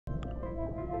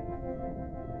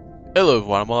Hello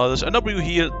everyone, I'm theloladass, and I'm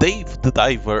here, Dave the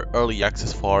Diver, early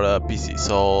access for PC.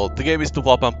 So the game is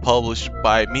developed and published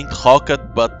by Mint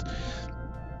Rocket, but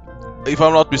if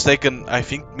I'm not mistaken, I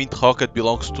think Mint Rocket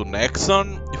belongs to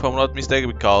Nexon, if I'm not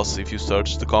mistaken, because if you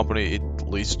search the company, it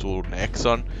leads to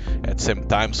Nexon at the same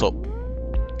time. So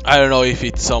I don't know if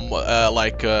it's some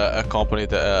a company,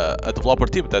 a developer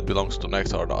team that belongs to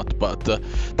Nexon or not. But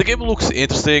the game looks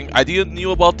interesting. I didn't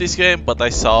knew about this game, but I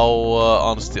saw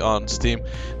on Steam,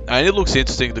 and it looks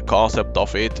interesting. The concept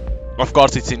of it. Of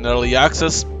course, it's in early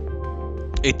access.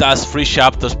 It has 3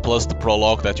 chapters plus the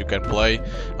prologue that you can play,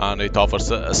 and it offers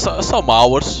some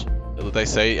hours, they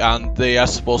say, and they are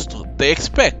supposed to. They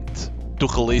expect to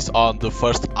release on the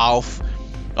first half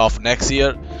of next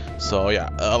year. So yeah,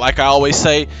 like I always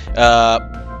say,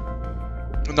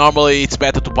 normally it's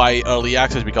better to buy early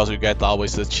access because you get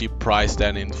always the cheap price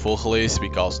than in full release,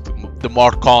 because the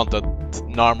more content,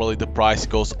 normally the price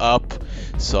goes up.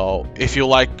 So if you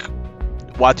like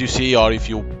what you see, or if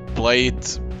you play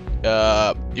it,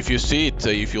 if you see it,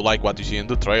 if you like what you see in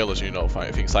the trailers, you know,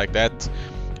 things like that,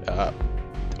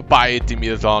 buy it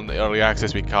immediately on early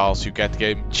access because you get the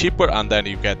game cheaper and then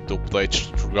you get to play it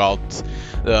throughout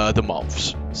the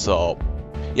months. So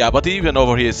yeah, but even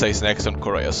over here it says Nexon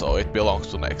Korea, so it belongs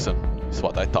to Nexon, is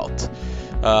what I thought.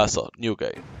 So new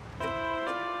game.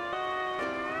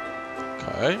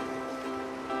 Okay.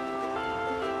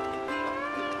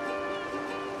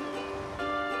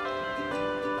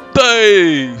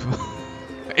 Dave!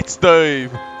 It's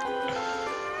Dave!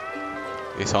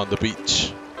 He's on the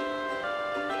beach.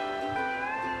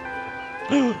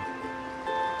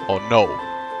 Oh no.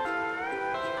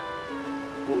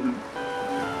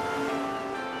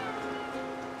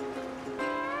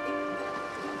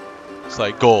 It's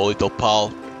like, go little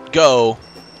pal, go!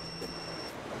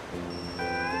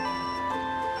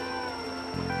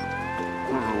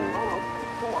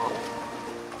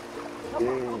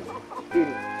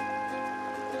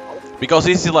 Because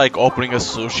this is like opening a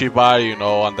sushi bar, you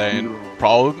know, and then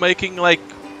probably making like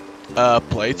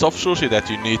plates of sushi that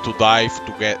you need to dive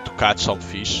to catch some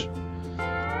fish.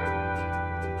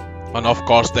 And of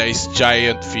course there is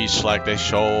giant fish, like they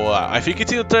show, I think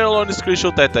it's in the trailer on the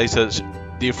screenshot that there is a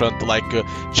different, like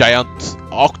giant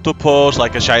octopus,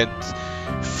 like a giant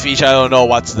fish. I don't know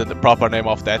what's the proper name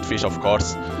of that fish, of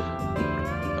course.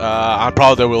 I'm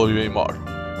proud there will be more.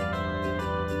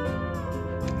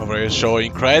 Over here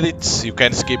showing credits, you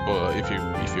can skip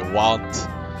if you want.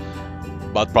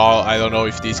 But I don't know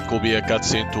if this could be a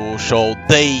cutscene to show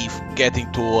Dave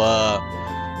getting to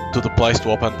the place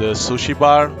to open the sushi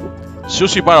bar.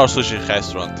 Sushi bar or sushi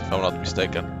restaurant, if I'm not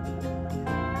mistaken.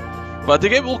 But the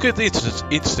game looked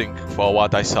interesting for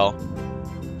what I saw.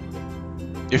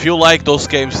 If you like those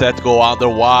games that go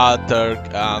underwater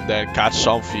and then catch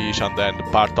some fish and then the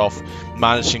part of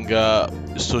managing a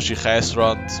sushi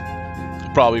restaurant,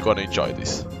 you're probably gonna enjoy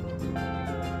this.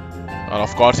 And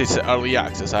of course it's early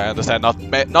access. I understand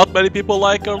not many people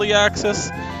like early access,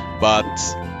 but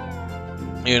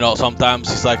you know,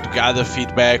 sometimes it's like to gather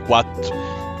feedback, what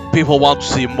people want to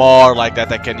see more, like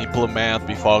that I can implement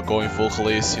before going full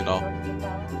release, you know.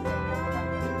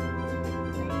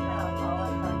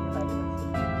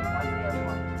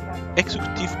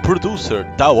 Executive producer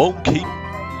Dawon Kim.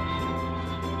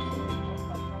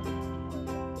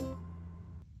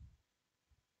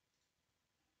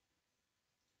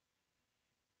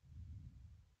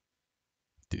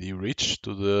 Did you reach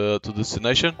to the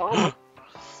destination?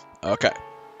 Okay.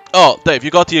 Oh, Dave,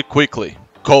 you got here quickly.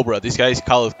 Cobra, this guy is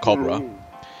called Cobra.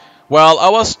 Well, I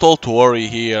was told to worry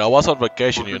here. I was on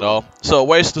vacation, you know. So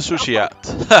where's the sushi at?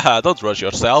 Haha, don't rush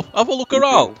yourself. Have a look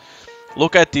around.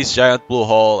 Look at this giant blue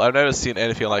hole. I've never seen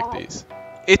anything like this.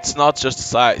 It's not just the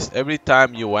size. Every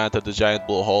time you enter the giant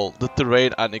blue hole, the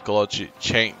terrain and ecology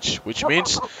change, which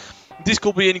means this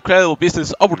could be an incredible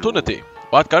business opportunity.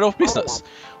 What kind of business?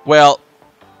 Well,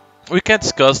 we can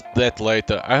discuss that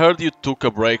later. I heard you took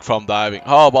a break from diving.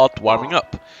 How about warming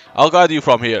up? I'll guide you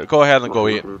from here. Go ahead and go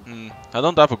in. I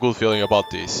don't have a good feeling about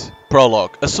this.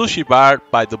 Prologue. A sushi bar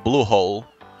by the blue hole.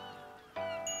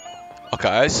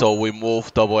 Okay, so we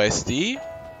move WSD.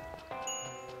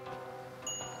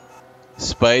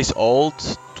 Space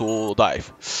Alt to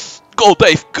dive. Go,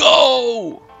 Dave,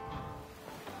 go!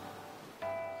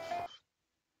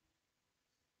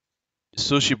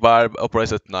 Sushi bar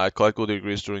operates at night, collect good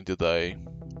degrees during the day.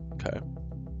 Okay.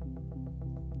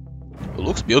 It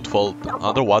looks beautiful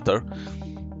underwater.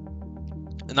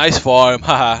 Nice form,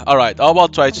 haha. Alright, how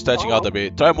about try stretching out a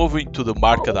bit? Try moving to the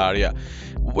market area.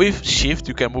 With shift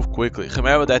you can move quickly.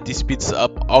 Remember that this speeds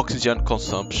up oxygen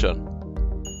consumption.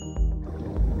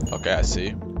 Okay, I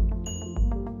see.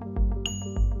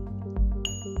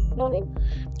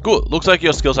 Good, looks like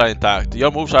your skills are intact.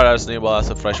 Your moves are as nimble as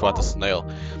a freshwater snail.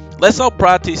 Let's now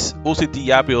practice using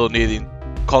the ability needing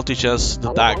contingence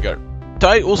the dagger.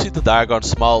 Try using the dagger on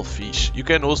small fish. You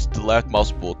can use the left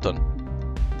mouse button.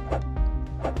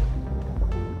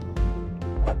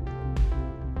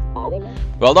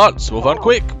 Well done, smooth and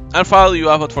quick. And finally, you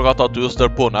haven't forgotten to use the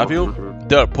harpoon, have you?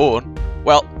 The harpoon?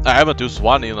 Well, I haven't used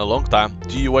one in a long time.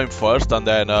 Do you aim first and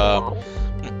then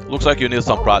looks like you need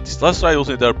some practice. Let's try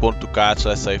using the harpoon to catch,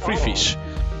 let's say, 3 fish.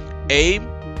 Aim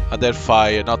and then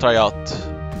fire. Now try out.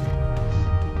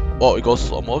 Oh, it goes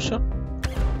slow motion?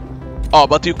 Oh,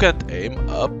 but you can't aim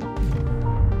up.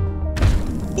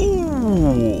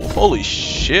 Ooh, holy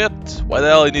shit. Why the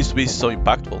hell it needs to be so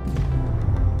impactful?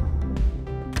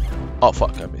 Oh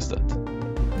fuck, I missed that.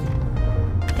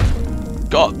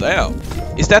 God damn.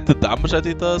 Is that the damage that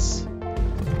it does?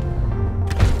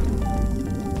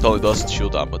 It only does 2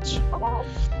 damage.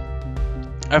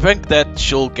 I think that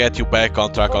should get you back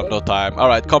on track on no time.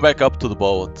 Alright, come back up to the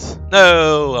boat.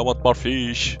 No, I want more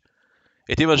fish.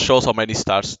 It even shows how many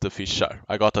stars the fish are.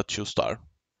 I got a 2-star.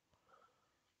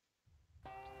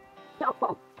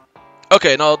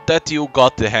 Okay, now that you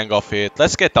got the hang of it,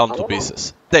 let's get down to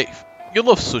business. Dave, you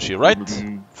love sushi, right?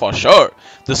 For sure.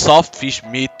 The soft fish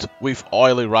meat with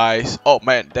oily rice. Oh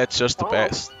man, that's just the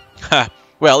best.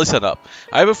 Well, listen up.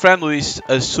 I have a friend who is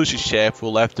a sushi chef who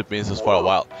left the business for a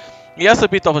while. He has a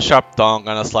bit of a sharp tongue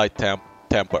and a slight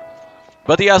temper.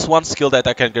 But he has one skill that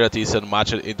I can guarantee is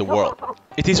unmatched in the world.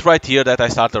 It is right here that I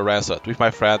start a restaurant with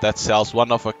my friend that sells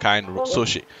one-of-a-kind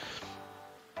sushi.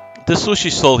 The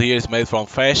sushi sold here is made from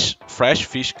fresh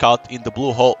fish caught in the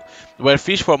blue hole, where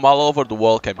fish from all over the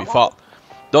world can be found.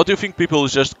 Don't you think people will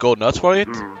just go nuts for it?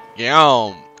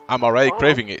 Yeah, I'm already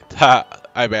craving it. Ha,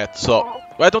 I bet. So,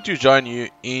 why don't you join you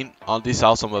in on this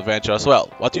awesome adventure as well?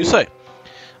 What do you say?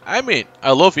 I mean,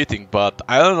 I love eating, but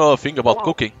I don't know a thing about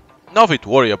cooking. Nothing to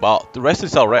worry about, the rest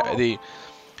is already.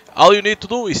 All you need to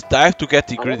do is dive to get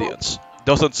the ingredients.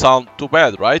 Doesn't sound too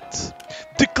bad, right?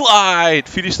 Decline!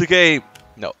 Finish the game!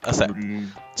 No, that's it.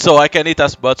 So I can eat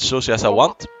as much sushi as I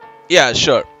want? Yeah,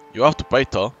 sure. You have to pay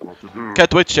though.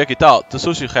 Can't wait to check it out. The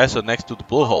sushi restaurant next to the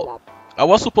blue hole. I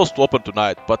was supposed to open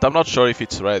tonight, but I'm not sure if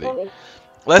it's ready.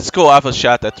 Let's go have a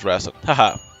chat at the restaurant.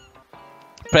 Haha.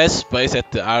 Press space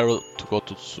at the arrow to go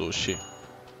to sushi.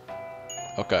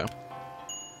 Okay.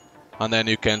 And then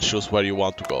you can choose where you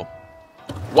want to go.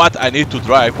 What? I need to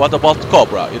drive? What about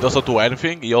Cobra? He doesn't do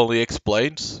anything? He only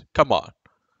explains? Come on.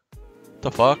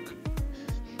 The fuck?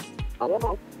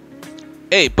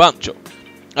 Hey, Bancho.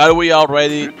 Are we all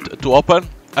ready to open?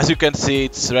 As you can see,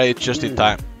 it's ready just in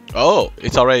time. Oh,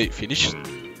 it's already finished?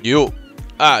 You.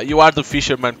 You are the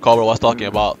fisherman Cobra was talking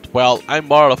about. Well, I'm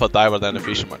more of a diver than a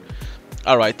fisherman.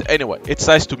 Alright, anyway, it's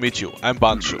nice to meet you. I'm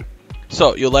Bancho.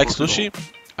 So, you like sushi?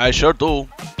 I sure do.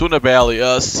 Tuna belly,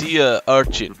 sea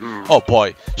urchin. Oh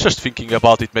boy, just thinking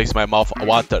about it makes my mouth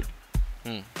water.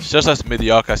 It's just as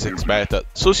mediocre as expected.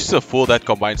 Sushi is a food that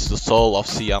combines the soul of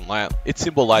sea and land. It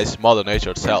symbolizes Mother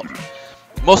Nature itself.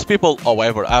 Most people,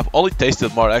 however, have only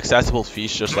tasted more accessible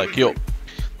fish just like you.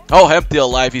 How empty a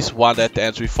life is one that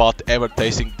ends without ever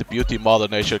tasting the beauty Mother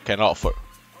Nature can offer.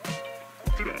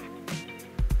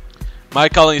 My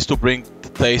calling is to bring the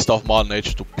taste of Mother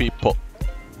Nature to people.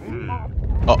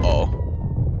 Uh-oh.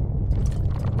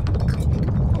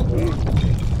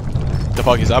 The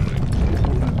fuck is happening?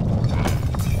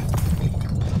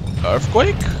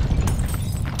 Earthquake?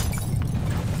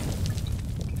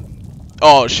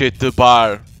 Oh shit, the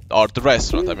bar. Or the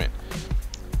restaurant, I mean.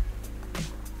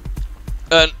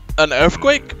 An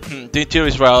earthquake? The interior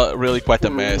is really quite a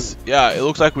mess. Yeah, it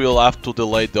looks like we'll have to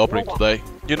delay the opening today.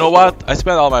 You know what? I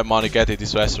spent all my money getting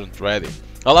this restaurant ready.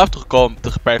 I'll have to come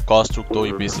the repair costs through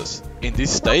doing business. In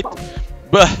this state?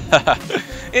 But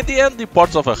in the end, the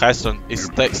importance of a restaurant is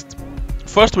taste.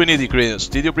 First we need ingredients.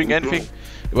 Did you bring anything?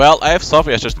 Well, I have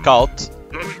something I just caught.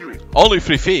 Only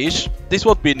 3 fish? This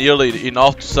won't be nearly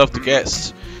enough to serve the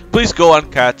guests. Please go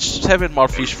and catch 7 more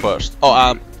fish first.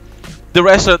 Oh, the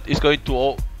restaurant is going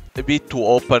to be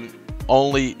open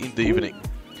only in the evening.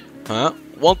 Huh?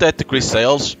 Won't that decrease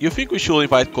sales? You think we should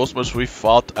invite customers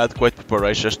without adequate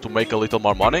preparations to make a little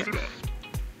more money?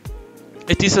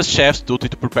 It is a chef's duty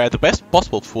to prepare the best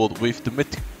possible food with the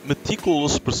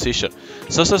meticulous precision,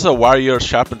 such as a warrior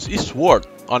sharpens his sword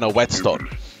on a whetstone.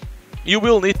 You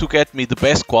will need to get me the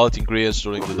best quality ingredients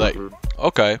during the day.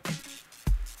 Okay.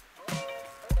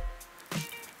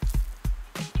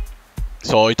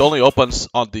 So it only opens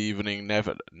on the evening,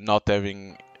 not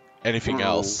having anything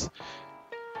else.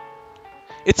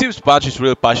 It seems Bunch is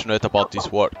really passionate about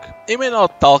this work. He may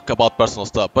not talk about personal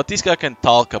stuff, but this guy can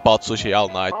talk about sushi all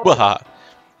night. Wahaha.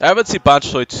 I haven't seen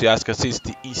Pancho enthusiastic since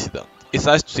the incident. It's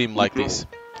nice to see him like this.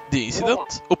 The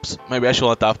incident? Oops, maybe I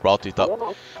shouldn't have brought it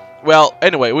up. Well,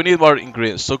 anyway, we need more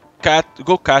ingredients, so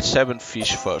go catch 7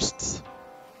 fish first.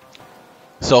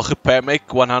 So repair,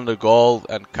 make 100 gold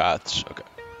and catch. Okay.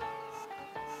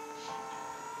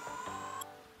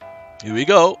 Here we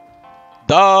go.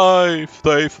 Dive,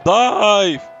 dive,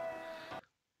 dive!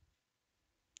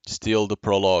 Still the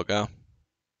prologue, huh?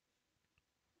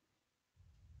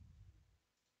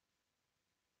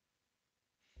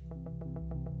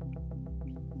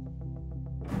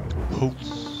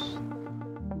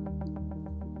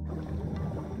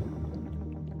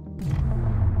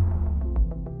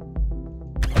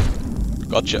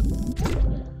 Gotcha.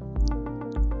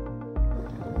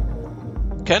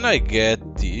 Can I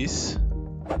get these?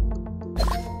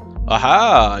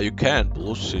 Aha! You can.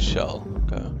 Blue seashell.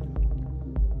 Okay.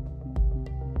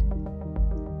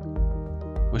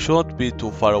 We shouldn't be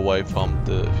too far away from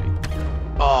the thing.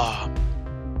 Ah!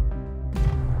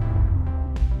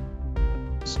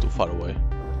 It's too far away.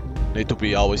 Need to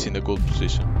be always in a good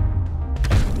position.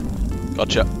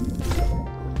 Gotcha.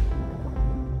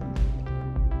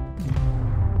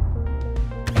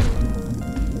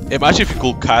 Imagine if you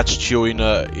could catch Chew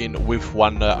in with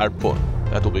one harpoon.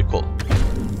 That would be cool.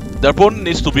 The harpoon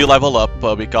needs to be level up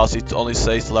because it only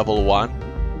says level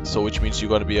 1, so which means you're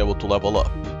gonna be able to level up.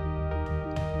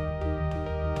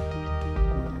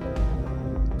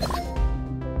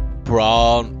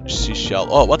 Brown seashell.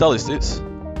 Oh, what else is this?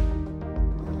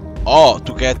 Oh,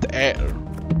 to get air.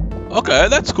 Okay,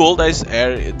 that's cool. There's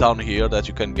air down here that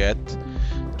you can get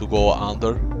to go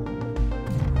under.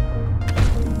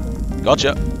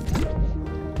 Gotcha.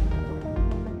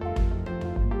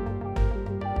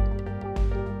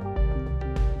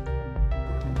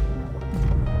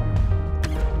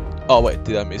 Oh wait,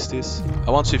 did I miss this?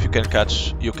 I want to see if you can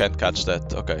catch. You can't catch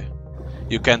that. Okay,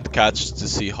 you can't catch the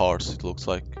seahorse. It looks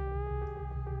like.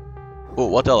 Oh,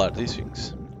 what else are these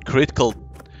things? Critical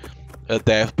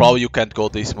death. Probably you can't go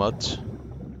this much.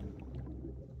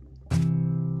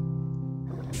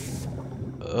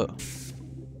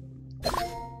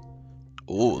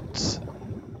 Wood.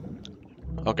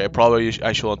 Okay, probably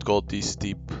I shouldn't go this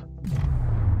deep.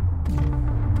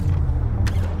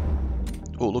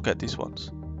 Oh, look at these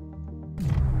ones.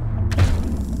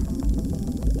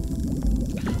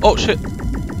 Oh shit!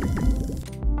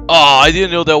 Oh, I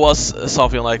didn't know there was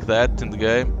something like that in the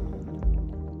game.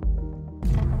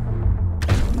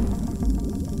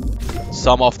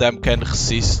 Some of them can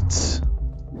resist.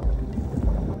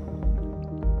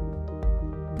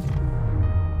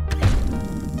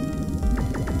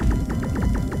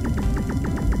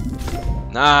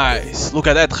 Nice! Look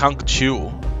at that hunk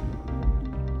chew.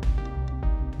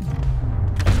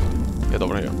 Get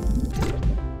over here.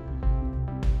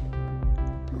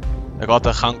 I got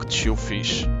a hunk chew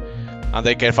fish. And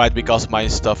they can fight because my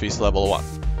stuff is level 1.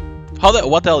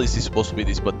 What else is this supposed to be,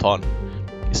 this baton?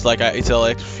 It's like it's an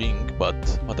electric thing,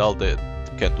 but what else they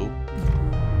can do?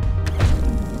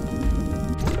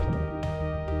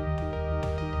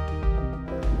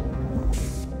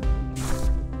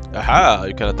 Aha!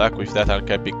 You can attack with that and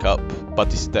can pick up, but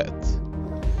it's dead.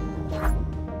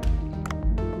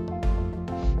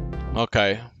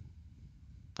 Okay.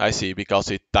 I see,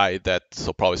 because it died dead,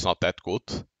 so probably it's not that good.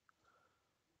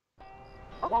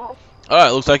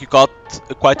 Alright, looks like you got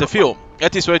quite a few.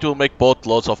 At this rate we'll make both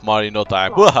loads of money in no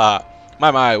time. Waha!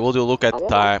 My, would you look at the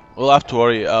time? We'll have to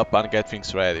hurry up and get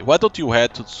things ready. Why don't you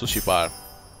head to the sushi bar?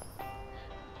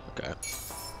 Okay.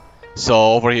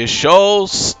 So over here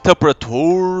shows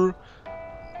temperature,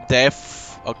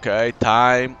 depth, okay,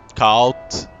 time,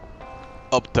 count,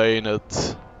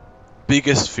 obtained,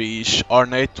 biggest fish,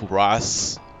 ornate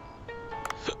wrasse.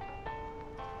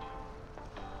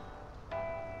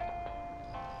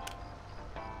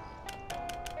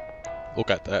 Look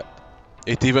at that.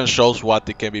 It even shows what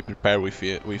they can be prepared with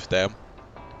them.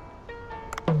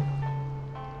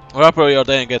 Wrap your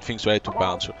day and get things ready to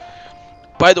bounce.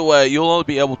 By the way, you'll only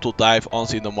be able to dive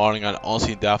once in the morning and once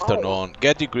in the afternoon.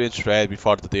 Get the ingredients ready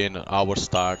before the dinner hours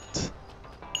start.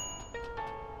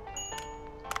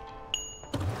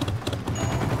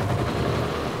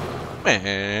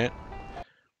 Man.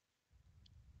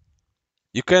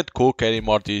 You can't cook any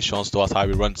more dishes once the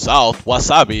wasabi runs out.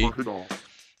 Wasabi?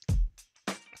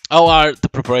 How are the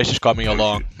preparations coming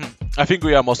along? I think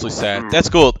we are mostly set. That's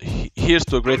good. Here's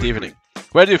to a great evening.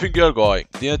 Where do you think you're going?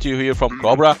 Didn't you hear from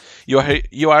Cobra?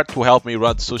 You are to help me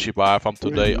run the sushi bar from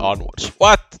today onwards.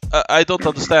 What? I don't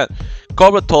understand.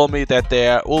 Cobra told me that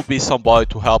there will be somebody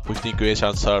to help with the ingredients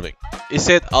and serving. He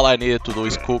said all I needed to do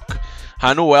is cook.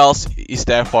 And who else is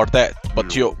there for that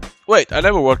but you? Wait, I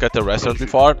never worked at the restaurant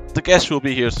before. The guests will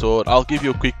be here soon. I'll give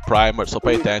you a quick primer, so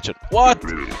pay attention. What?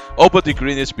 Open the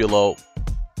ingredients below.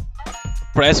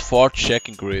 Press 4 to check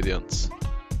ingredients.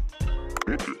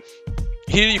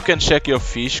 Here you can check your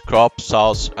fish, crop,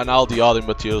 sauce, and all the other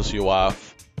materials you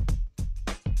have.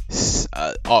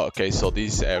 Oh, okay, so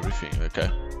this is everything,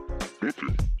 okay.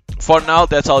 For now,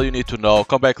 that's all you need to know.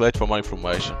 Come back later for more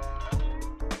information.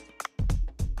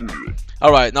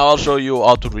 Alright, now I'll show you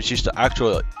how to register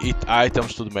actual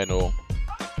items to the menu.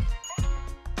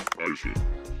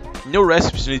 New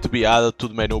recipes need to be added to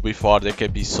the menu before they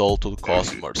can be sold to the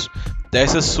customers.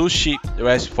 There's a sushi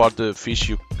recipe for the fish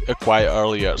you acquired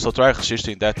earlier, so try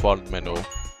registering that for the menu.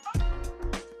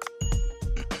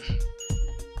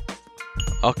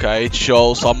 Okay, it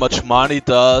shows how much money it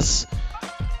does,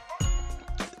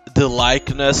 the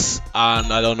likeness,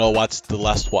 and I don't know what's the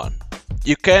last one.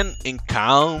 You can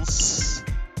enhance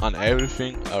on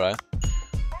everything, alright.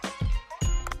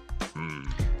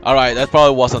 Alright, that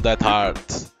probably wasn't that hard.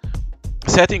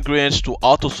 Set ingredients to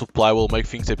auto supply will make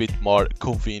things a bit more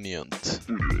convenient.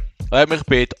 Let me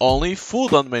repeat, only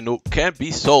food on the menu can be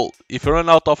sold. If you run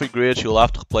out of ingredients, you'll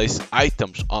have to replace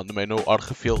items on the menu or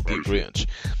refill the ingredients.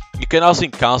 You can also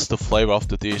enhance the flavor of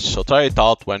the dish, so try it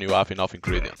out when you have enough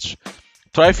ingredients.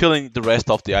 Try filling the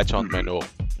rest of the items on the menu.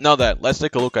 Now then, let's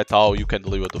take a look at how you can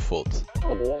deliver the food.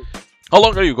 How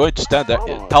long are you going to stand there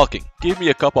talking? Give me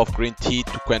a cup of green tea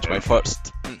to quench my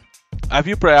thirst. Have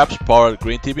you perhaps poured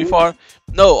green tea before?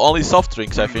 No, only soft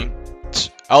drinks, I think.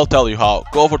 I'll tell you how.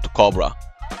 Go over to Cobra.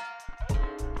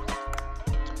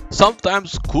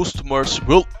 Sometimes customers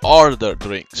will order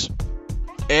drinks.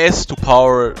 S to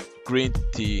power green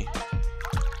tea.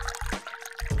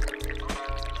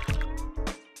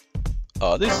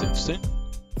 Oh, this is interesting.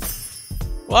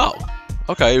 Wow.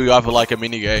 Okay, we have like a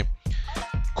mini game.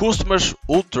 Customers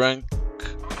who drink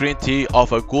green tea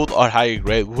of a good or higher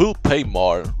grade will pay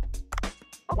more.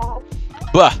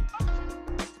 But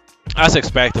as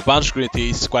expected, bunch green tea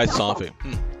is quite something.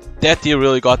 That tea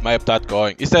really got my appetite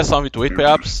going. Is there something to eat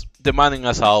perhaps? Demanding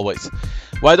as always.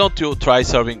 Why don't you try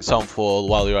serving some food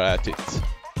while you're at it?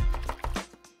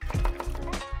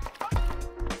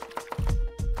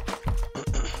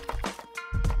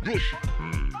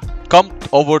 Come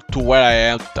over to where I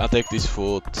am and take this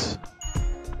food.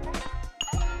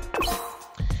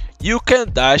 You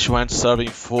can dash when serving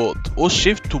food, or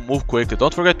shift to move quickly.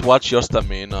 Don't forget to watch your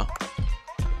stamina.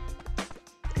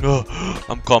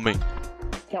 I'm coming.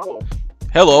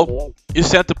 Hello. You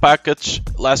sent the package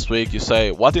last week, you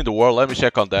say. What in the world? Let me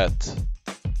check on that.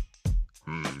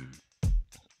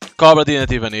 Cobra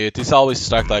didn't even eat. It's always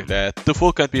stuck like that. The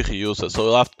food can't be reused, so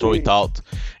you'll have to throw it out.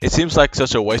 It seems like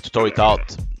such a waste to throw it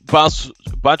out. Bunch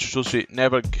of sushi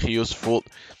never reuse food.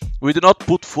 We do not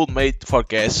put food made for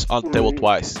guests on the table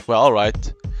twice. Well,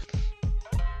 alright.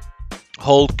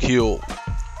 Hold Q.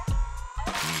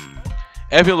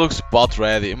 Everything looks about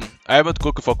ready. I haven't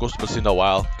cooked for customers in a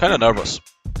while. Kinda nervous.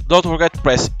 Don't forget to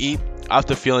press E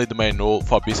after filling the menu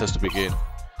for business to begin.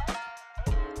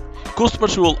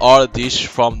 Customers will order a dish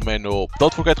from the menu.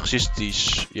 Don't forget to register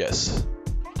dish. Yes.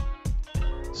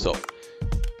 So.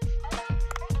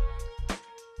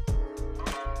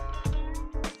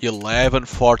 11,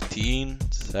 14,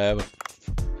 7.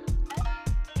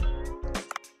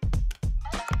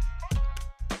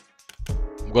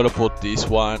 I'm gonna put this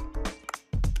one.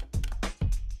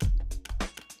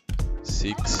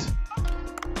 6.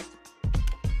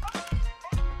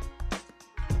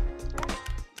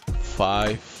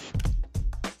 5.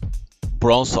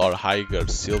 Bronze or higher,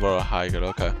 silver or higher,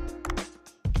 okay.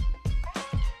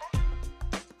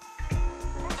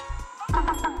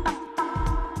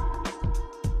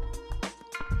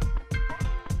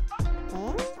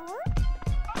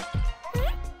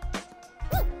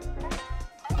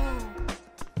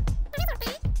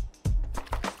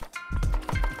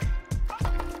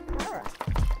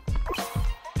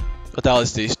 What else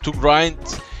is this? To grind,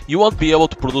 you won't be able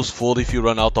to produce food if you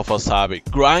run out of wasabi.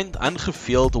 Grind and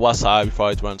refill the wasabi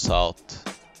before it runs out.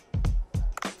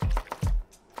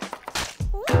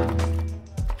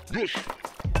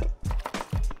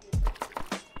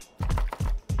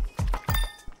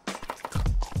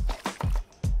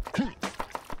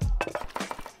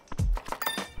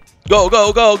 Go,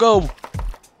 go, go, go!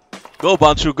 Go,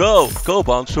 Bancho, go! Go,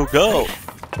 Bancho, go!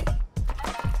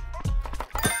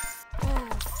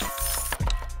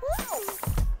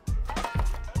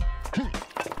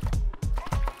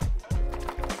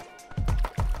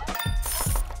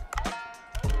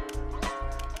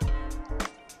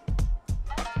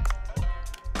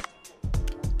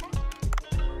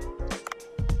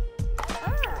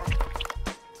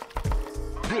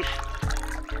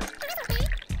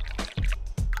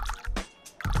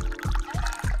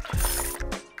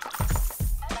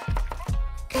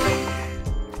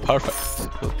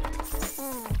 Perfect. Good.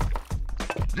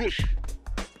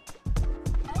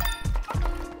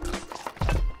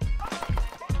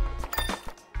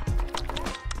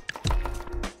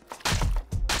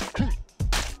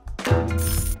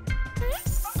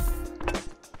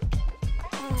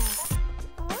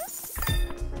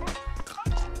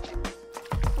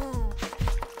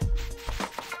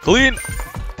 Clean!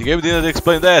 The game didn't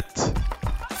explain that.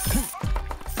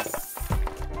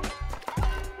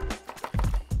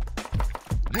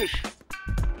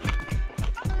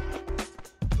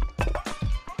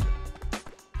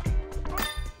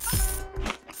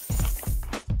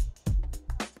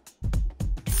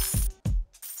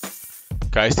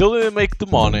 Okay, I still didn't make the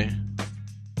money.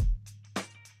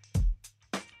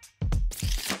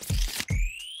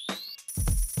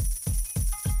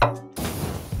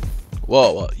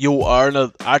 Whoa, you earn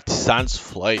an artisan's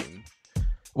flame.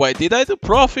 Wait, did I do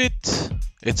profit?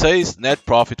 It says net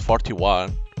profit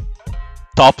 41.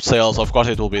 Top sales, of course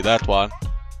it will be that one.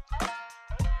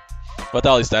 What the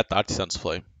hell is that artisan's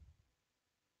flame?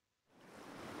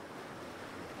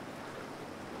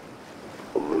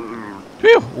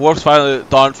 Phew, work's finally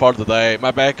done for the day. My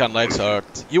back and legs hurt.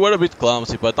 You were a bit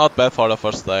clumsy, but not bad for the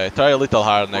first day. Try a little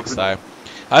harder next time.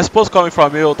 I suppose coming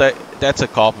from you, that's a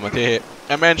compliment. Hehe.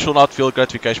 A man should not feel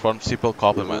gratification from simple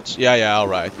compliments. Yeah,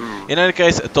 alright. In any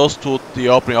case, a toast to the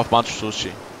opening of Manchu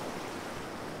Sushi.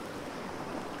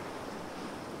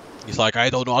 He's like, I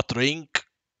do not drink.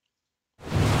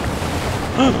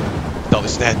 That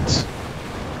is that.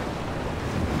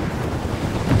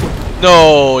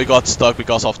 No, he got stuck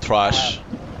because of trash.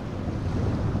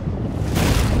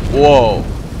 Whoa.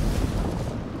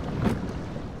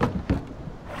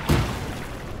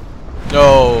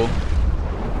 No.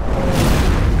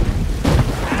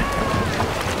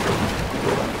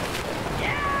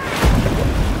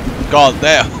 God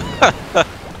damn.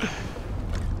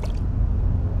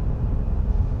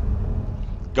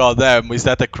 God damn, is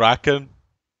that a kraken?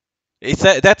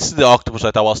 That's the octopus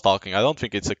that I was talking. I don't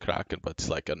think it's a kraken, but it's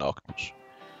like an octopus.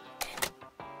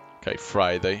 Okay,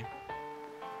 Friday.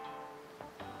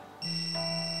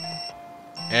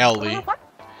 Ellie.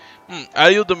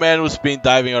 Are you the man who's been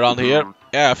diving around here?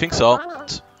 Yeah, I think so.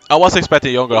 I was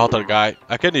expecting a younger, hotter guy.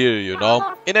 I can hear you, you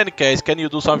know. In any case, can you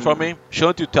do something for me?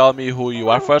 Shouldn't you tell me who you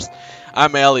are first?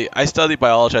 I'm Ellie. I study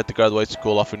biology at the Graduate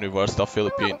School of University of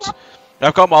Philippines.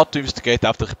 I've come out to investigate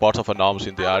after reports of anomalies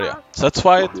in the area.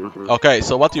 Satisfied? Okay,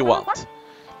 so what do you want?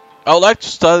 I would like to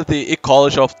study the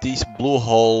ecology of this blue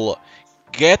hole.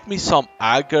 Get me some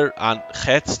agar and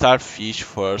red starfish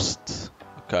first.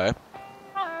 Okay.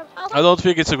 I don't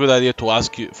think it's a good idea to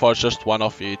ask you for just one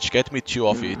of each. Get me 2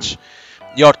 of each.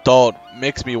 Your tone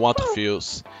makes me want to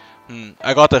fuse.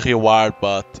 I got a reward,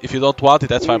 but if you don't want it,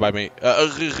 that's fine by me.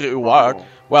 Reward?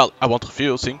 Well, I want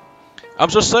refusing. I'm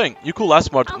just saying, you could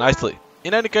ask more nicely.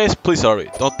 In any case, please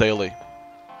hurry, don't daily.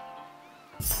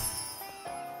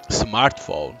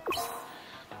 Smartphone.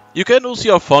 You can use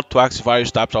your phone to access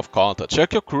various types of content.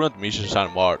 Check your current missions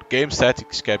and more. Game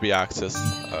settings can be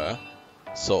accessed.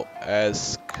 So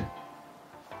ask.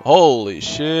 Holy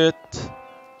shit.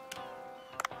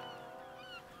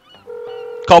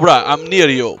 Cobra, I'm near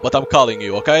you, but I'm calling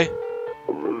you, okay?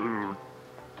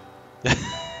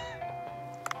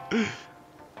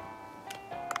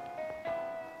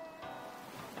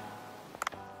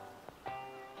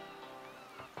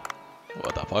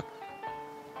 What the fuck?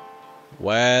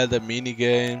 Where the mini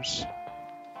games?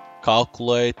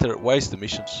 Calculator. Where's the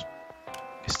missions?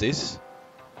 Is this?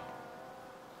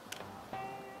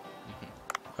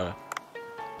 Alright.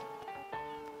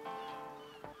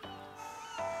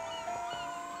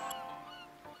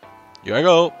 Here I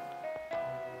go.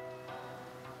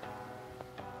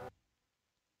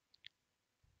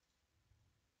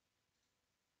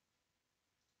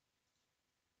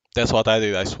 That's what I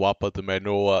did. I swapped the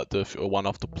menu, one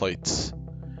of the plates.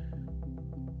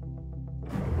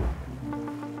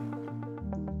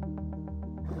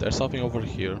 There's something over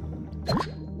here.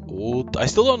 Wood. I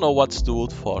still don't know what's the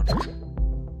wood for.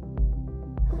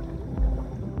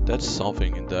 There's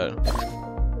something in there.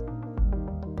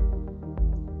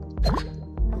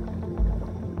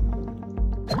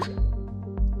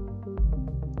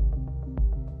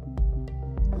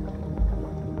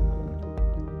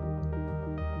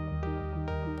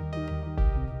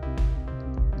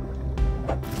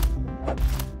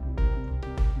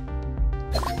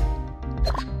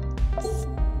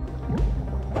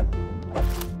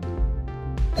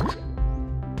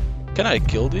 Can I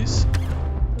kill this?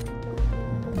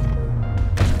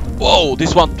 Whoa,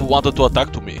 this one wanted to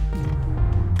attack to me.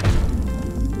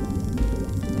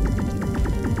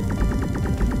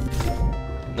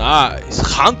 Nice.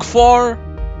 Hunk for?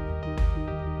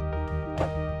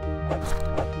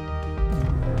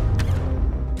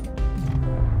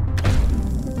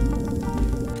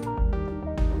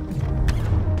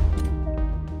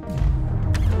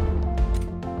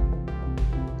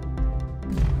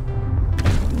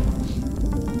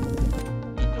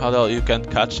 How the hell you can't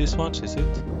catch these ones, is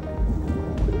it?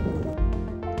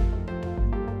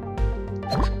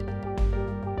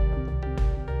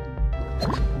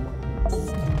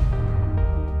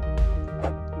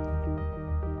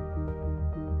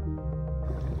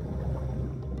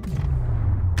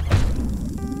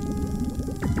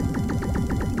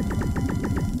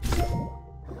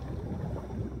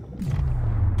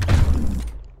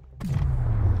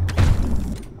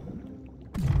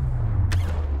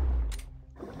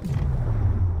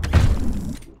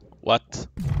 What?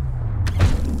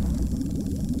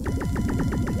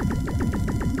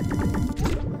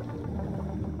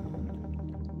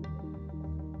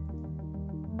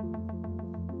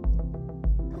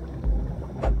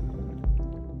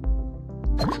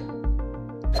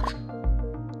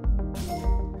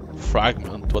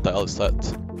 Fragment? What the hell is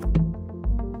that?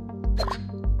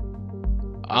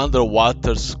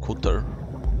 Underwater scooter.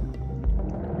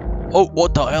 Oh,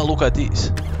 what the hell? Look at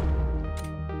this.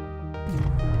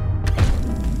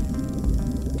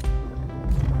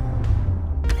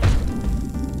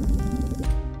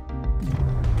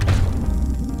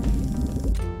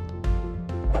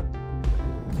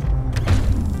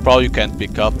 Probably you can't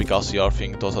pick up because your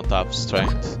thing doesn't have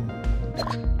strength.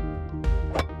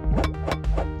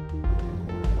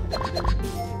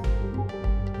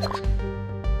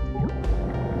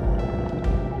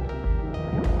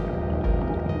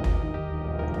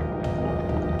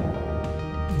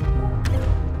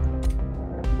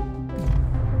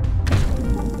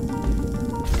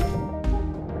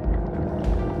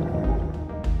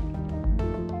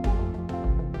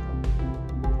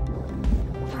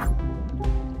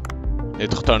 Need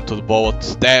to return to the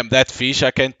boat. Damn, that fish I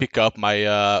can't pick up.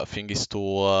 My thing is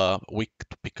too weak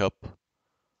to pick up.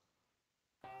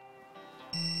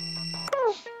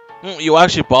 You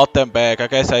actually bought them back. I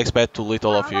guess I expect too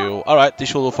little of you. Alright,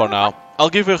 this will do for now. I'll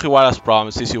give you a reward as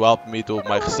promised since you helped me do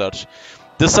my research.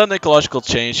 The sudden ecological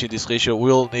change in this region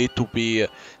will need to be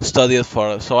studied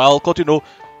further, so I'll continue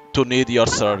to need your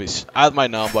service. Add my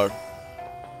number.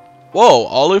 Whoa,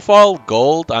 olive oil,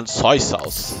 gold, and soy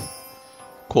sauce.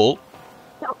 Cool.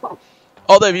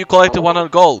 Oh, Dave, you collected 100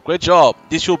 gold. Great job.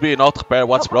 This should be enough to repair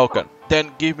what's broken.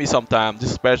 Then give me some time.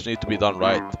 These repairs need to be done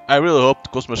right. I really hope the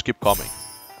customers keep coming.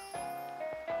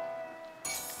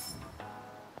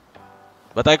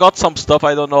 But I got some stuff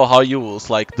I don't know how you use,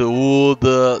 like the wood,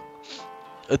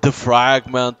 the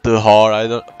fragment, the ore.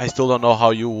 I still don't know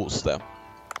how you use them.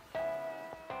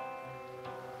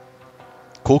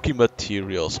 Cooking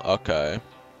materials. Okay.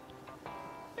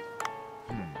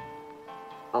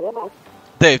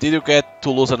 Dave, did you get to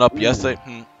loosen up yesterday?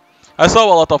 I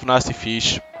saw a lot of nasty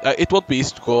fish. It won't be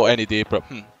easy to go any deeper.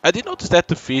 I did notice that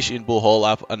the fish in Blue Hole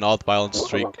have an odd violent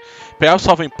streak. Perhaps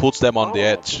something puts them on the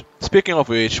edge. Speaking of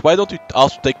which, why don't you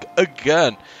also take a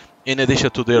gun in addition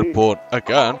to their boon? A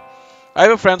gun? I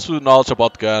have a friend with knowledge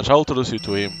about guns. I'll introduce you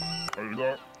to him.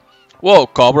 Whoa,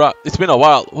 Cobra. It's been a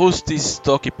while. Who's this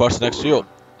stocky person next to you?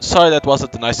 Sorry, that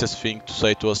wasn't the nicest thing to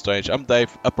say to a stranger. I'm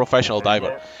Dave, a professional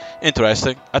diver.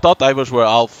 Interesting. I thought divers were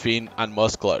all thin and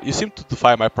muscular. You seem to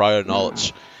defy my prior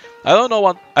knowledge. I don't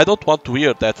want to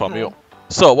hear that from you.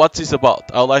 So, what's this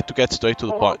about? I would like to get straight to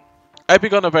the point. I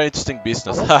begun a very interesting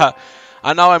business, haha,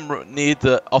 and now I'm in need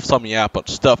of some Japan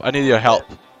stuff. I need your help.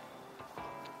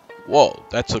 Whoa,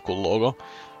 that's a cool logo.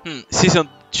 Season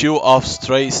 2 of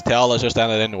Stray Stella just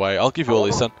ended anyway. I'll give you a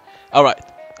listen. Alright.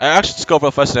 I actually discovered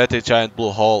a fascinating giant blue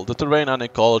hole. The terrain and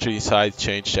ecology inside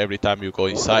change every time you go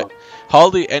inside.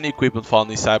 Hardly any equipment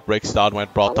found inside breaks down when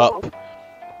brought up.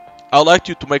 I would like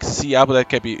you to make a sea apple that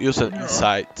can be used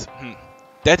inside.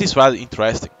 That is rather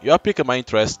interesting. You are picking my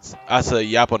interest as a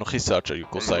Japan researcher, you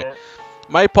could say.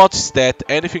 My hypothesis is that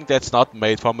anything that's not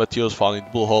made from materials found in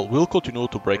the blue hole will continue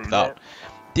to break down.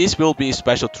 This will be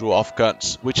special true of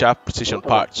guns, which have precision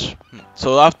parts.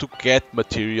 So we'll have to get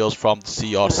materials from the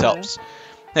sea ourselves.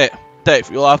 Hey,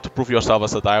 Dave, you'll have to prove yourself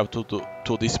as a diver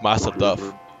to this master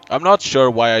dove. I'm not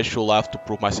sure why I should have to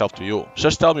prove myself to you.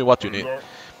 Just tell me what you need.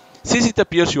 Since it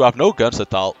appears you have no guns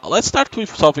at all, let's start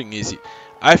with something easy.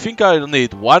 I think I'll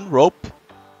need one rope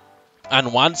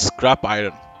and one scrap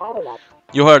iron.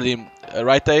 You heard him,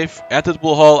 right Dave? Enter the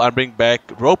blue hole and bring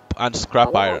back rope and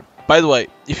scrap iron. By the way,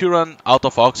 if you run out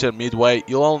of oxygen midway,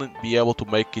 you'll only be able to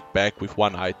make it back with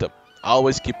one item.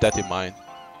 Always keep that in mind.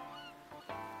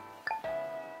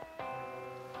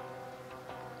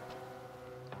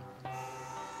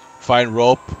 Find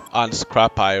rope and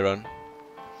scrap iron.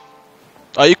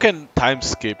 You can time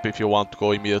skip if you want to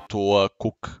go immediately to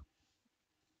cook.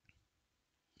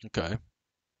 Okay.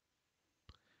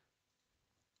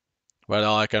 Where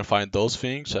now I can find those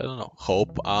things? I don't know.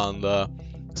 Hope and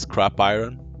scrap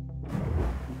iron.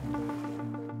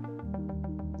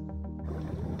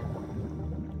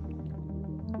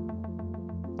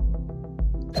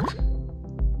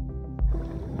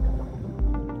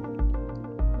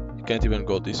 You can't even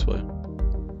go this way.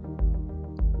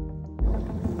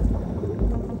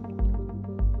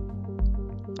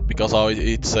 Because how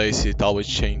it says it always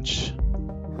change.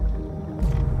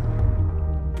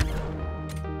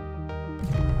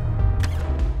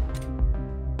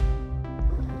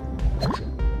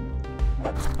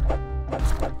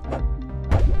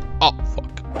 Oh,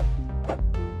 fuck.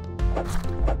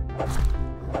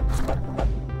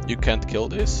 You can't kill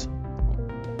this?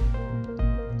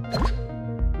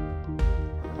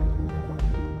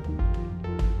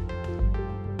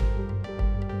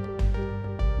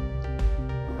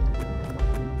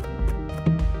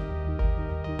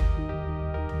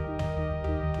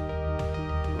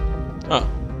 Ah.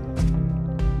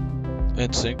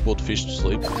 And sink both fish to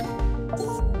sleep.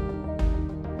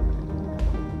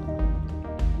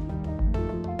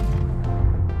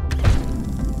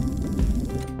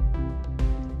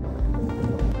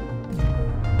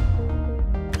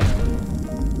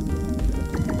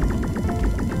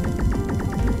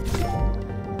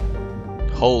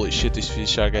 Holy shit, these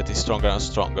fish are getting stronger and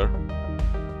stronger.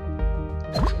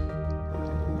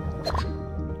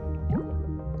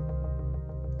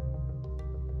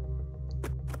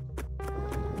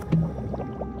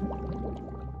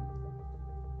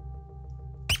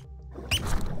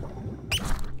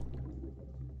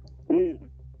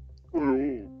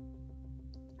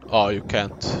 Oh, you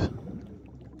can't.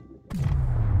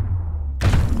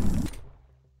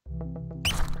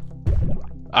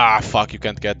 Ah, fuck, you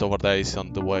can't get over there, it's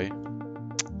on the way.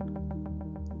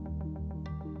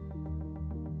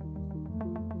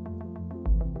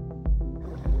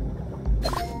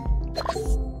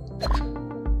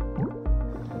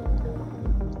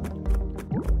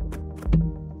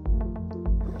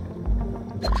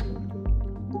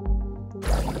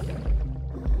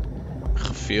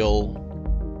 Feel.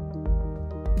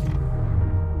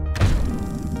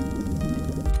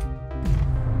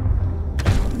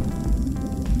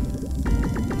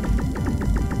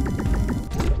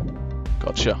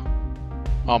 Gotcha.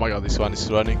 Oh my god, this one is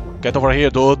running. Get over here,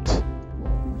 dude.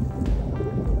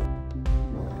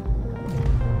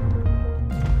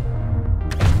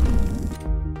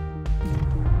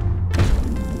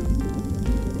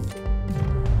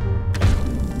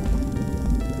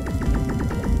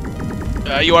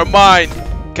 You are mine!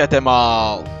 Get them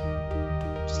all!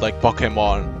 It's like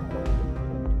Pokemon.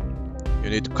 You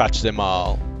need to catch them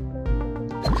all.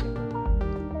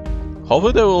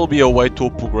 Hopefully there will be a way to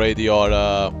upgrade your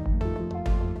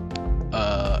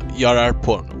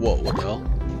harpoon. Whoa, what the hell?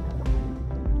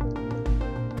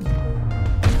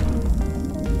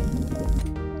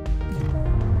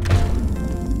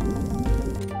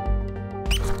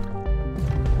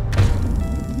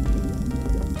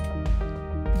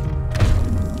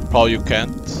 Oh, you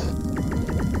can't.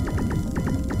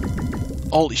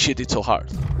 Holy shit, it's so hard.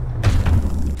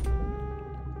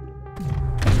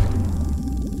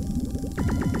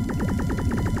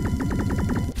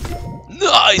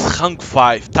 Nice, Hunk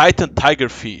 5, Titan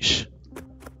Tigerfish.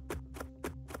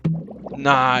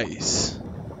 Nice.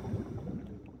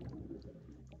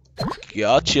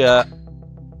 Gotcha.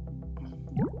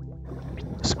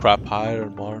 Scrap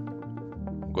iron more.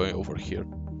 I'm going over here.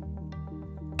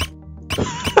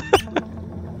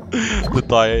 The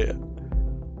tie.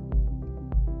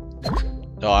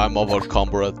 No, I'm over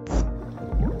cumbered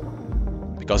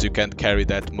because you can't carry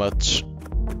that much.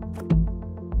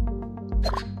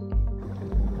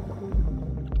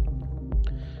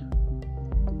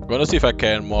 I'm gonna see if I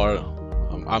can more.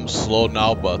 I'm slow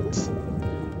now, but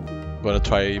I'm gonna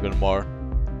try even more.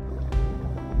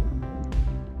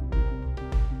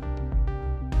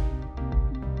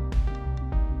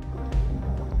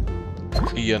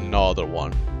 Another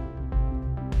one.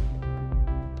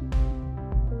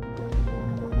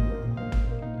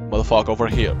 Motherfucker, over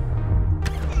here.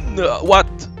 No, what?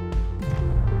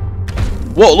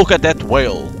 Whoa, look at that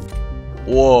whale.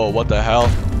 Whoa, what the hell?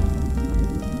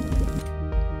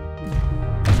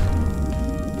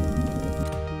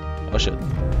 Oh shit.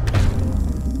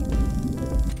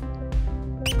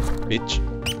 Bitch.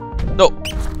 No.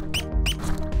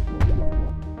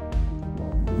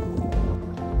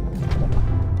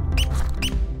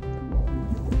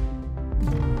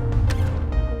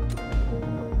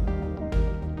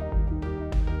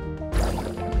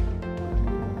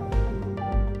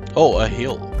 Oh, a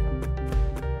hill.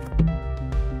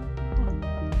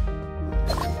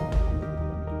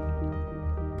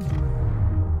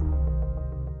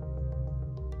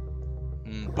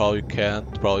 Probably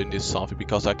can't. Probably need something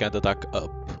because I can't attack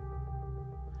up.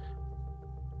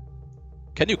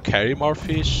 Can you carry more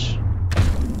fish?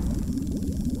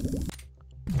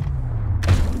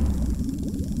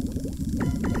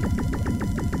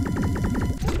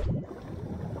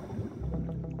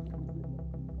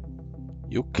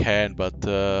 You can, but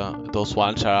those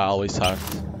ones are always hard.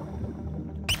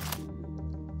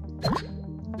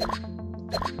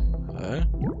 Okay.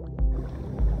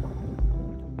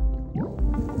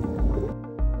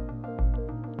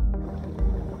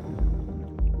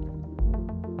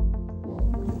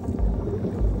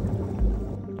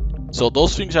 So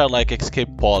those things are like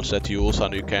escape pods that you use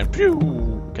and you can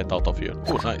pew, get out of here.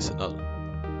 Oh, nice, another.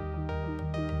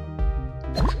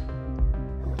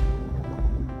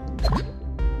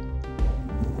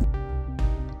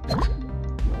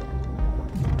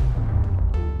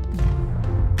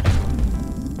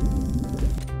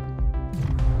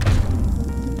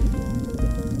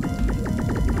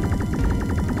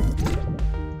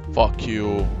 Fuck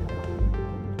you.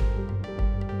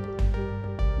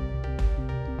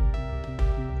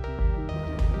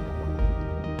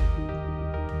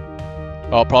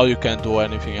 Oh, probably you can't do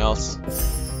anything else.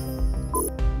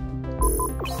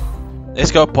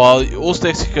 Escape pod. Use the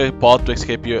escape pod to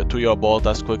escape to your boat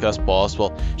as quick as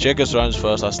possible. Shakers runs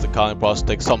first as the calling process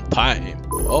takes some time.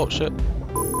 Oh shit.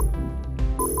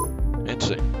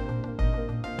 Interesting.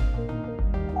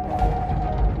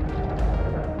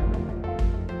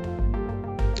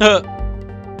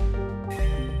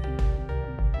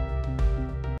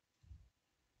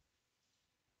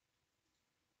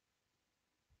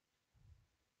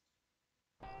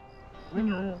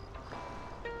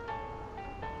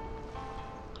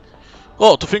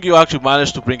 Oh, to think you actually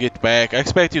managed to bring it back. I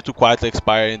expect you to quietly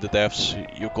expire in the depths,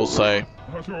 you could say.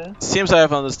 Seems I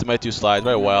have underestimated you slide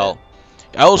very well.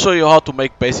 I will show you how to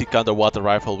make basic underwater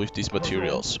rifle with these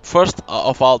materials. First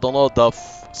of all, download the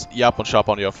Yapon shop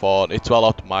on your phone. It's well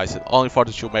optimized, only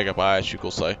 42 megabytes, you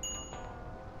could say.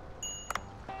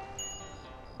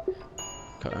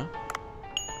 Okay.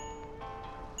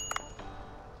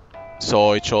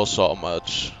 So it shows so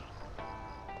much.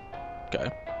 Okay.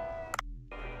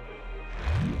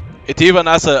 It even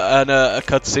has a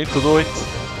cutscene to do it.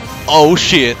 Oh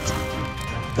shit!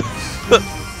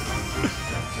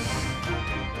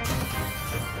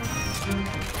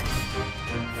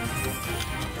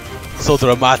 So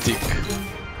dramatic.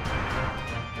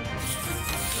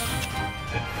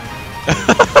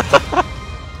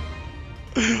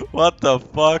 What the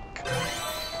fuck?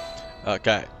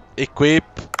 Okay. Equip.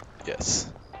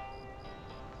 Yes.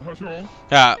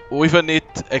 Yeah, with a neat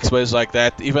experience like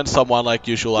that, even someone like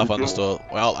you should have understood.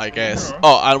 Well, I guess.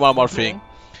 Oh, and one more thing.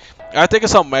 I've taken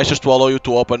some measures to allow you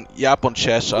to open Yapon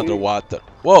chests underwater.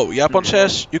 Whoa, Yapon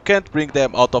chests? You can't bring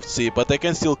them out of sea, but they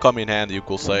can still come in handy, you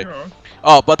could say.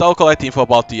 Oh, but I'll collect info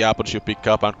about the Yapons you pick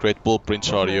up and create blueprints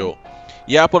for you.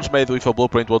 Yapons made with a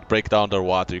blueprint would break down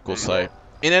underwater, you could say.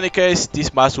 In any case,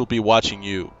 this mask will be watching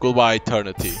you. Goodbye,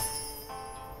 eternity.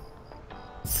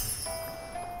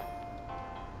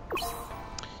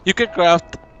 You can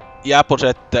craft Yapons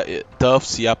at the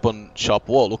Duff's Yapon shop.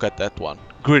 Whoa, look at that one.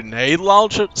 Grenade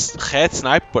launcher? Head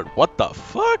sniper? What the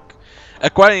fuck?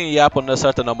 Acquiring Yapon a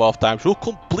certain number of times will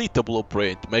complete the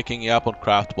blueprint, making Yapon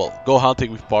craftable. Go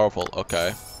hunting with powerful.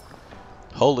 Okay.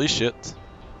 Holy shit.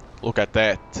 Look at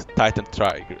that. Titan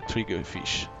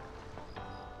triggerfish.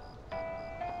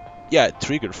 Yeah,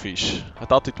 triggerfish. I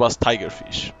thought it was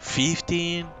tigerfish.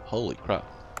 15? Holy crap.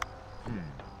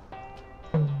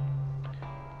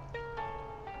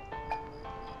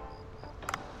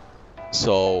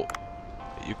 So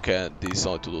you can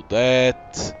decide to do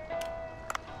that.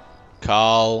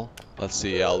 Cal, let's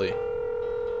see, Ellie.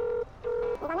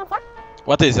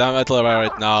 What is? I'm at level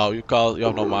right now. You call. You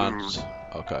have no mans.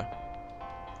 Okay.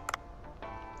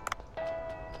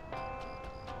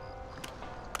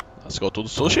 Let's go to the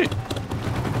sushi.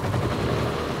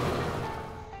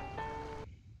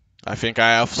 I think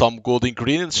I have some good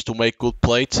ingredients to make good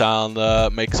plates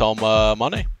and make some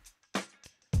money.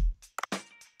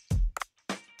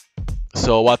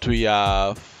 So what we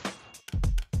have?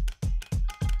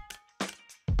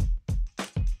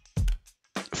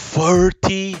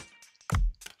 30.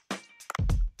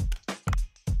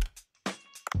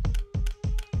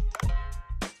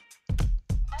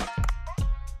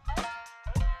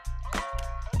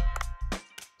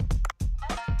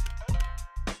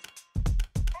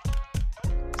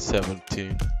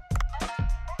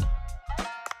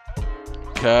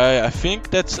 Okay, I think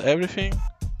that's everything.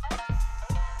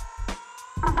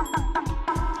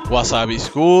 Wasabi is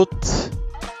good.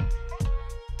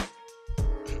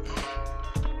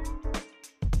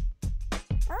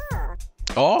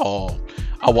 Oh,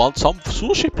 I want some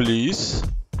sushi, please.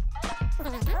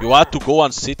 You want to go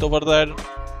and sit over there?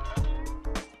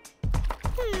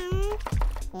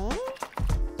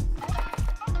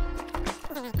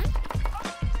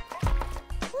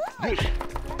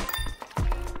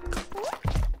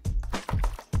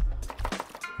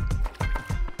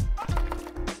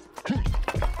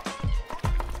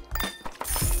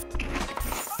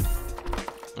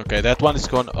 Okay, that one is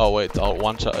gone. Oh wait,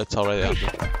 one shot. It's already under.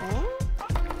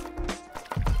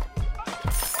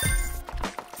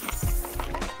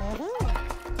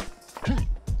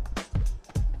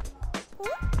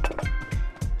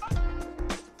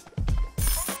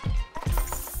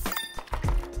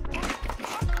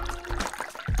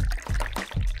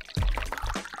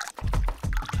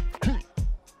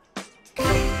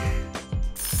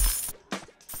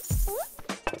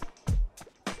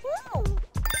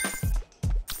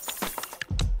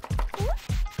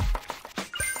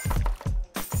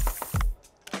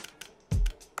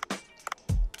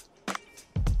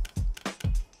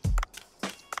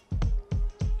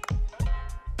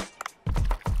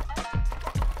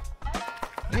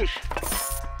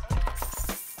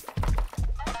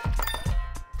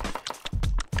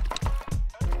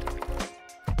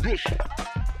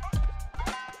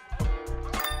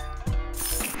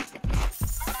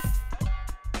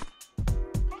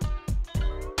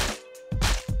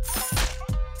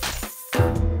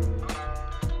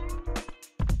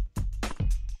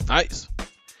 Nice.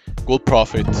 Good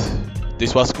profit.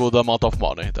 This was good amount of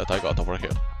money that I got over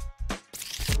here.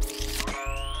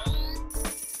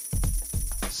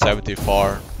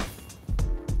 74.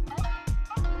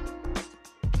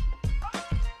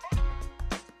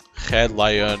 Head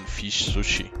lion fish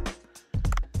sushi.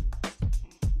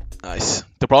 Nice.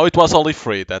 The problem it was only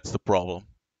free, that's the problem.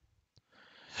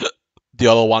 The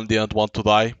other one didn't want to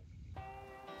die.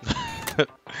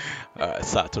 Alright,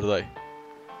 Saturday.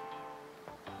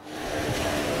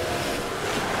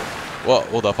 Whoa,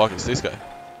 who the fuck is this guy?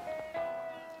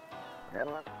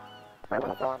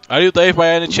 Are you Dave by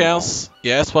any chance?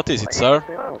 Yes, what is it, sir?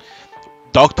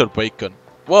 Dr. Bacon.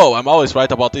 Whoa, I'm always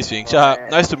right about these things.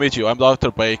 Nice to meet you. I'm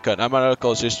Dr. Bacon. I'm an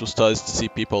archaeologist who studies the Sea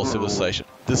People civilization.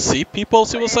 The Sea People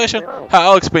civilization?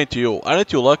 I'll explain to you.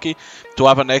 Aren't you lucky to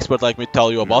have an expert like me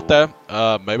tell you about them?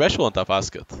 Maybe I shouldn't have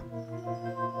asked it.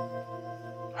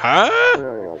 Huh?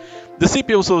 The Sea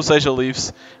People civilization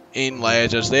lives in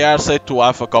legends. They are said to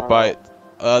have a copyright.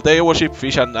 They worship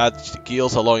fish and add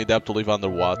gills, allowing them to live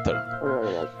underwater.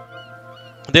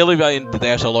 They live in the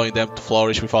dash, allowing them to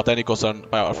flourish without any concern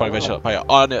by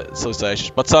other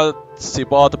civilizations. But some see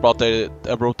about their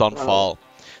abrupt downfall.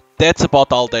 That's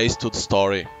about all there is to the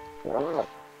story.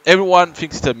 Everyone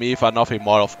thinks it's a myth and nothing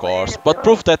more, of course, but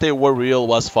proof that they were real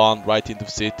was found right in the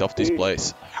vicinity of this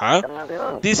place.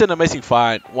 Huh? This is an amazing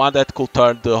find, one that could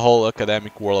turn the whole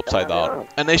academic world upside down.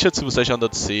 An ancient civilization under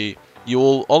the sea. You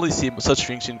will only see such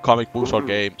things in comic books or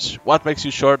games. What makes you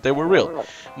sure they were real?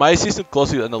 My assistant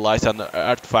closely analyzed an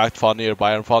artifact found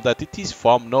nearby and found that it is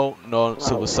from no known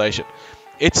civilization.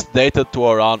 It's dated to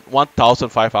around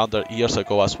 1500 years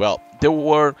ago as well. There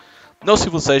were no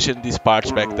civilization in these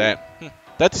parts back then.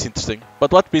 That is interesting.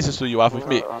 But what business do you have with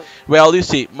me? Well, you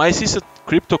see, my sister's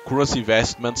cryptocurrency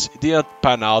investments didn't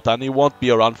pan out and he won't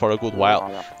be around for a good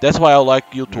while. That's why I'd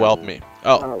like you to help me.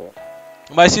 Oh.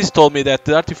 My sister told me that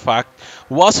the artifact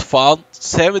was found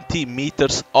 70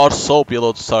 meters or so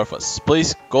below the surface.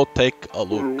 Please go take a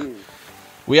look.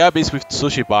 We are busy with the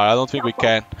sushi bar. I don't think we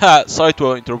can. Ha! Sorry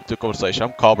to interrupt the conversation.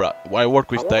 I'm Cobra. I work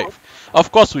with Dave.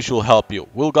 Of course we should help you.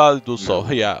 We'll gladly do so.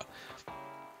 Yeah.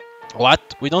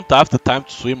 What? We don't have the time to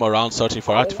swim around searching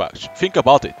for artifacts. Think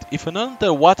about it. If an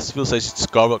underwater civilization is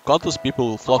discovered, countless people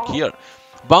will flock here.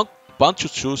 Bunch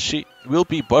of sushi will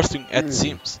be bursting at the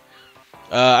seams.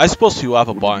 I suppose you have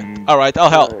a point. Alright, I'll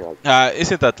help.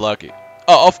 Isn't that lucky?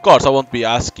 Oh, of course, I won't be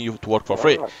asking you to work for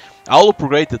free. I'll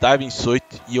upgrade the diving suit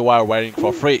you are wearing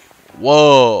for free.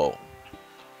 Whoa!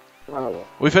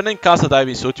 With an enhanced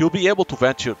diving suit, you'll be able to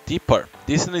venture deeper.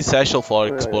 This is essential for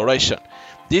exploration.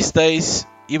 These days,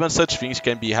 even such things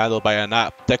can be handled by an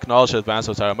app. Technology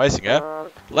advancements are amazing, eh?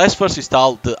 Let's first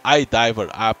install the DIVER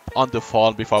app on the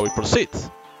phone before we proceed.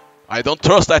 I don't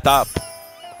trust that app.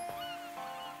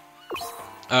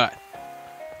 Alright.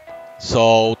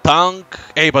 So, tank.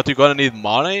 Hey, but you're gonna need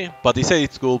money? But he said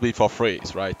it will be for free,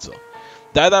 right? So,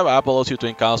 that app allows you to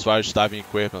enhance various diving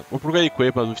equipment. Upgrade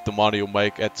equipment with the money you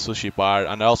make at Sushi Bar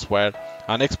and elsewhere,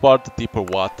 and explore the deeper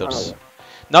waters.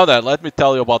 Now then, let me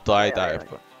tell you about the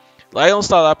iDiver. I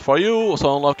install the app for you,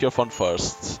 so unlock your phone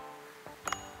first.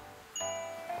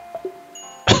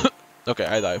 Okay,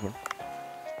 iDiver.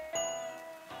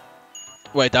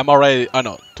 Wait, I'm already. I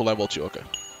know, to level 2, okay.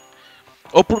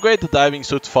 Upgrade the diving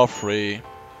suit for free.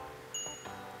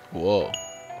 Whoa.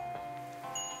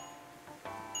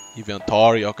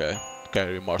 Inventory, okay.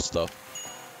 Carry more stuff.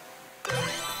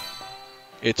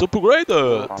 It's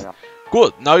upgraded!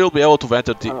 Good, now you'll be able to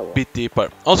venture a bit deeper.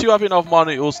 Once you have enough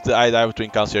money, use the iDiver to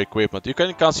enhance your equipment. You can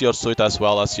enhance your suit as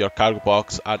well as your cargo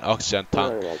box and oxygen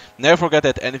tank. Never forget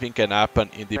that anything can happen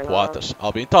in deep waters.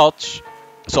 I'll be in touch.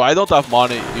 So I don't have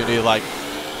money. You need like,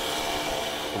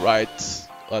 right?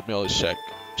 Let me always check.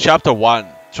 Chapter 1,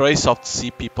 Trace of the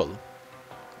Sea People.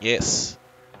 Yes,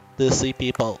 the Sea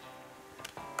People.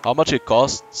 How much it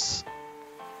costs?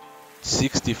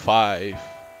 65.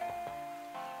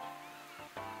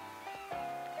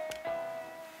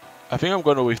 I think I'm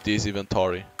gonna with this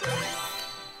inventory.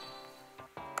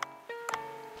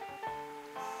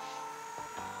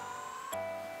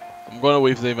 I'm gonna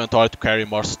with the inventory to carry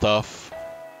more stuff.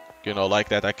 You know, like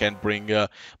that I can bring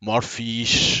more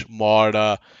fish,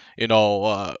 more, you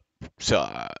know,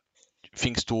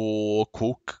 things to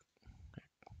cook.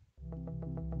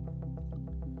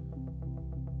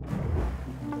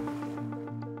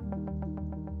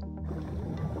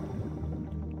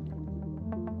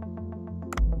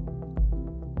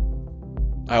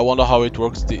 I wonder how it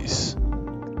works this.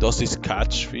 Does this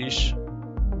catch fish?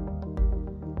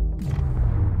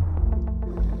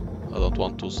 I don't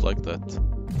want tools like that.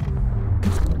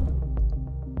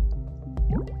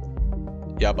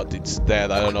 Yeah, but it's dead.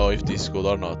 I don't know if this is good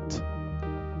or not.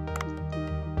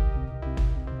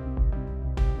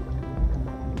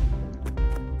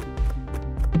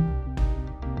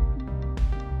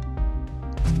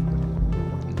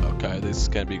 Okay, this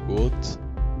can be good.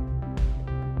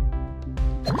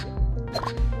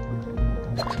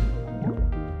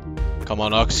 Come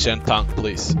on, oxygen tank,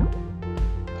 please.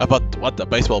 But what, the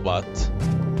baseball bat?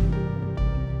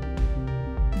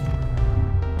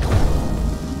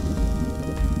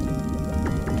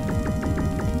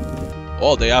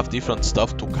 Oh, they have different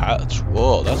stuff to catch.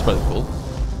 Whoa, that's pretty cool.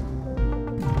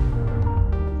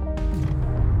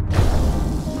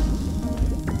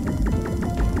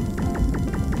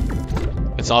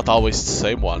 It's not always the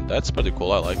same one. That's pretty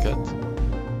cool. I like it.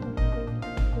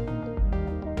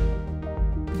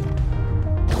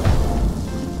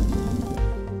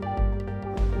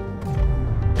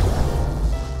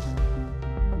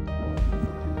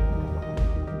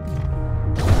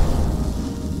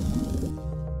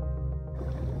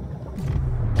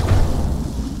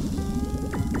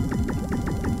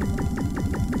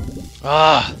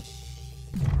 Ah!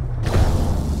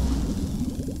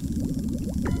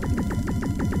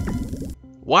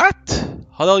 What?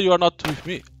 How the hell you are not with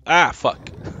me? Ah, fuck.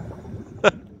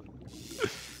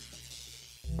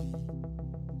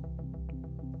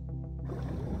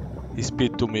 He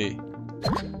spit to me.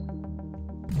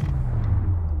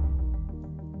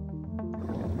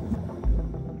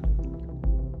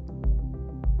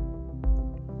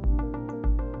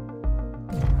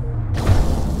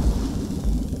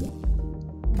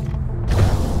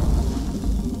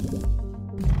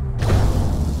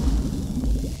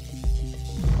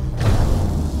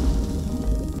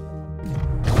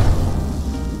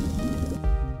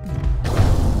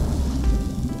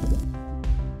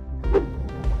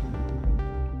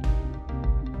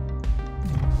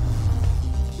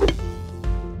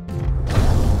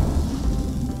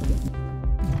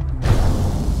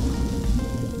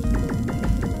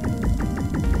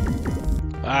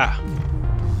 Ah.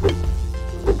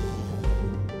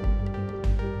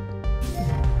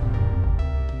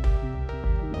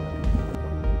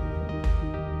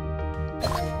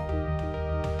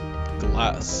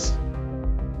 Glass.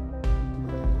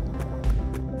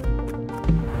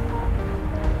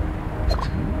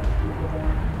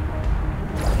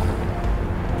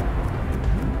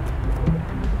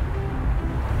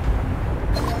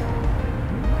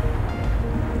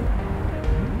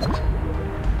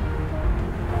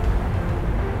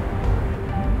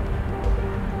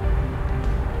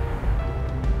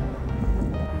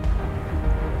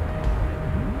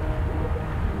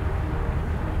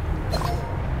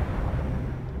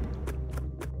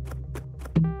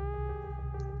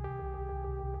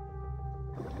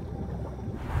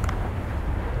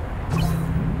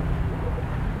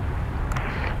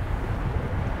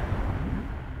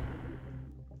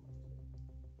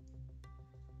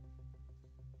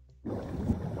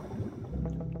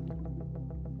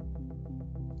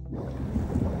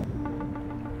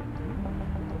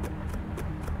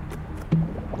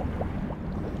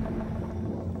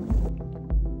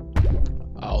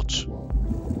 Ouch.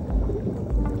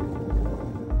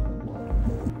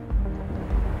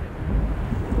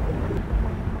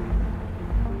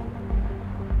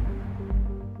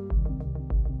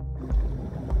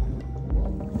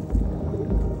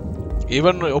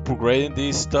 Even upgrading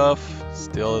this stuff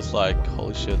still is like,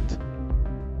 holy shit.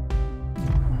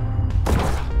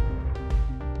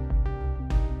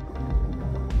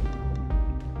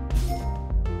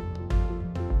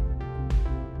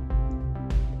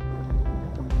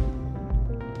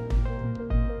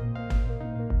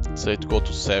 Say to go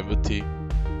to 70.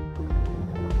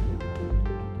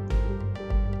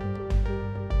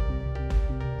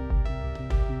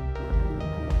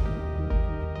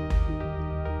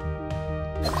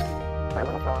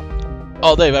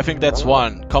 Oh, Dave, I think that's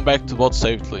one. Come back to boat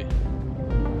safely.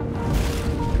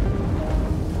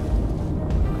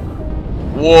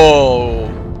 Whoa!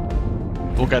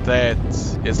 Look at that.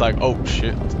 It's like, oh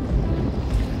shit.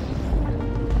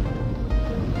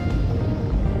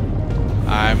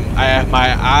 I have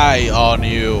my eye on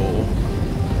you.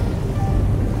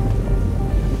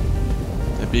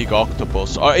 A big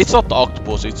octopus. Or it's not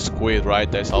octopus, it's squid,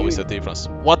 right? There's always a difference.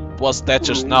 What was that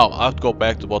just now? I have to go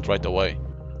back to boat right away.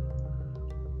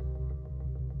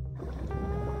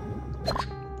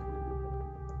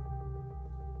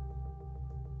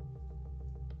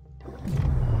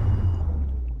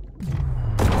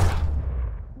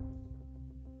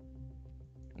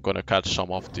 I'm gonna catch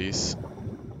some of these.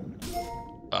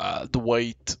 The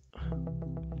weight.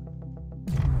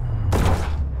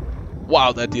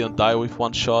 Wow, that didn't die with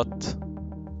one shot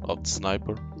of the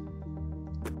sniper.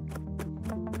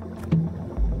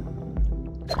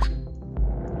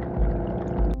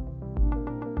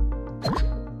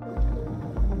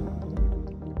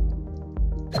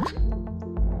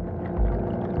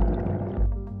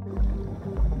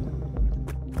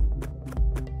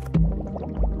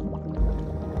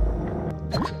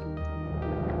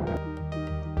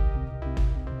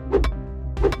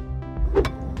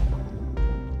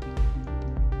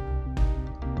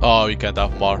 Oh, we can't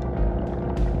have more.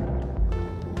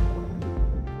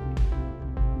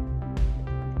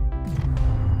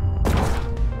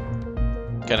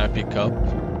 Can I pick up?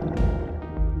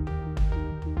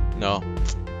 No.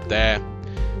 Damn.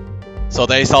 So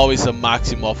there is always a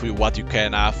maximum of what you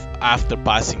can have after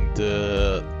passing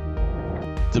the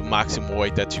maximum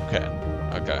weight that you can.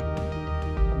 Okay.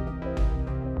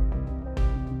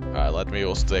 Alright, let me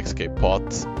use the escape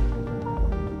pod.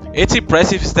 It's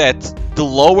impressive that the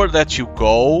lower that you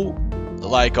go,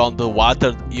 like on the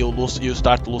water, you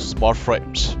start to lose more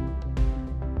frames.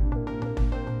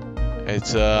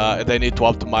 It's they need to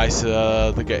optimize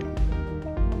the game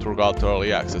throughout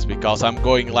early access, because I'm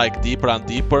going like deeper and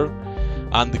deeper,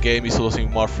 and the game is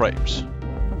losing more frames.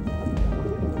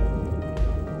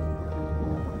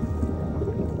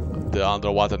 The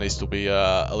underwater needs to be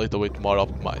a little bit more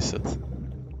optimized.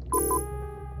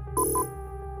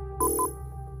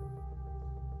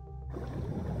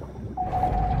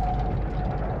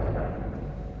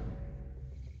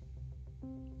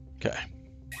 Okay.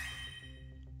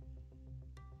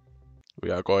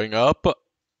 We are going up.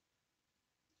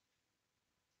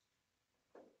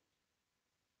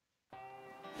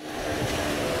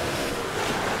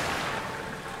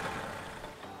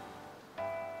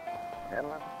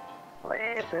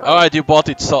 Alright, you bought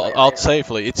it out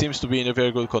safely. It seems to be in a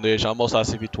very good condition, almost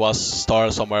as if it was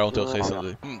stored somewhere until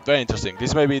recently. Very interesting.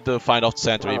 This may be the find of the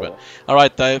center even.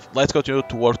 Alright, Dave, let's continue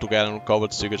to work together and uncover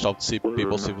the secrets of the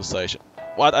people's civilization.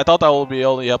 What? I thought I would be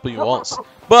only helping you once.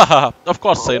 But of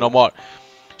course, say no more.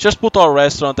 Just put our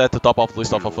restaurant at the top of the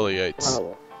list of affiliates.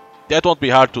 That won't be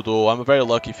hard to do. I'm very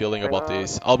lucky feeling about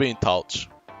this. I'll be in touch.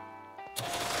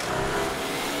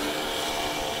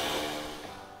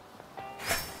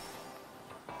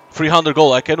 $300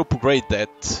 gold. I can upgrade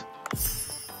that.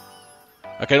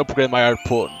 I can upgrade my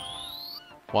harpoon.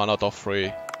 1 out of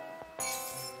 3.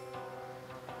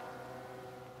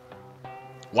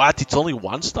 What? It's only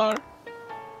 1 star?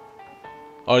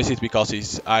 Or is it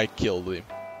because I killed him?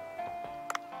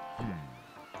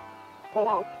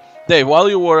 Dave, while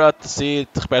you were at the sea,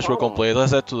 the repairs were complete.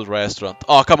 Let's head to the restaurant.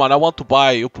 Oh, come on, I want to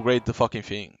upgrade the fucking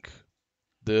thing.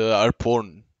 The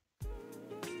harpoon.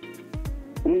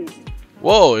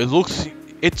 Whoa,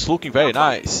 it's looking very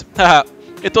nice. Haha,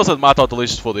 it doesn't matter how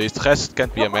delicious food is, the rest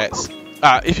can't be a mess.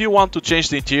 If you want to change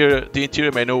the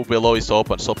interior menu below is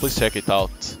open, so please check it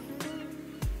out.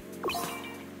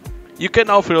 You can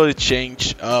now freely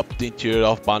change up the interior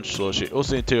of Bunch Sushi. Use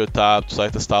the interior tab to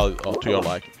select the style to your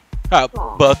liking.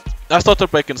 But as Dr.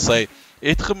 Bacon say,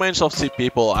 it remains of sea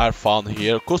people are found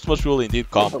here. Customers will indeed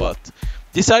come, but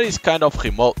this area is kind of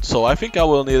remote, so I think I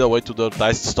will need a way to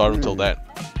advertise the store until then.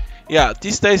 Yeah,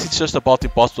 these days it's just about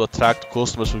impossible to attract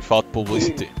customers without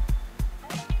publicity.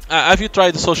 Have you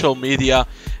tried the social media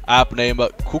app named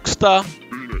Cooksta?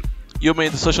 You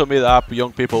mean the social media app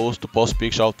young people use to post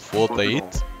pictures of the food they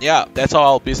eat? Yeah, that's how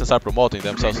all businesses are promoting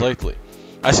themselves lately.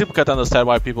 I simply can't understand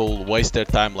why people will waste their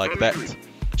time like that.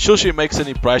 Sushi makes an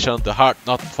impression on the heart,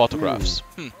 not photographs.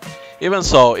 Even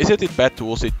so, isn't it bad to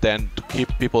use it then to keep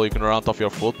people ignorant of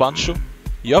your food, Banshu?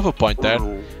 You have a point there.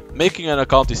 Making an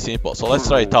account is simple, so let's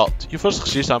try it out. You first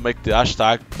register and make the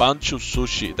hashtag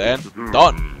BanshuSushi, then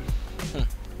done.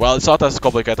 Well, it's not as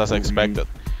complicated as I expected.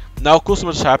 Now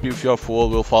customers happy with your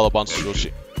food will follow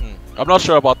BanshuSushi. I'm not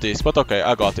sure about this, but okay,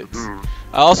 I got it.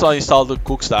 I also installed the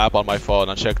Cooks app on my phone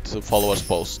and checked the followers'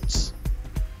 posts.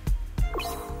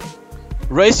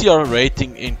 Raise your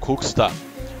rating in Cooksta.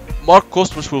 More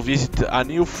customers will visit and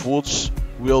new foods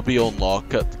will be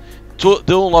unlocked. The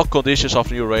unlock conditions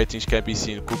of new ratings can be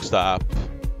seen in Cooksta app.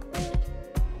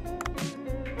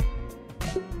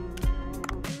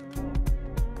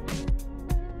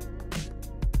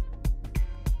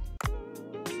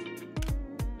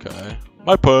 Okay,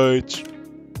 my page.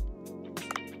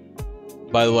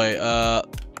 By the way,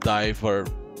 Diver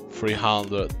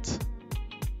 300.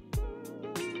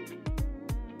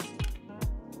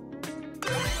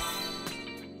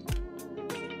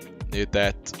 Need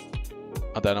that.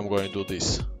 And then I'm going to do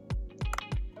this.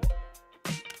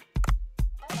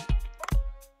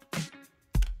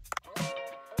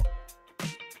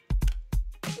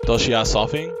 Does she have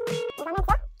something?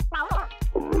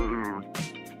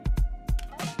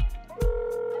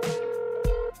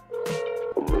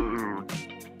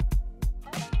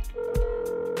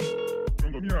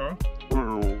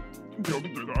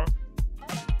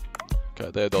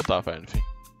 Okay, they don't have anything.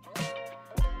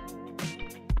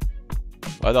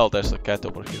 Why the hell there's a cat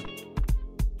over here?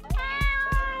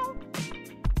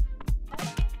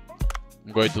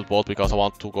 I'm going to the boat because I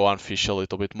want to go and fish a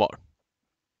little bit more.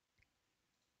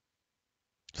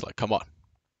 It's like, come on,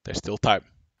 there's still time.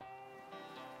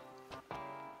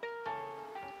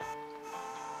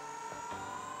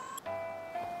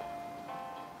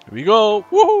 Here we go!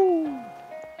 Woohoo!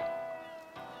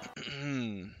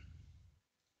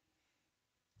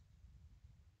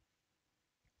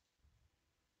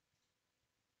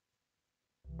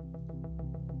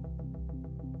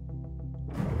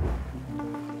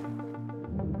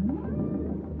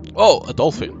 Oh, a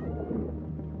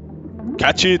dolphin.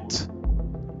 Catch it!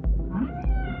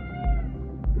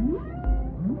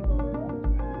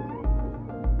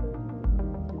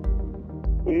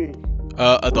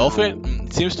 A dolphin?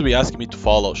 It seems to be asking me to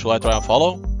follow. Should I try and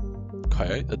follow?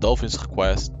 Okay, a dolphin's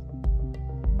request.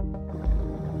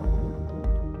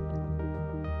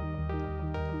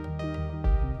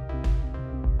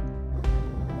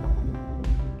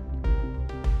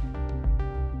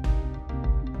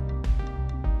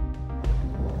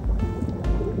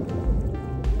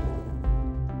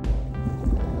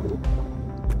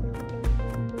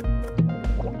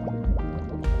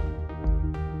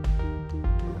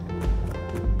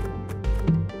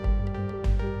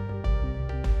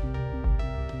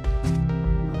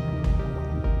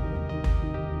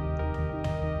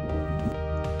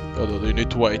 Oh, you need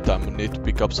to wait. I need to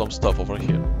pick up some stuff over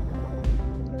here.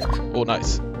 Oh,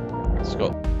 nice. Let's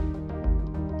go.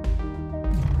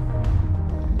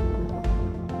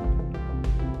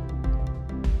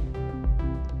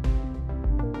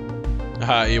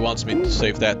 He wants me to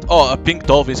save that. Oh, a pink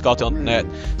dolphin's got on the net.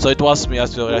 So it wants me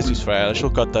as to rescue his friend. I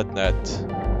should cut that net.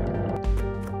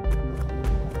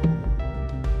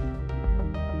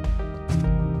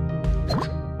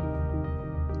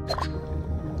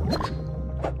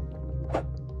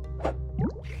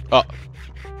 Oh.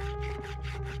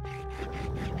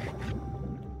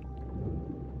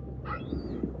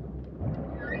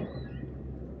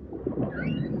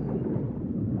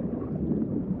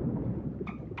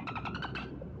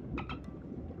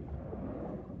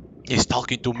 He's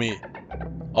talking to me.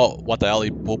 Oh, what the hell?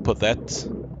 He pooped that?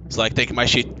 It's like taking my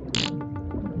shit.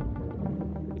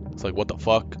 It's like, what the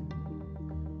fuck?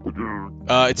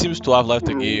 It seems to have left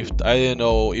a gift. I didn't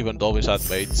know even dolphins had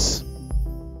mates.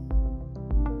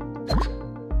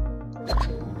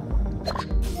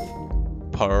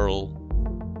 Pearl.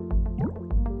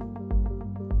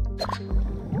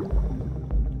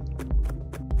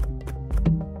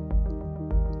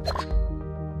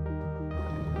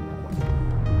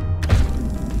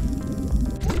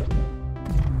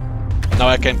 Now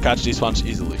I can catch these ones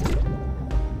easily.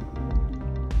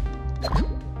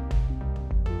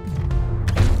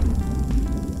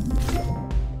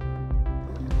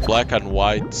 Black and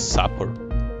white sapper.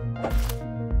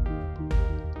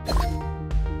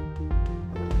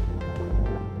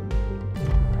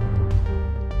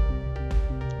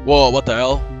 Whoa, what the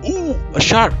hell? Ooh, a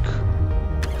shark!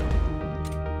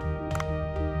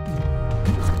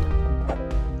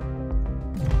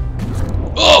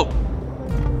 Oh!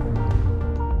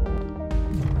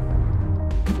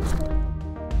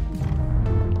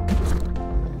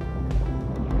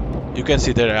 You can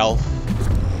see their elf.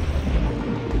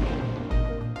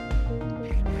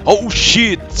 Oh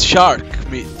shit, shark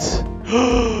meat.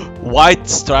 White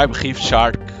striped reef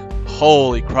shark.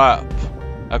 Holy crap.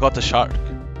 I got the shark.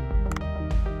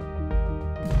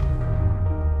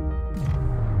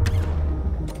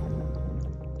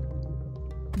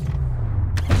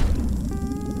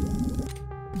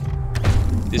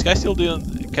 This guy still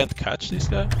can't catch this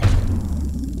guy?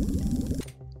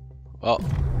 Well.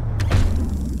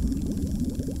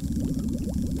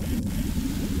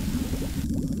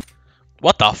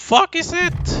 What the fuck is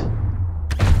it?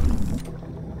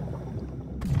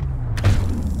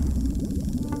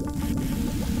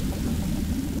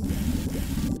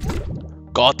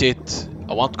 Got it.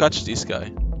 I want to catch this guy.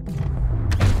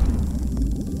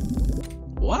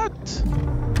 What?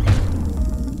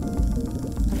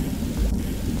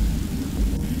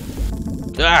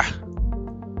 Ah!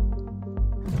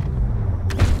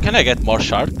 Can I get more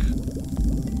shark?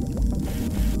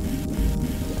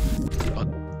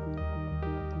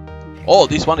 Oh,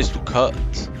 this one is to cut.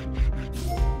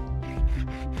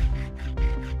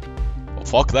 Oh,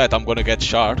 fuck that, I'm gonna get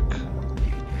shark.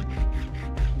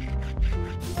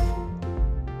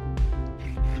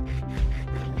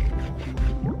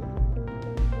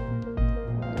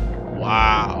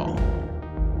 Wow.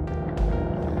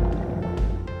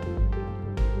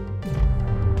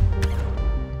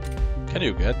 Can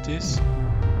you get this?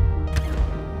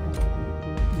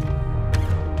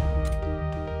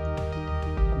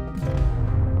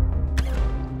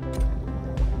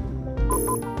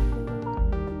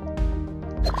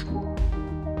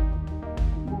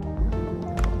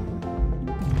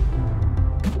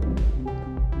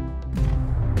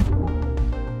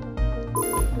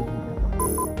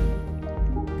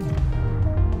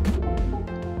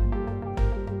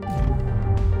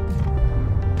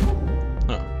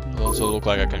 Also look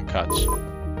like I can catch.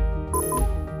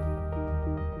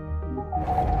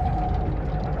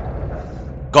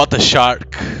 Got a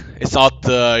shark. It's not,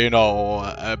 you know,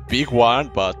 a big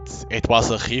one, but it was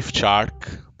a reef shark.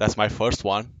 That's my first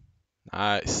one.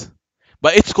 Nice.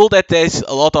 But it's cool that there's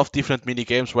a lot of different mini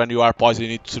games when you are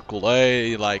poisoning it circle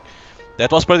A. Like,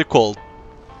 that was pretty cool.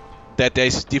 That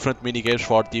there's different mini games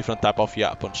for different type of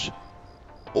weapons.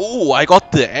 Oh, I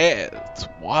got the head.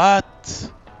 What?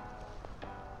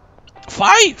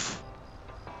 5!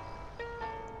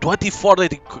 24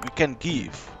 that you can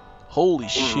give. Holy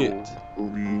shit.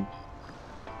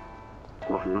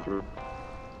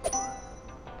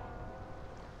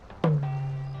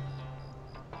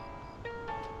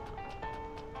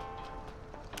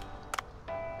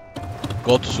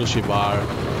 Go to sushi bar.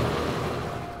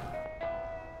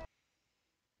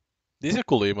 These are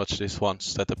cool image, these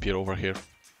ones that appear over here.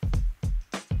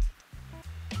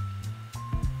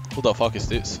 Who the fuck is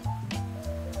this?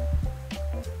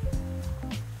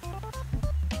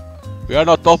 We are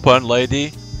not open,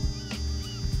 lady.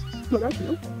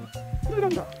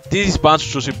 This is Ban's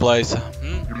sushi place.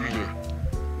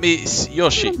 Miss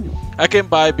Yoshi. I came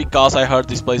by because I heard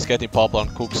this place getting popular on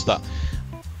Cooksta.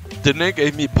 The name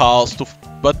gave me pals,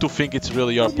 but to think it's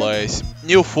really your place.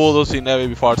 New photos in never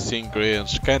before seen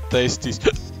greens. Can't taste this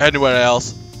anywhere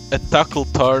else. A tackle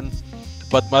turn,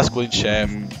 but masculine chef.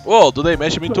 Whoa, do they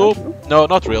mention me too? No,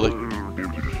 not really.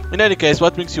 In any case,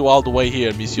 what brings you all the way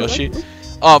here, Miss Yoshi?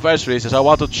 Oh, various reasons. I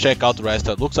wanted to check out the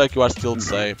restaurant. Looks like you are still the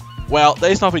same. Well,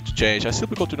 there is nothing to change. I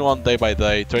simply continue on day by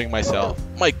day, training myself.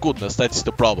 My goodness, that is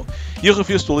the problem. You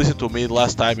refused to listen to me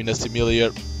last time in a similar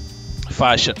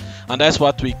fashion, and that's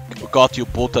what we got you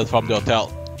booted from the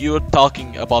hotel. You're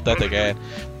talking about that again.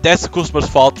 That's the customer's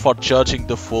fault for judging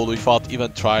the food without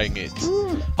even trying it.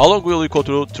 How long will you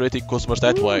continue treating customers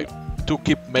that way? To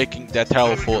keep making that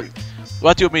terrible food?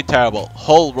 What do you mean terrible?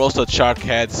 Whole roasted shark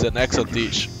head is an excellent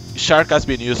dish. Shark has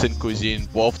been used in cuisine,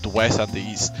 both the West and the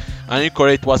East, and in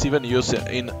Korea it was even used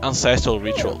in ancestral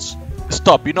rituals.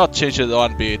 Stop, you're not changing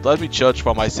one bit. Let me judge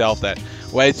for myself then.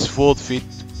 Where it's food fit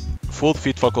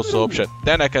for consumption.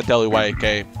 Then I can tell you why I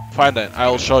came. Fine then,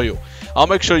 I'll show you. I'll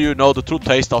make sure you know the true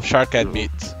taste of shark head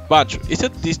meat. Bunch,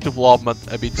 isn't this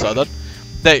development a bit sudden?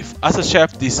 Dave, as a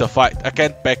chef, this is a fight I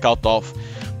can't back out of.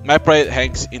 My pride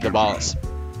hangs in the balance.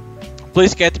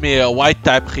 Please get me a white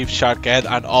type reef shark head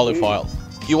and olive oil.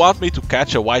 You want me to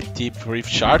catch a white tip reef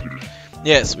shark?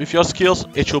 Yes, with your skills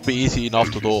it should be easy enough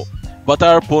to do. But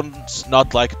our opponent's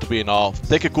not likely to be enough.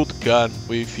 Take a good gun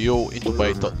with you into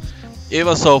battle.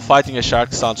 Even so, fighting a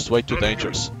shark sounds way too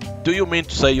dangerous. Do you mean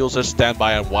to say users stand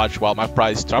by and watch while my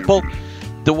pride is trampled?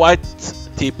 The white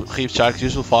tip reef shark is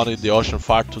usually found in the ocean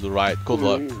far to the right. Good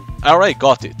luck. I already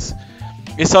got it.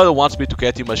 Insider wants me to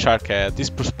get him a shark head. This is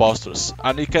preposterous,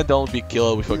 and he can only be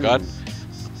killed with a gun.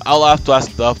 I'll have to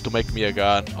ask Dove to make me a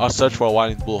gun, or search for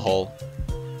one in Blue Hole.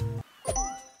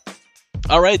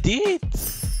 Already did!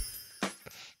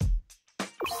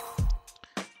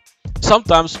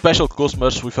 Sometimes special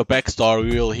customers with a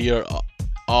backstory will hear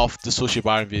of the sushi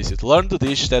bar and visit. Learn the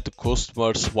dish that the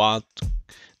customers want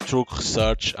through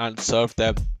research and serve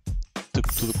them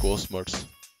to the customers.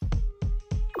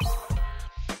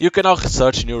 You can now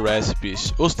search new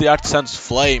recipes. Use the artisan's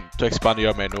flame to expand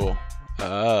your menu.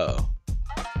 Oh.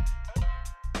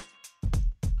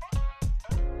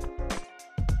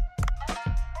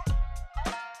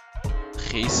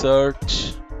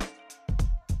 Research.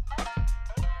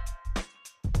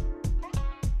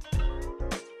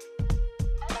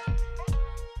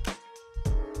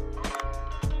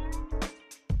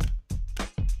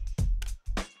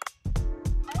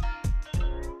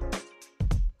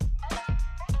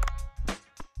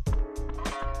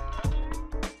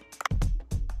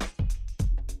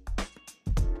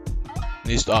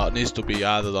 Needs to be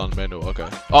added on menu. Okay.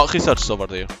 Oh, research is over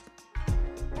there.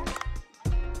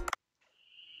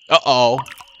 Uh-oh.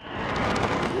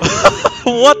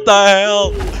 What the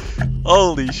hell?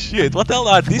 Holy shit. What the hell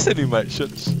are these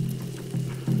animations?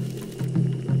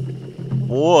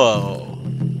 Whoa.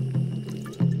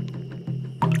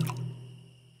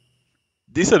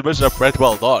 These animations are pretty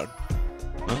well done.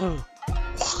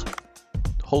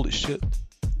 Holy shit.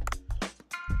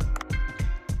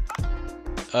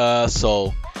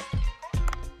 So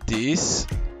this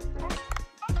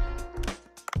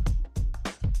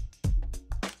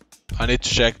I need to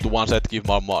check the ones that give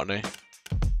more money.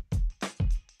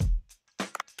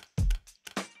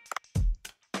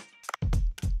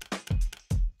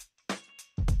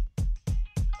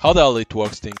 How the hell it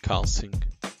works in counting?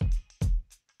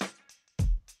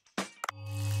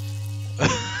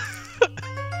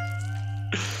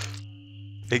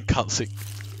 In counting.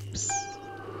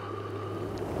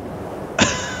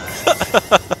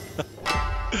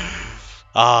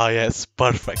 Ah, yes,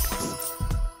 perfect.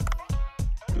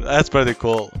 That's pretty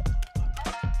cool.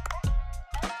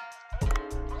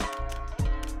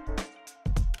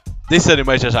 These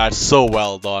animations are so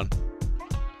well done.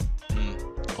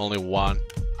 Only one.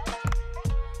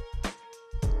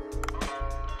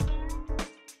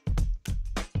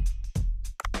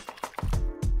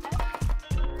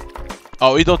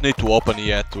 Oh, we don't need to open it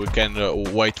yet. We can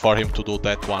wait for him to do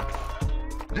that one.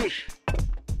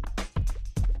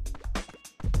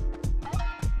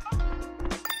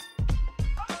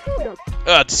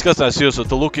 Disgusting as usual.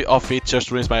 The look of it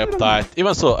just ruins my appetite.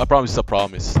 Even so, a promise is a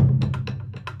promise. She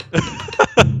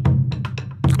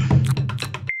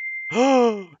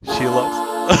loves.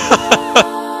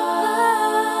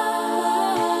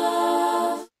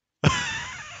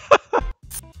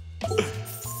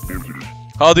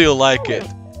 How do you like it?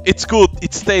 It's good,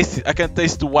 it's tasty. I can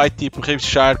taste the white tip rib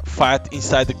shark fat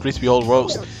inside the crispy whole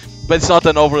roast. But it's not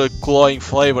an overly cloying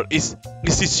flavor. Is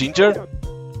this ginger?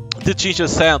 The ginger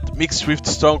scent mixed with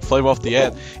the strong flavor of the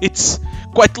egg. It's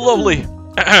quite lovely.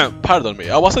 Pardon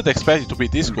me, I wasn't expecting to be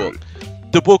this good.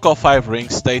 The Book of Five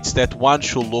Rings states that one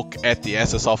should look at the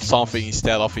essence of something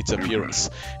instead of its appearance.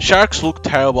 Sharks look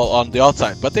terrible on the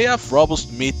outside, but they have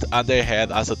robust meat and their head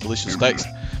has a delicious taste.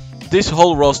 This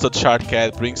whole roasted shark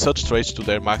head brings such traits to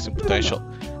their maximum potential.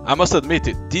 I must admit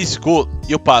it, this is good.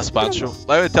 You pass, Pancho.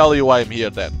 Let me tell you why I'm here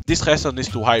then. This restaurant is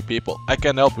to hire people. I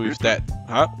can help you with that.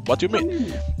 Huh? What do you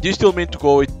mean? Do you still mean to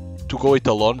go it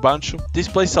alone, Pancho? This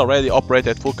place already operates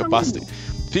at full capacity.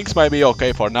 Things might be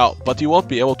okay for now, but you won't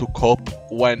be able to cope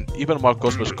when even more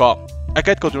customers come. I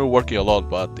can't continue working alone,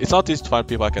 but it's not easy to find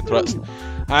people I can trust.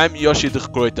 I'm Yoshi the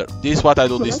Recruiter. This is what I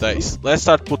do these days. Let's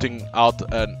start putting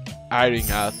out an hiring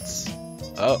ads.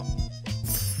 Oh.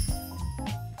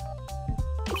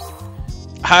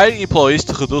 Hiring employees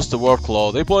to reduce the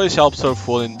workload. Employees help serve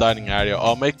food in the dining area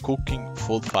or make cooking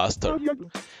food faster.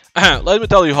 Let me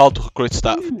tell you how to recruit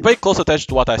staff. Pay close attention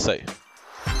to what I say.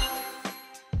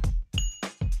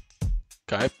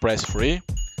 Okay, press 3.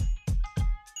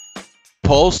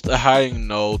 Post a hiring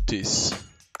notice.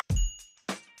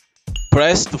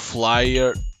 Press the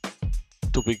flyer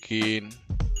to begin.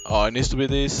 Oh, it needs to be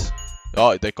this.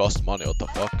 Oh, they cost money, what the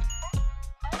fuck.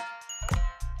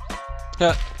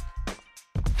 Yeah.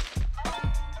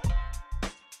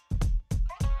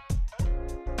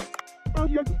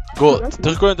 Good.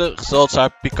 The recruitment results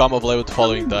have become available the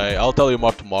following day. I'll tell you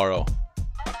more tomorrow.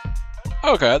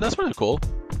 Okay, that's pretty cool.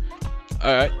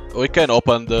 Alright, we can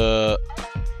open the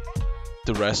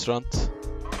restaurant.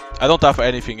 I don't have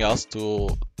anything else to...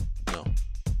 no.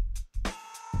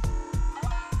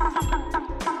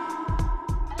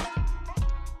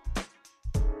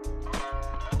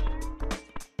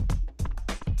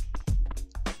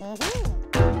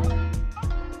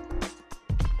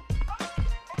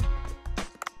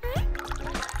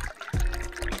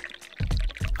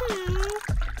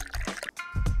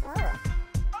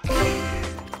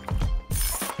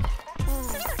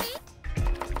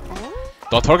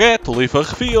 Don't forget to leave a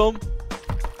review.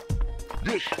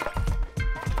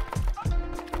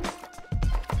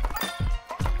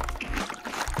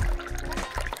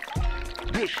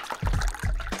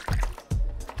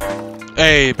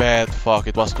 Hey, bad. Fuck,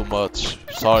 it was too much.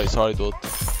 Sorry, dude.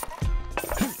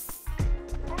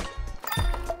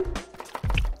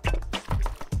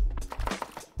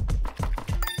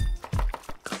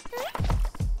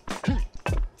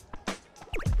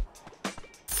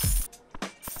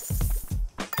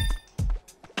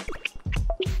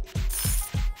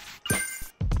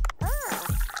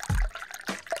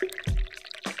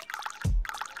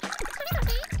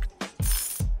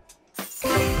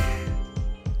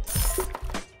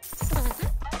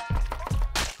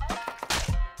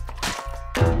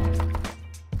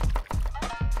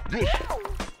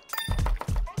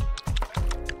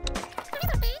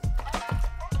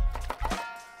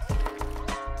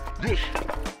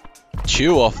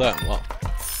 Two of them, wow.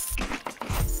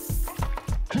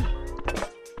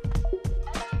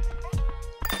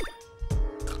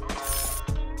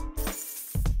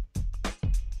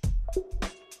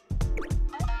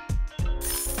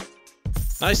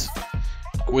 Nice.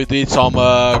 We did some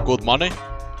good money,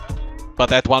 but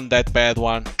that bad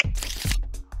one.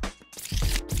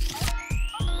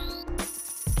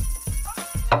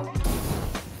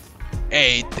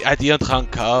 Hey, I didn't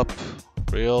rank up.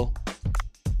 Real.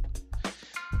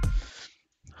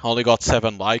 Only got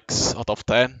 7 likes out of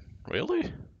 10.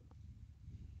 Really?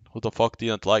 Who the fuck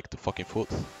didn't like the fucking food?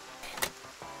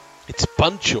 It's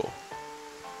Pancho.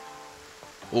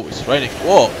 Oh, it's raining.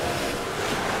 Whoa!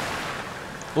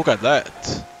 Look at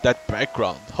that. That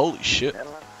background. Holy shit.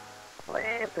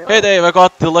 Hey Dave, I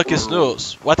got the luckiest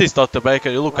news. What is Dr. Baker?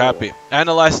 You look happy.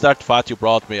 Analyze that fat you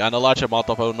brought me, and a large amount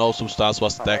of unknown substance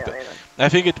was detected. I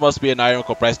think it must be an iron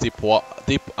compressed deep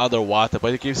underwater,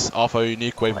 but it gives off a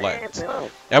unique wavelength.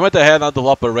 I went ahead and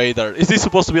developed a radar. Is this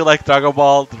supposed to be like Dragon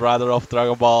Ball, the radar of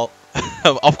Dragon Ball?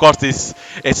 Of course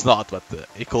it's not, but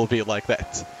it could be like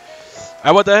that.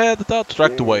 I went ahead and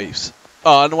tracked the waves.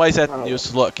 Oh, and why is that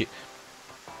news lucky?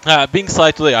 Being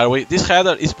sly today, are we? This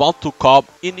header is bound to come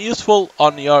in useful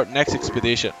on your next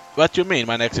expedition. What do you mean,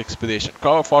 my next expedition?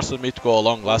 Carver forced me to go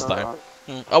along last time.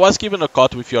 I was given a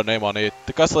cut with your name on it.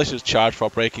 The cancellation charge for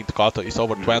breaking the cut is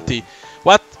over 20.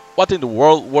 What in the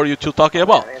world were you two talking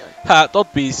about?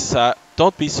 Don't be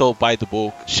so by the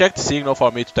book. Check the signal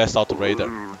for me to test out the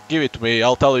radar. Give it to me,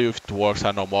 I'll tell you if it works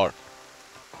and no more.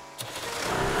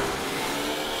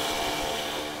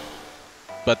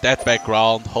 But that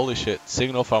background, holy shit,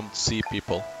 signal from sea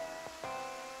people.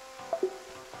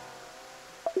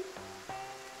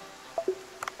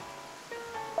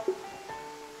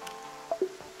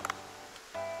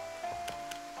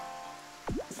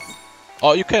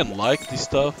 Oh, you can like this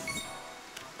stuff.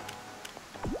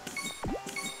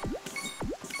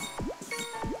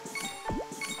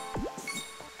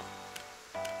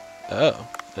 Oh,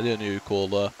 I didn't know you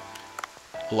could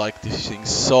like these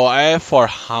things. So I have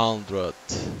 400.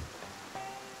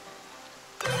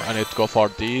 I need to go for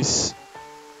these.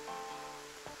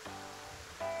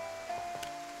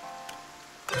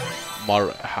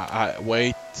 More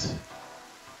weight.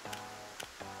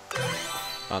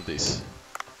 And this.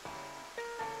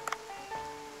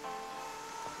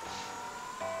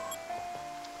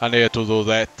 I need to do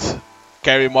that.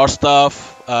 Carry more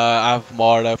stuff. I have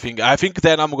more. I think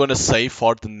then I'm gonna save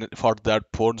for that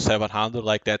porn 700.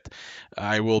 Like that,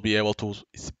 I will be able to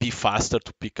be faster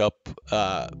to pick up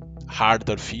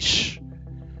harder fish.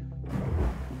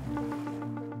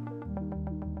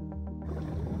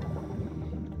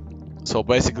 So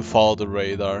basically, follow the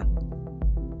radar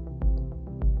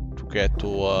to get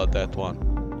to that one.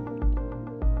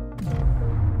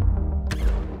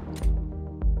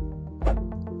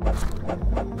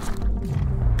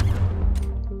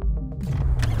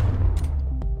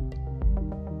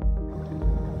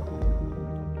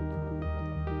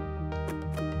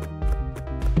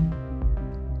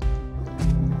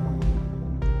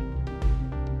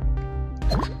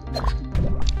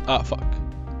 Ah, fuck.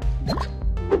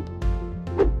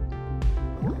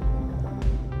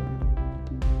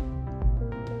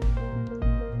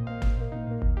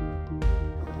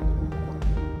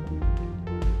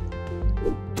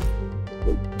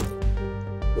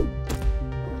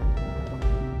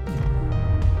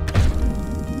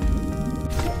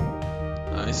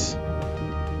 Nice.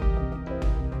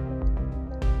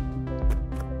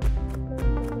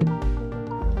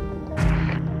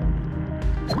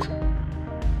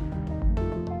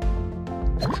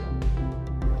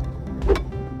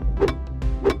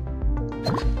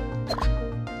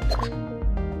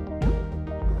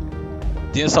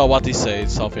 Didn't saw what he said,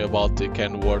 something about it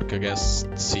can work against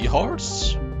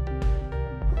seahorse?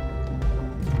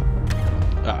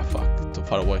 Ah, fuck, too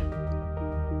far away.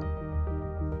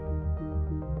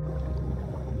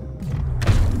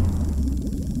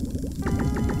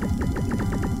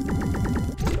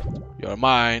 You're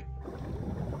mine.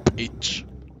 Bitch.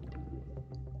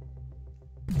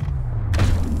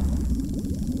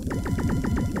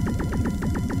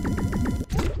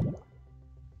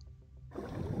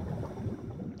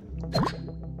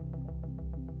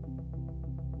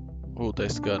 Oh,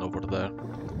 there's a gun over there.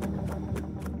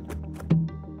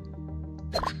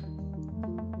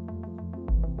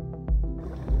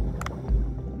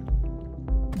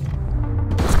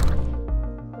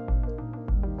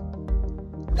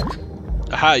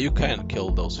 Aha, you can kill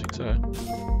those things, right?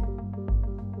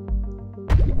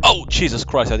 Oh, Jesus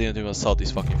Christ, I didn't even saw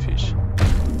this fucking fish.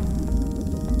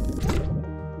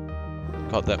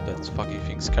 God damn, that fucking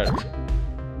thing scared me.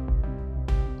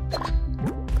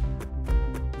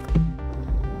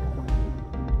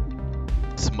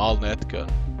 Small net gun.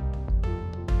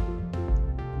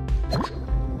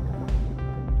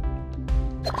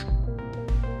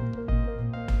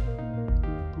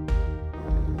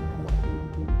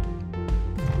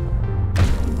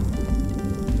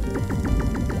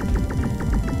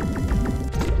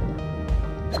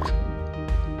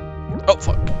 Oh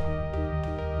fuck.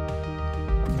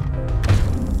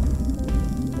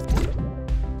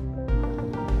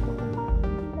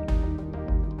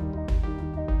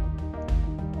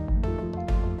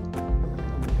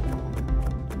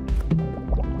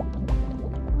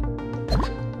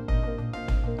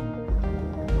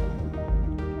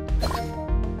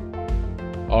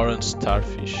 Orange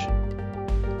starfish.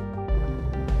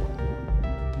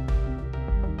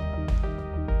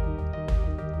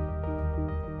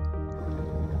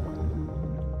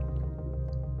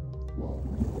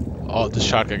 Oh, the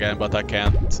shark again, but I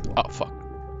can't. Oh, fuck.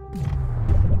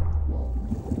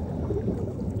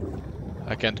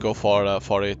 I can't go for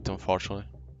it, unfortunately.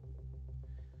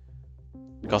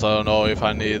 Because I don't know if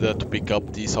I need to pick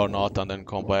up these or not and then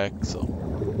come back, so.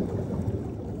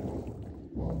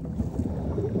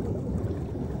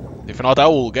 If not, I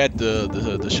will get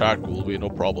the shark, will be no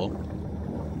problem.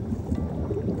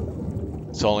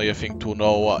 It's only a thing to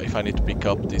know if I need to pick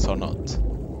up this or not.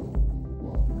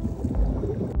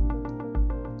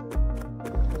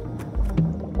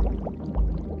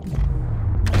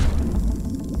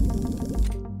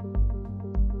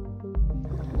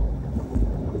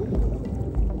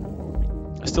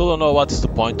 Still don't know what is the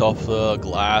point of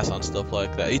glass and stuff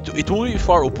like that. It will be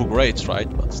for upgrades, right?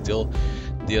 But still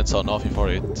didn't saw nothing for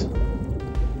it.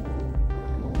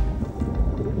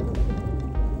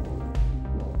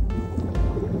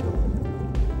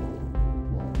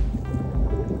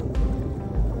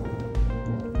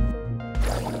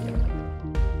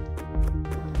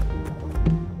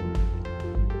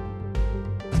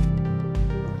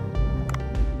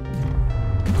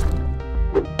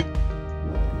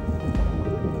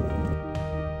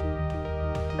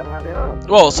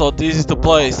 Well, so this is the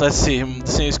place. Let's see him. The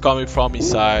scene is coming from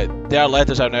inside. There are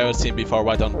letters I've never seen before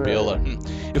right on the pillar.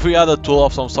 If we had a tool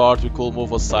of some sort, we could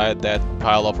move aside that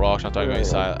pile of rocks and try to go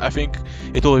inside. I think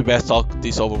it will be best to talk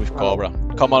this over with Cobra.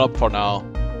 Come on up for now.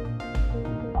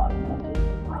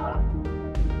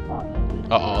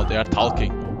 Uh-oh, they are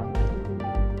talking.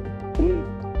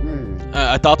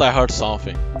 I thought I heard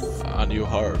something. And you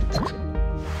heard.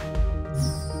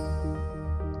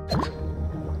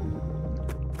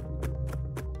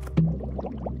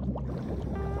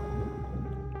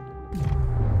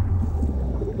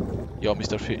 Yo,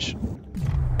 Mr. Fish.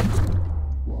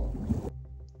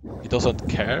 He doesn't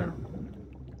care?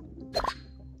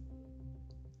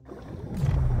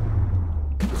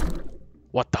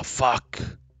 What the fuck?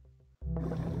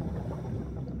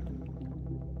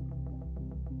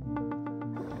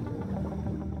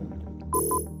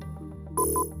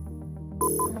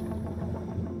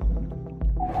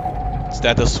 Is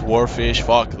that a swordfish?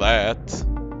 Fuck that.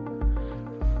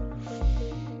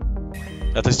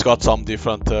 At least got some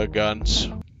different guns.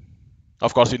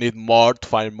 Of course, you need more to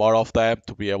find more of them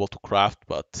to be able to craft,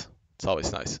 but it's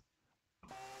always nice.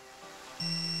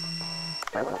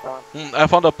 I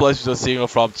found a place with a signal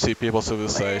from Sea People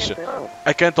Civilization.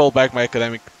 I can't hold back my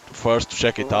academic first to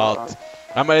check it out.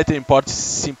 I'm at the important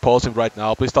symposium right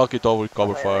now. Please talk it over with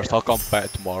Cover first. I'll come back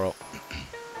tomorrow.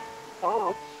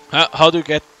 How to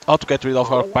get rid of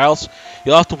our piles?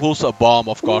 You'll have to push a bomb,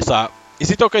 of course. Is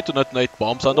it okay to detonate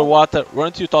bombs underwater?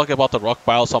 Weren't you talking about a rock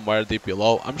pile somewhere deep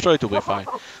below? I'm sure it will be fine.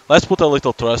 Let's put a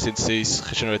little trust in C's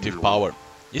regenerative power.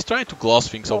 He's trying to gloss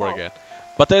things over again.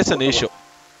 But there's an issue.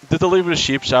 The delivery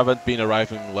ships haven't been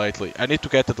arriving lately. I need to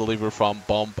get the delivery from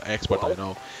bomb expert I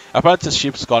know. Apparently the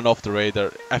ship's gone off the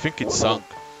radar. I think it's sunk.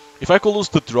 If I could lose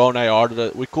the drone I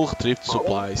ordered, we could retrieve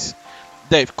supplies.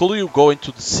 Dave, could you go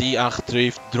into the sea and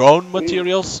retrieve drone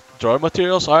materials? Drone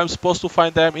materials? I'm supposed to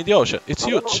find them in the ocean. It's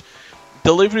huge.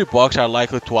 Delivery bugs are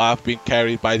likely to have been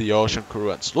carried by the ocean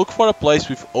currents. Look for a place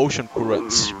with ocean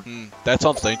currents. That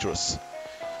sounds dangerous.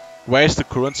 Where's the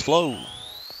currents flow?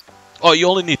 Oh, you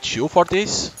only need 2 for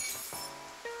this?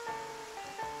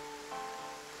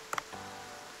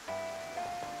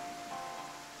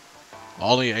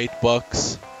 Only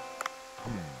 $8.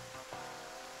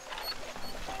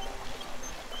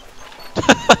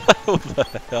 What the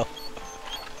hell?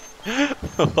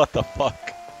 What the fuck?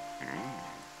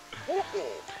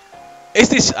 Is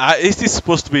this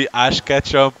supposed to be Ash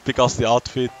Ketchum because the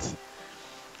outfit?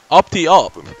 Opti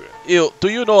up. Do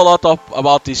you know a lot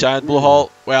about the giant blue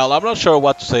hole? Well, I'm not sure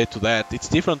what to say to that. It's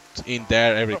different in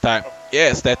there every time.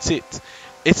 Yes, that's it.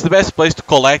 It's the best place to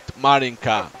collect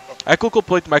Marinka. I could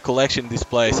complete my collection in this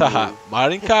place. Haha.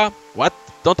 Marinka? What?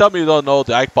 Don't tell me you don't know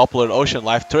the popular ocean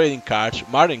life trading cards,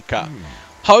 Marinka.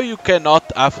 How you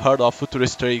cannot have heard of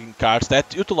futurist trading cards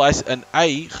that utilize an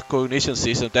AI recognition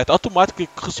system that automatically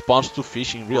responds to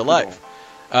fish in real life?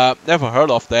 Never heard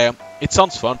of them. It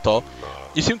sounds fun though.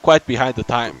 You seem quite behind the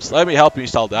times. Let me help you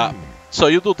install the app. So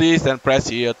you do this, then press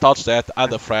here, touch that,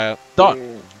 add a friend.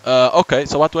 Done. Okay,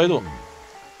 so what do I do?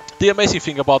 The amazing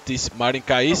thing about this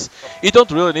Marinka is, you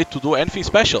don't really need to do anything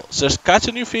special. Just catch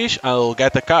a new fish and you'll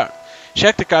get a card.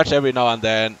 Check the cards every now and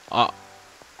then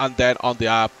on the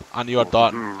app, and you are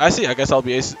done. I see, I guess I'll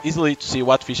be easily to see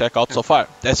what fish I caught so far.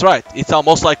 That's right, it's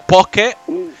almost like poke.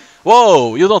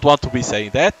 Whoa, you don't want to be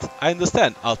saying that. I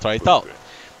understand, I'll try it out.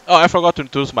 Oh, I forgot to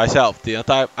introduce myself, didn't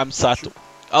I? I'm Sato.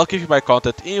 I'll give you my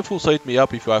contact info, so hit me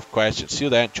up if you have questions. See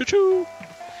you then, choo choo!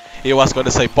 He was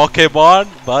gonna say Pokemon,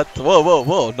 but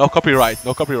whoa, no copyright,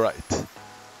 no copyright.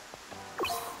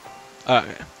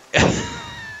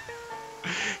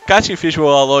 Catching fish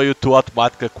will allow you to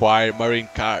automatically acquire marine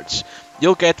cards.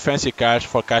 You'll get fancy cards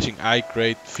for catching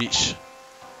high-grade fish.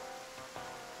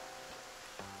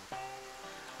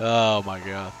 Oh my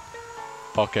god.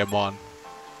 Pokemon.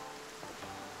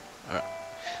 Alright.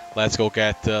 Let's go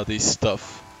get this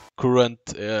stuff.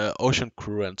 Ocean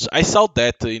currents. I saw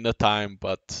that in a time,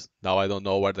 but now I don't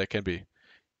know where they can be.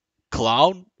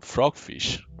 Clown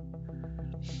frogfish.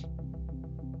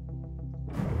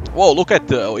 Whoa, look at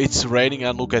it's raining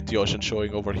and look at the ocean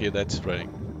showing over here that it's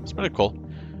raining. It's pretty cool.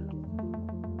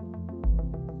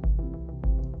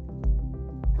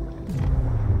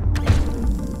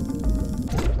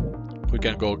 We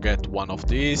can go get one of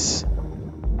these.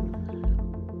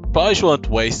 Probably shouldn't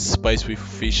waste space with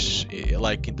fish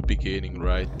like in the beginning,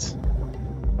 right?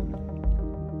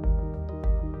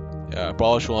 Yeah,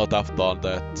 probably should not have done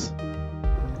that.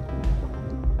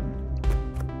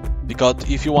 Because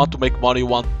if you want to make money, you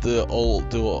want the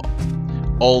old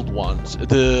ones,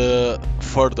 the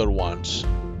further ones.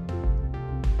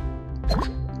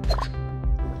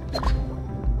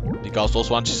 Because those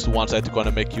ones is the ones that are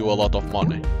gonna make you a lot of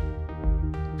money.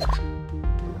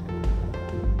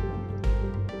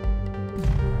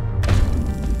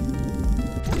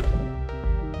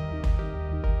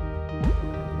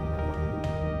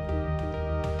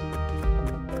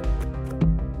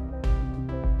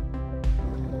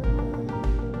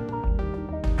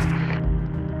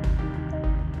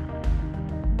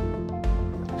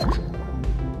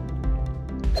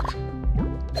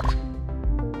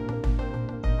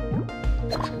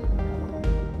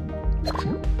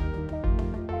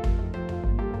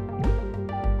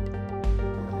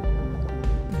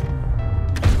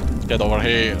 Get over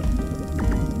here.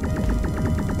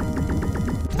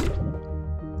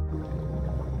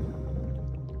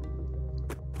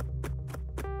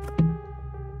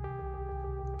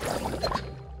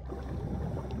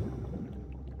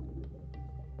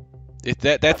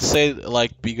 That say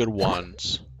like bigger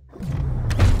ones.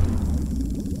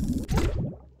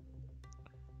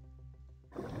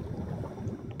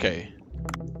 Okay.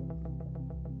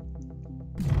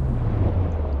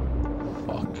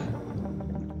 Fuck.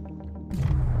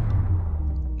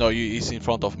 No, he's in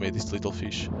front of me, this little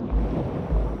fish.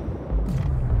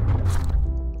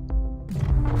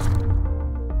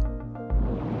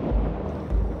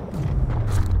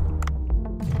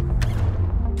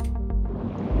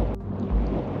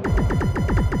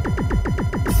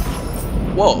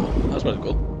 Whoa, that's pretty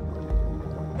cool.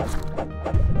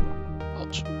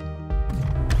 Ouch.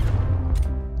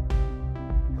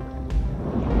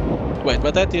 Wait,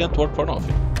 but that didn't work for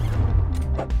nothing.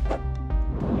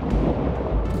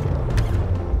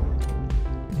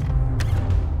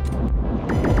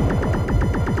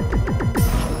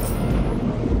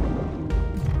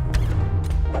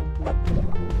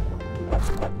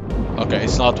 Okay,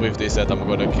 it's not with this that I'm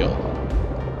gonna kill.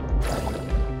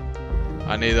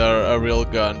 I need a real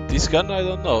gun. This gun, I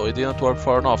don't know, it didn't work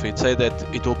for enough. It said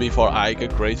that it will be for high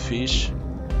grade fish.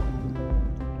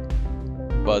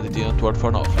 but it didn't work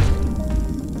for nothing.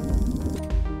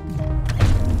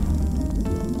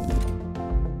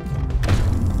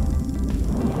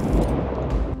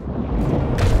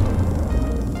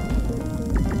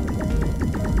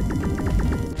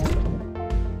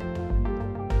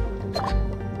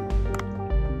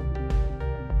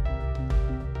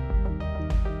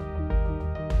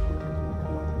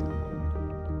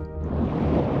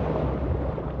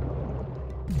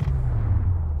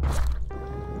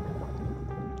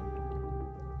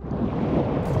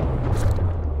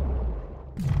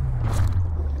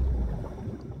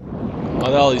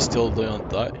 Adele is still don't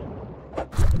die.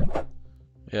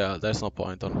 Yeah, there's no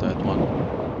point on that one.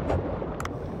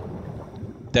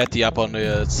 That Japan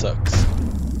sucks.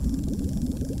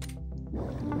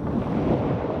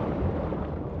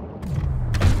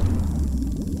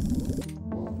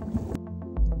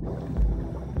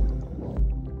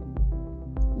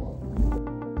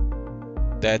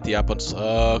 That Japan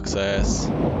sucks ass.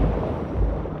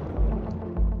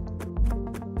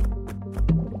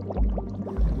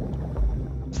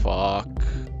 Fuck.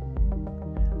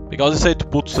 Because they say to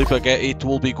put sleep again, it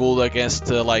will be good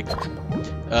against like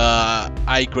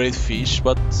high grade fish,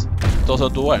 but it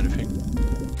doesn't do anything.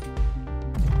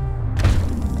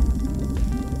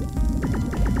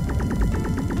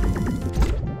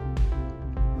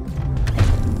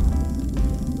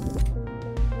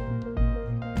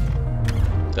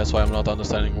 That's why I'm not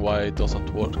understanding why it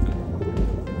doesn't work.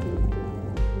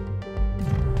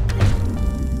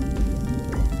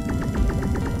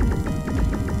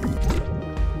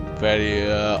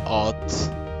 Very odd.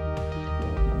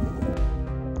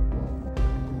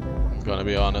 I'm gonna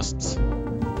be honest.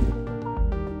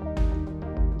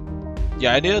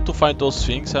 Yeah, I needed to find those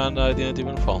things and I didn't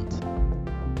even find.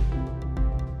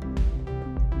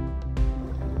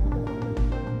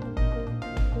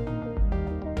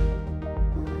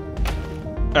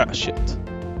 Ah, shit.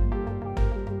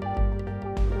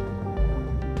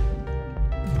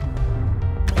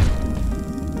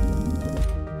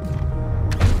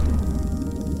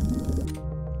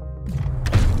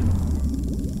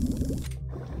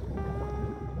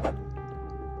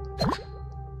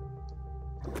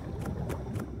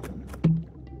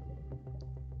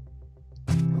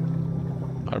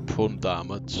 Harpoon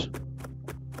damage.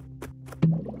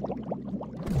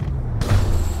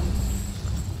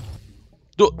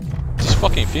 Dude, these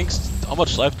fucking things, how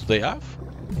much life do they have?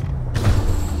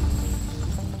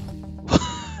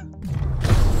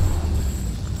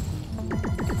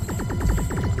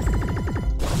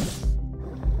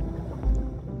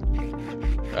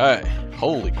 Hey,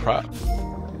 holy crap.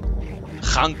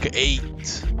 Rank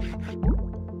 8.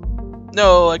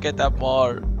 No, I get that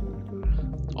more.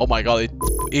 Oh my god,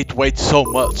 it weighs so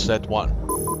much, that one.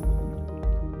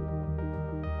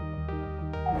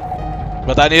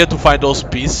 But I needed to find those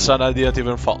pieces and I didn't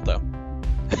even find them.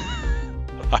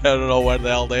 I don't know where the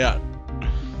hell they are.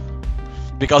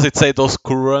 Because it said those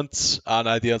currents and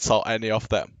I didn't saw any of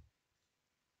them.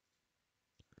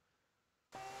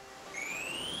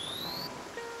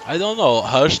 I don't know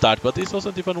how to start, but this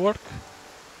doesn't even work.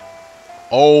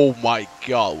 Oh my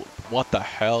god, what the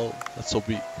hell? That's so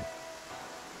big.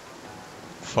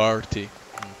 30.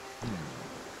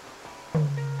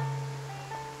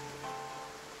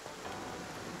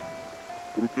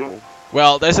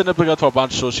 Well, there's an applicant for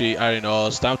Bunch Sushi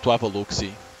Arenas. Time to have a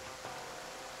look-see.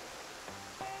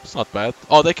 It's not bad.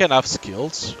 Oh, they can have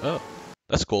skills. Oh,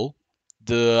 that's cool.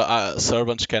 The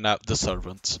servants can have... The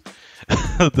servants.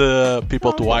 The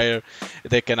people to hire,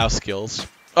 they can have skills.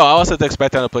 Oh, I wasn't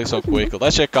expecting to play so quick.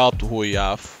 Let's check out who we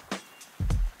have.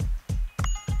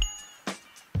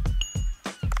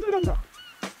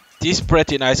 This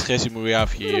pretty nice resume we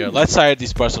have here. Let's hire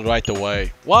this person right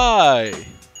away. Why?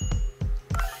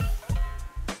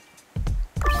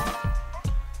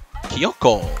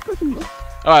 Kyoko.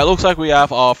 Alright, looks like we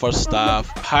have our first staff.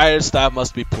 Hired staff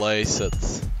must be placed.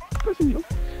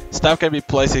 Staff can be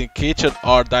placed in kitchen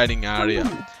or dining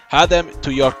area. Add them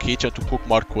to your kitchen to cook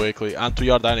more quickly and to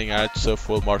your dining area to serve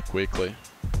food more quickly.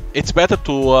 It's better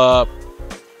to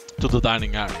the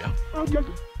dining area.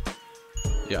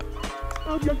 Yeah.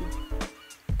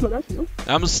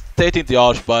 I'm stating the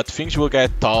odds, but things will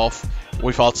get tough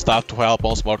without staff to help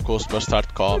once more customers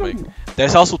start coming.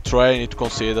 There's also training to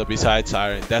consider besides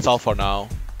hiring. That's all for now.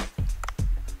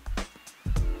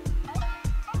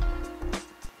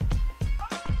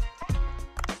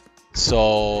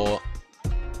 So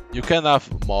you can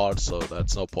have more, so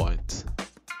that's no point.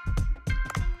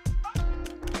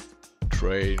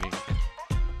 Training.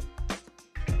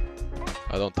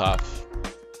 I don't have.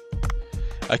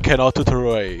 I cannot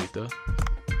trade.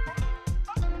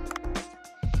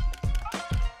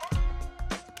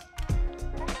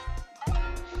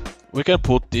 We can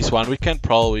put this one. We can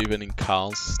probably even in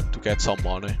counts to get some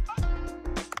money.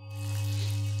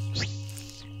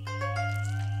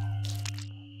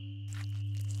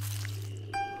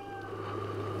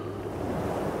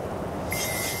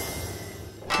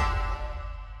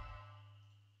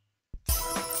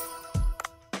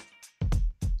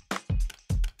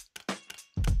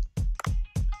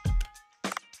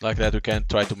 Like that, we can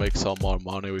try to make some more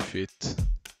money with it.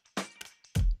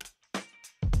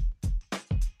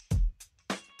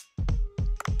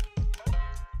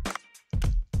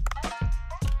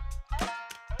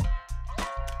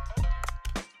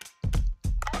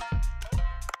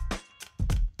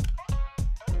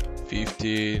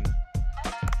 $15.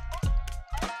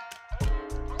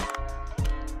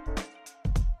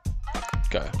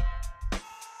 Okay.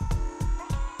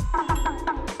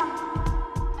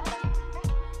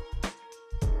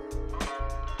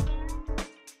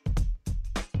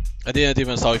 I didn't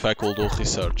even know if I could do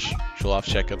research. Should have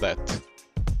checked that.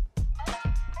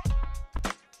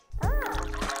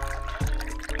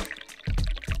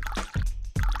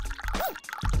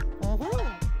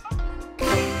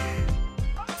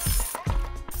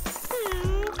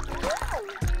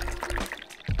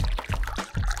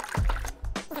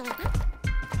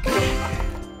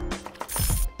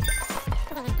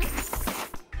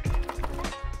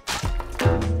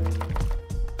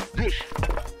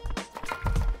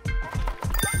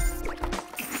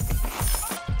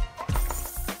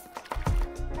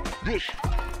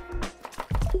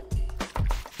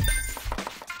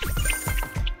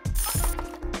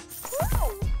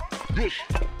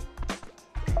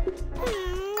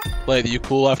 Lady, you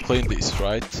could have cleaned this,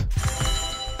 right?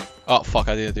 Oh fuck,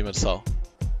 I didn't even saw.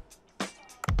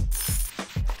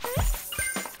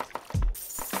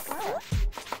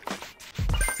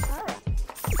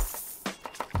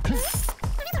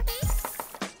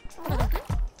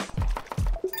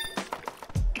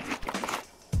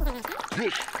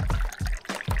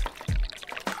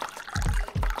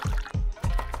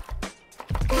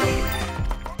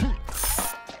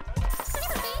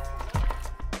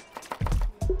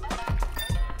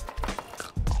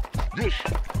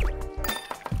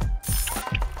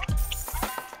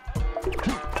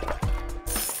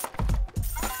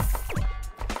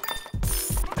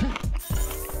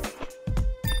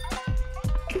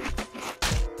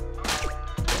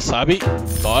 Sabi,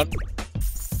 done.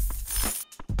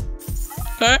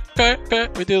 Okay,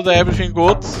 we did everything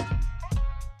good.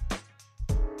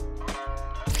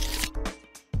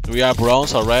 We are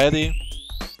bronze already.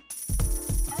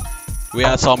 We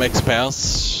had some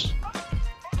expense.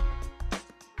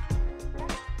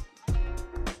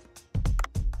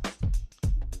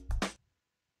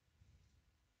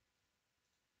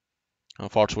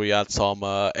 Unfortunately, we had some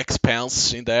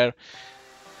expense in there.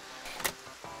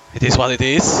 It is what it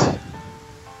is.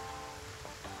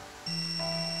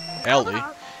 Ellie.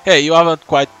 Hey, you haven't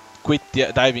quite quit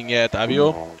diving yet, have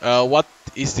you? What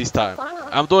is this time?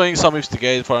 I'm doing some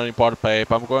investigation for an important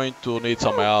paper. I'm going to need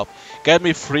some help. Get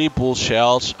me 3 bull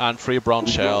shells and 3 brown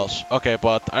shells. Okay,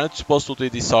 but aren't you supposed to do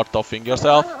this sort of thing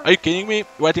yourself? Are you kidding me?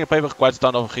 Writing a paper requires a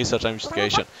ton of research and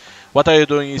investigation. What are you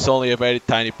doing is only a very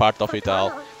tiny part of it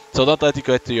all. So don't let it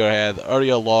get to your head. Hurry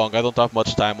along, I don't have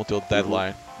much time until the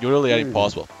deadline. You really are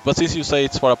impossible. But since you say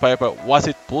it's for a paper, was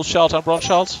it bull shells and brown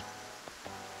shells?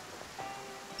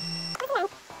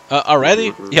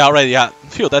 Already? Yeah, already, yeah.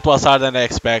 Phew, that was harder than I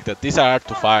expected. These are hard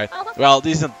to find. Well,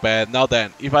 this isn't bad. Now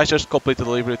then, if I just complete the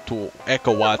delivery to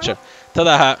Echo Watcher.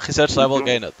 Ta-da, research level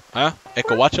gained. Huh?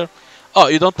 Echo Watcher? Oh,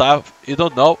 you don't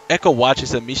know? Echo Watch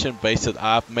is a mission-based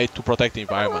app made to protect the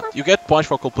environment. You get points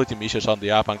for completing missions on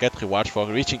the app and get rewards for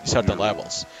reaching certain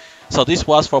levels. So this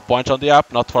was for points on the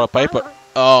app, not for a paper.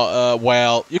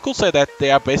 Well, you could say that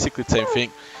they are basically the same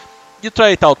thing. You try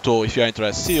it out too if you're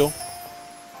interested. See you.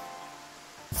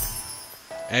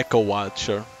 Echo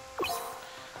Watcher.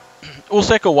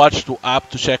 Use Echo Watch to app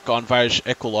to check on various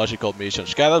ecological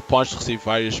missions. Gather points to receive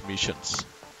various missions.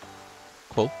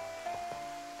 Cool.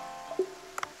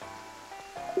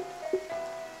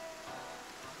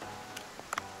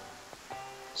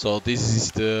 So this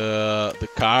is the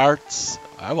cards.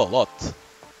 I have a lot.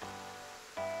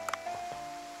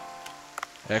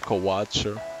 Echo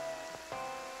Watcher.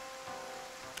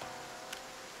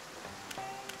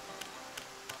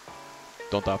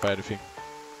 Don't have anything.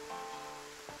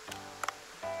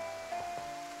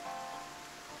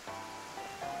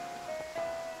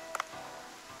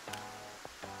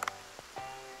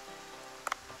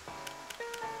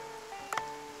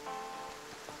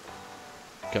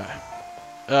 Okay.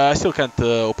 I still can't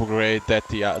upgrade that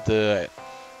the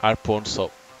harpoon,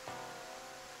 so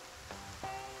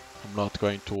I'm not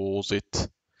going to use it.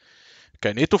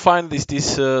 Okay, need to find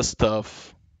this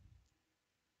stuff.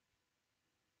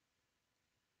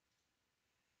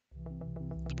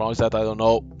 The problem is that I don't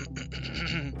know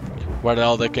where the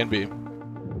hell they can be.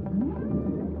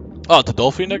 Oh, the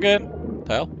dolphin again?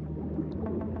 The hell?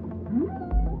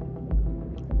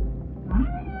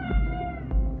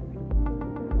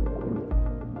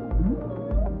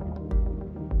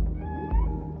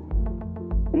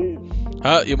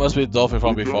 You must be the dolphin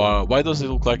from before. Why does it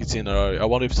look like it's in a hurry? I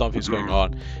wonder if something's going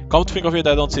on. Come to think of it,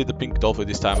 I don't see the pink dolphin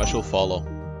this time. I should follow.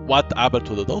 What happened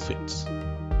to the dolphins?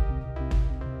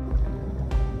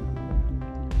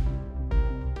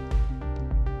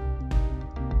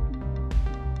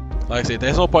 Like I said,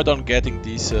 there's no point on getting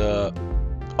these.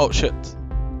 Oh shit!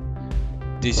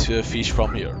 These fish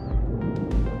from here.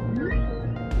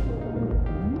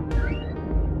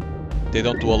 They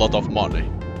don't do a lot of money.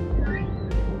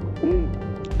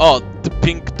 Oh, the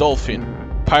pink dolphin.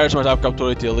 Pirates might have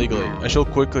captured it illegally. I shall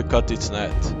quickly cut its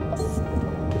net.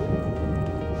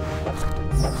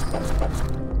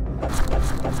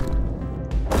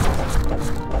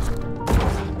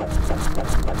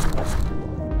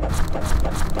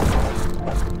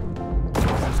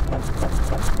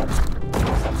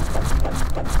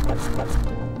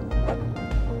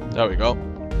 There we go.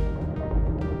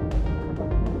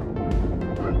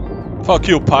 Fuck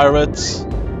you, pirates.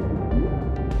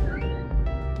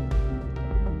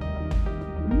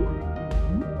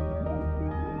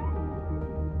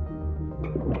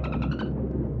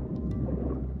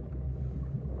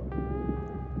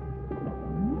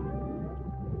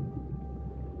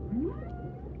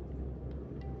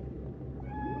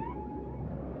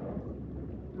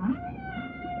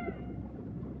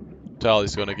 What the hell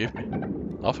is gonna give me?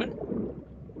 Nothing?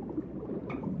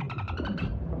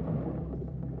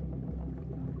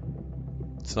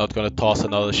 It's not gonna toss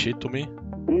another shit to me.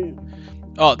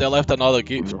 Oh, they left another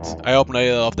gift. I hope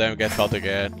neither of them get caught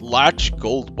again. Large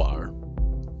gold bar.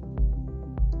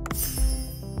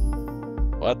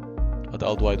 What? What the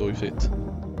hell do I do with it?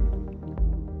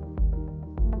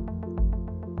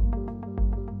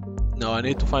 No, I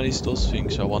need to find those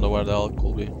things. I wonder where the hell it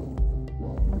could be.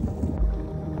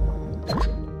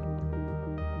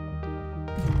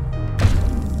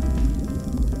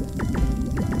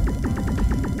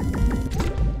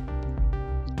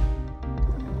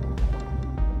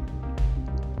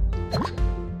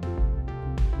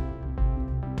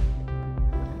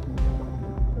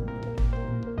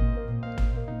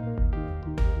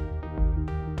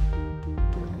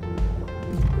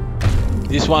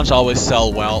 These ones always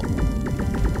sell well,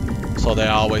 so they're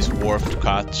always worth to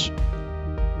catch.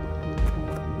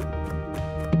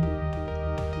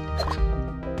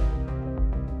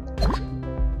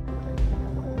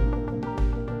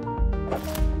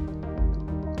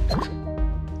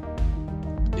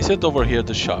 Is it over here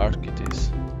the shark? It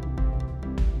is.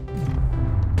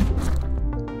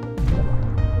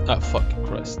 Ah, fucking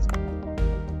Christ.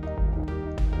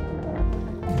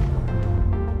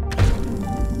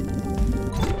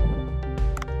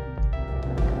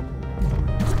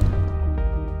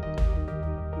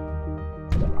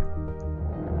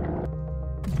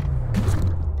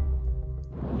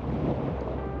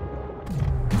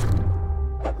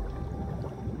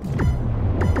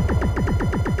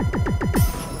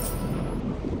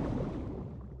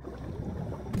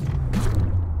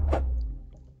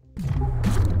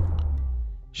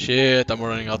 Shit, I'm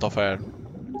running out of air.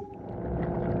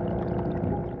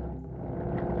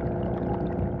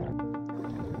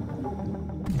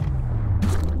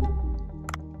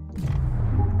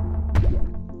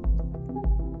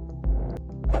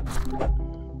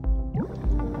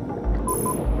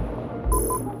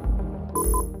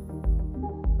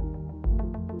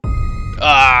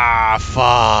 Ah,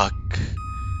 fuck.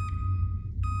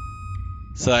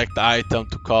 Select item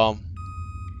to come.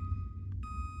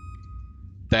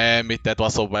 Damn it, that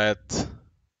was so bad.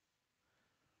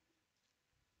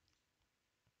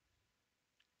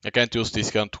 I can't use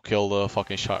this gun to kill the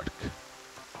fucking shark.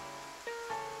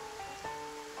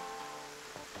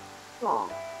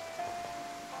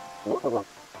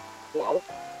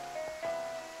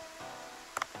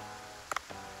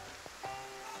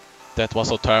 That was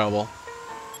so terrible.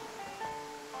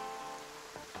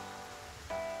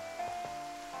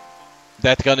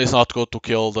 That gun is not good to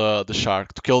kill the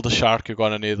shark. To kill the shark, you're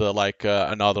gonna need like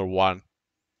another one.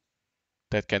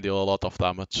 That can deal a lot of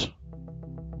damage.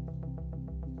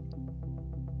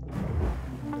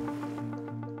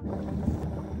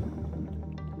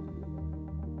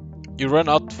 You run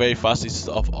out very fast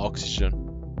instead of oxygen.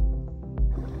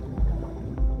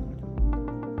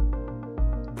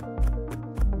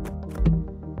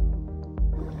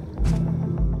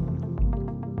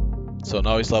 So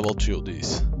now it's level 2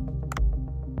 this.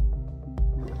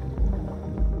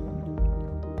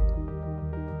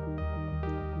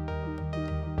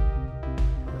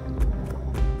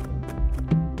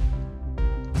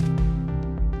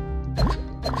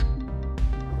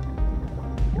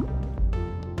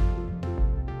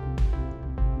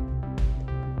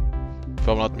 If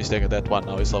I'm not mistaken, that one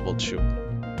now is level 2.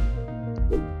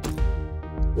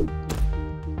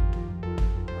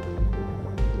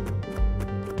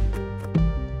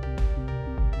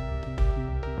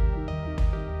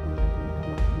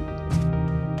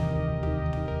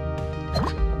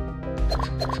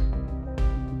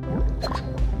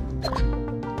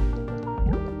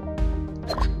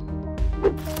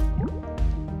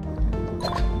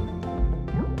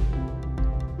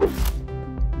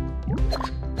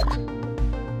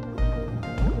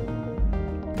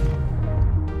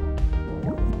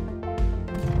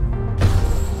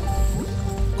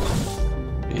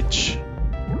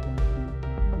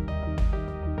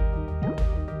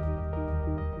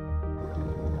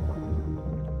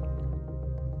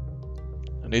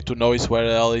 Need to know is where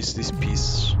the hell is this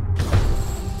piece.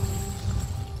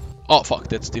 Oh fuck,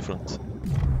 that's different.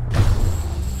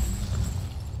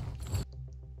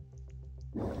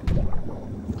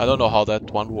 I don't know how that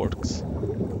one works.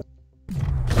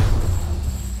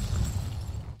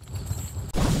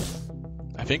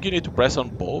 I think you need to press on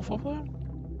both of them.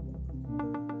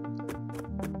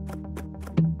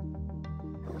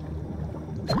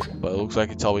 But it looks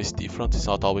like it's always different, it's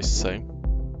not always the same.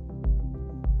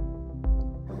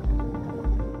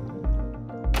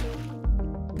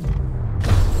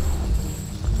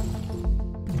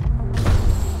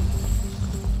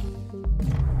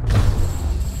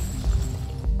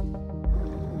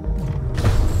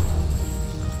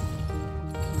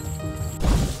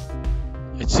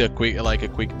 It's a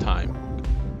quick time.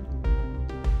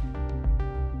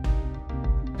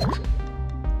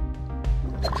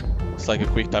 It's like a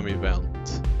quick time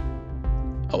event.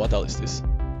 Oh, what else is this?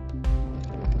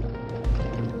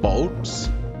 Bones?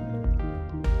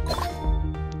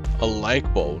 A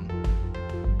leg bone.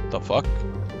 The fuck?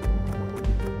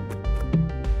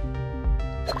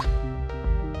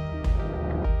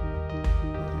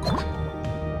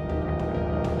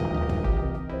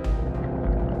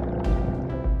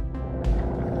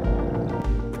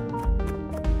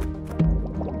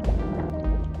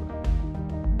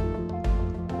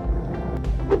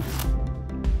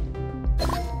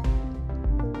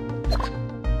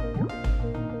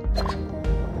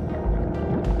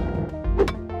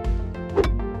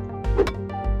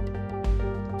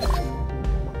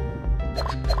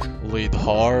 Lead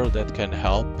horror that can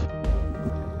help.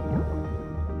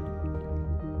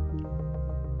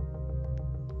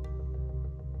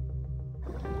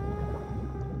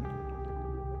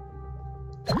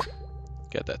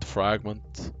 Get that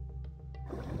fragment.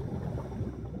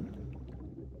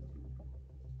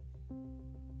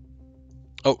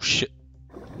 Oh shit.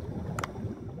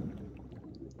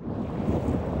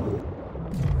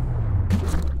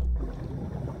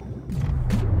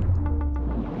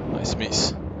 Nice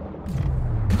miss.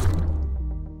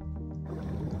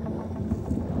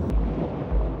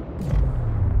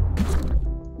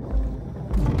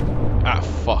 Ah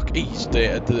fuck, he's the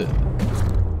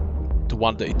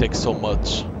one that it takes so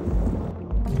much.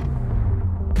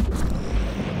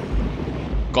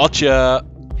 Gotcha!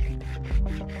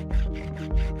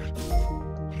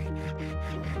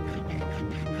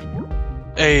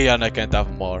 Hey, and I can't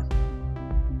have more.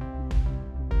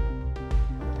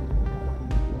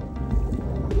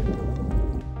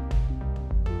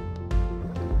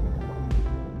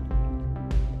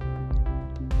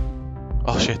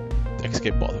 Oh shit,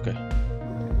 escape pod, okay.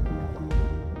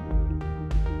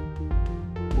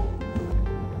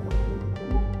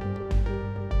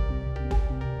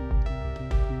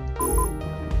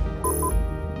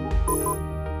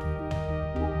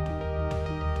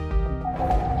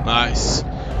 Nice.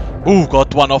 Ooh,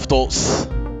 got one of those.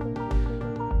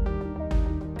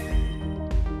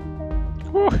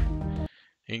 Whew.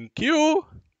 Thank you.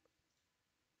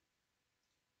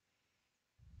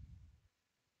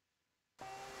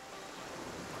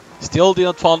 Still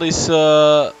didn't find this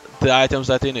the items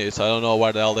that he needs. I don't know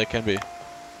where the hell they can be.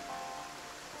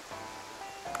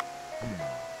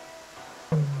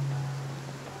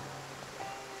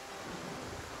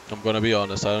 I'm gonna be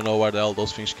honest, I don't know where the hell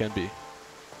those things can be.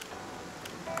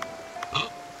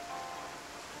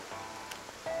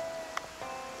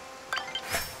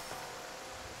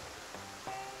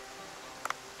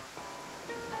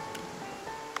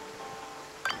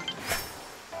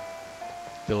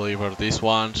 Deliver these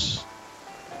ones.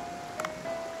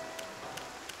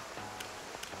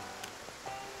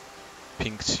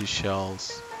 pink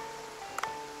seashells.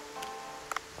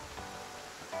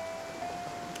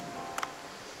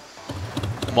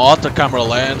 Motor, camera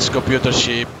lens, computer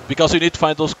chip, because you need to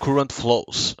find those current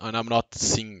flows, and I'm not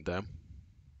seeing them.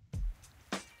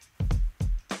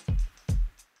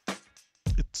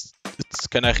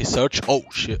 Can I research? Oh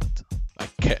shit, I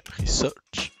can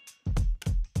research.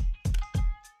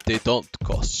 They don't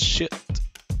cost shit.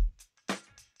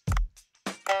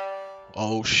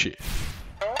 Oh shit.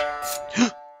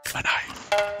 A knife.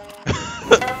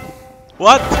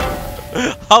 What?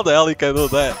 How the hell you can do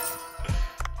that?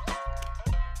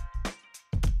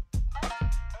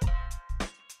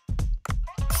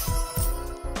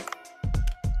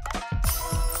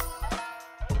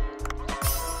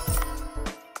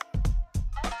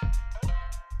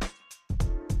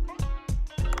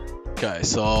 Okay,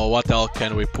 so what else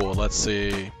can we pull? Let's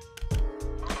see.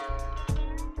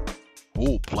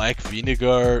 Ooh, black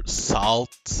vinegar, salt,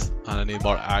 and I need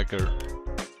more agar.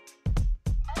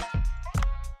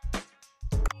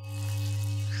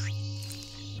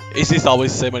 Is this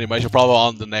always the same animation? Probably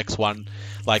on the next one,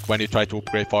 like when you try to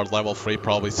upgrade for level 3,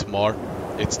 probably it's more.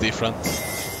 It's different.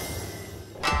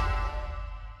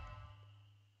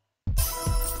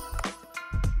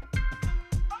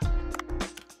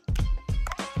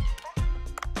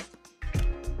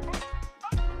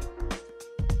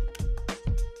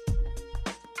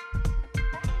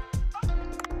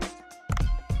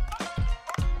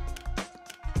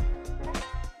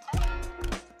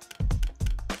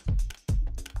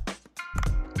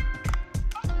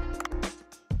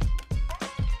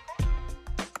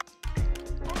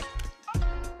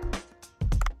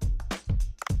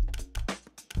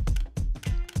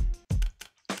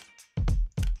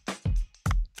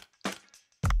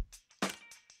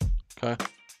 Okay,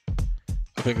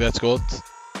 I think that's good.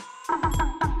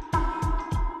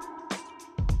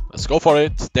 Let's go for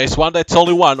it. There's one that's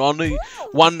only only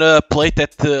one plate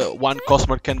that one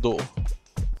customer can do.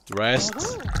 The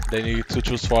rest, they need to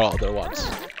choose for other ones.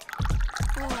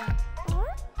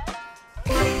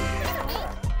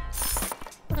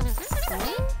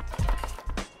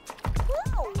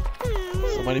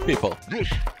 So many people.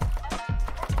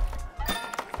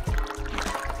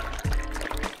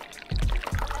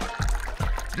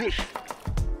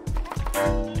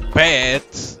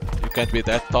 Bet you can't be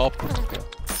that top.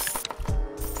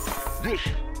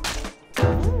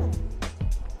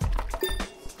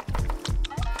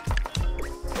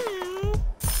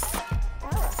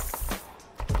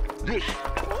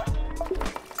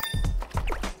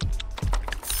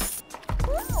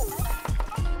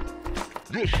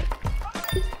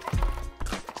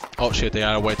 Oh shit, they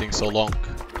are waiting so long.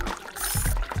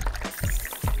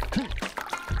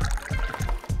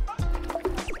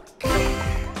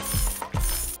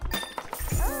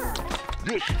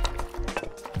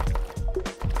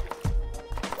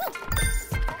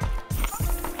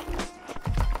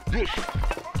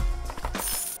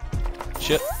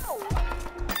 Shit.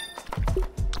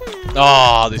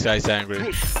 Oh, this guy's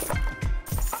angry.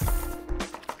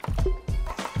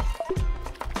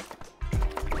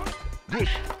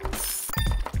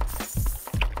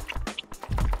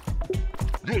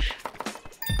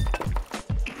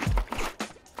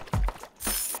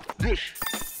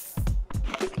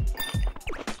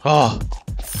 Oh,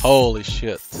 holy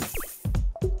shit.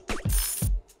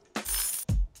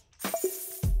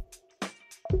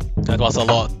 That was a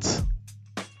lot.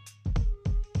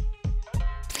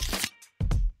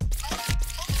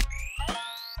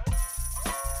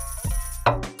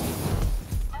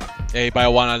 Hey, by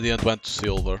one I didn't went to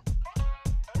silver.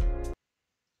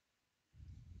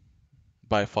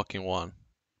 By fucking one.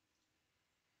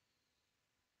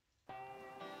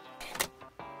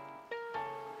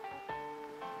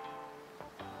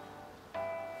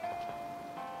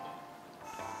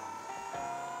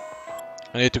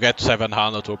 I need to get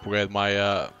 700 to upgrade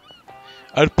my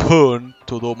harpoon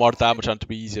to do more damage and to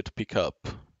be easier to pick up.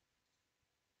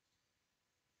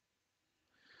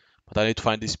 But I need to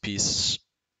find this piece.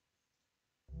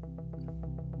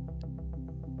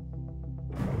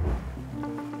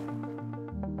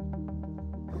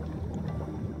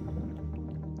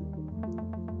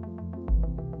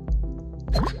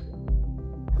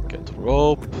 Get the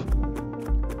rope.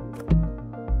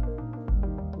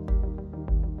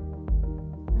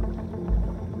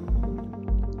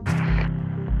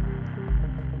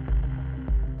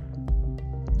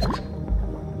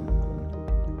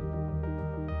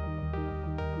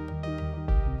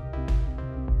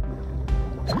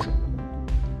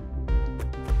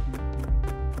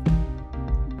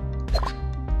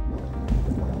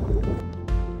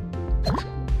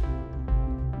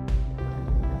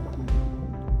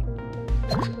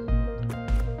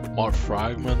 More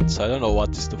fragments. I don't know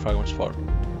what is the fragments for.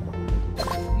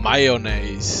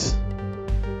 Mayonnaise.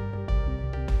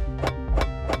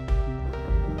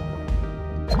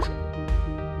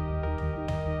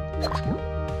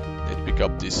 Need to pick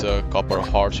up this copper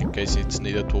heart in case it's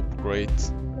needed to upgrade.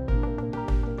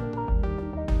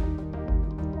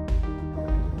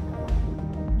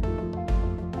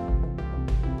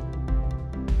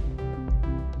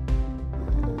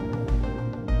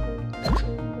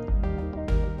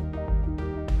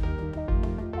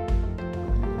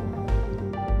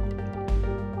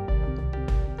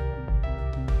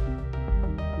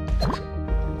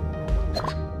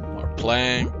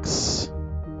 Planks.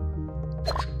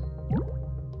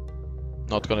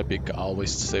 Not gonna pick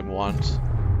always the same ones.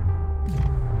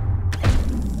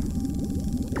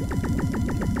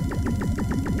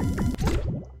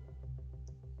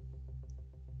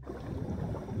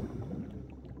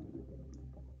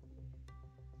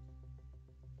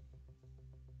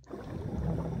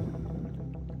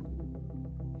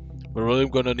 We're really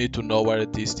gonna need to know where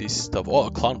it is, this stuff. Oh,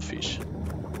 a clownfish.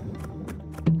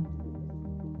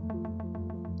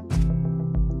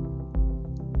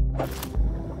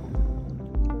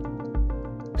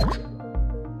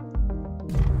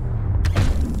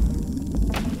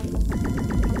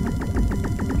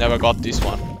 Never got this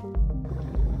one.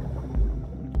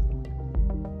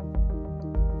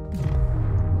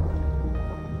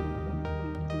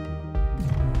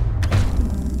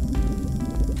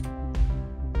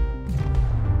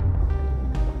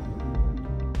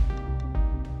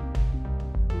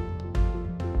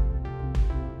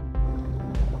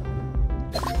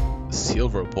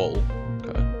 Silver ball.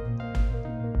 Okay.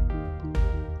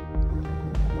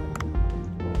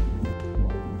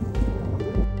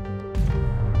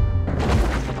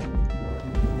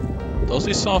 Does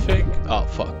this something? Oh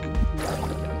fuck.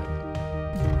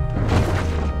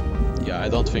 Yeah, I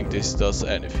don't think this does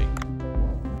anything.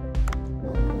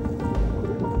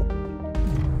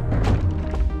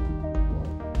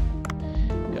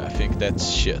 Yeah, I think that's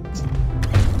shit.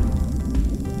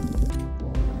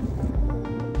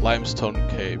 Limestone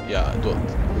cave. Yeah,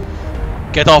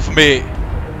 don't. Get off me!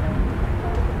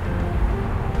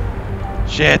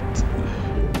 Shit!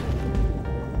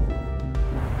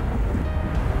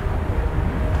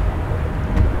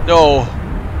 No!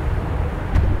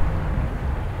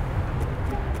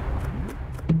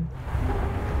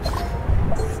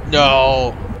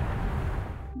 No!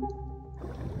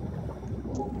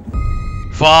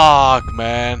 Fuck,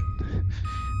 man!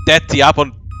 That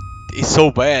Diablo is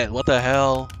so bad, what the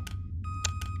hell?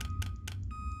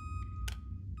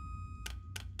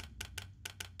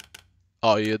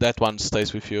 Oh yeah, that one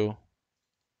stays with you.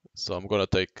 So I'm gonna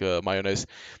take mayonnaise.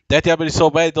 That Diablo is so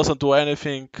bad, it doesn't do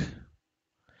anything.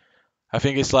 I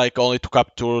think it's like only to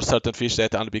capture certain fish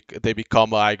that they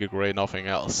become algae gray, nothing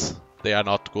else. They are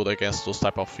not good against those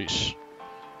type of fish.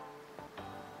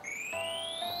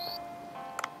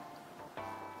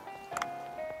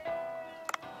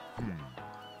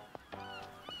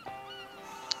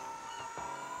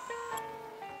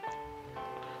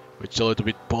 Which is a little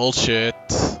bit bullshit.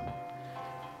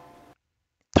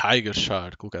 Tiger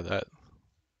shark, look at that.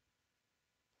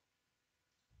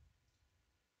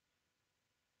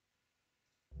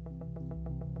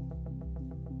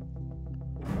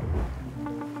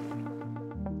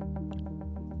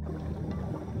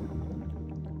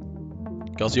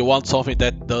 Because you want something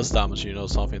that does damage, you know,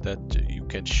 something that you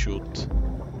can shoot.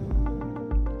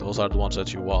 Those are the ones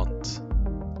that you want.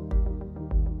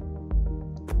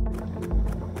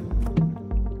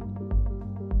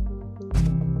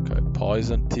 Okay,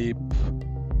 poison tip.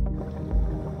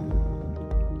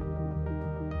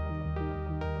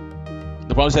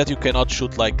 The problem is that you cannot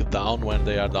shoot like down when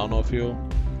they are down of you.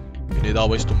 You need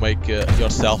always to make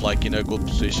yourself like in a good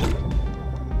position.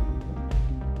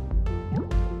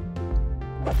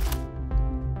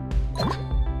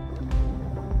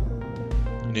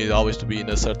 You need always to be in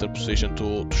a certain position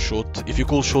to shoot. If you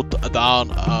could shoot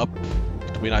down, up,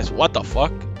 it would be nice. What the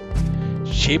fuck?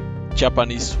 Cheap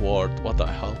Japanese sword. What the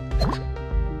hell?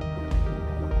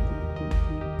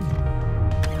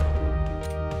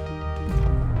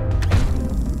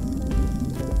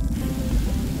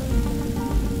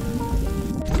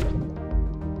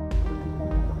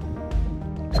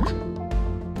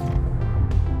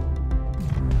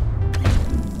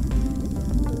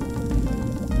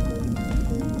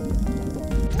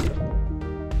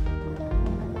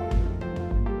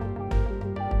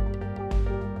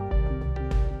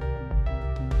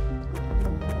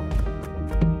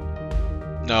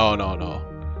 No, no, no.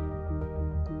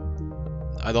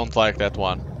 I don't like that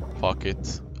one. Fuck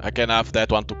it. I can have that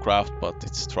one to craft, but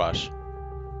it's trash.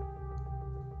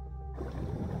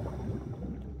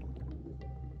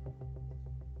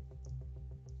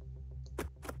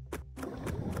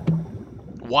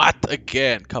 What?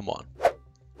 Again? Come on.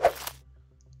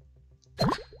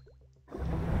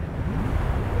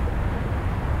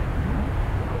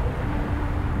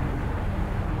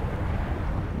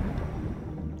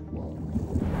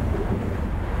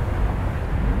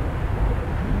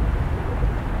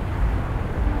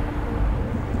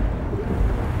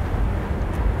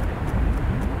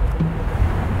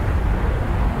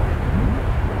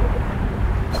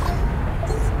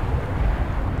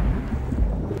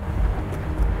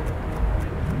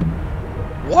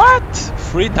 What?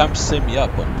 3 times same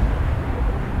weapon.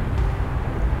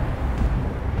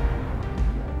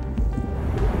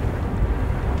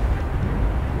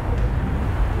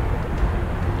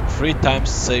 Three times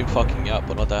same fucking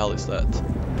weapon. What the hell is that?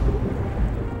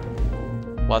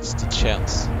 What's the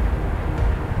chance?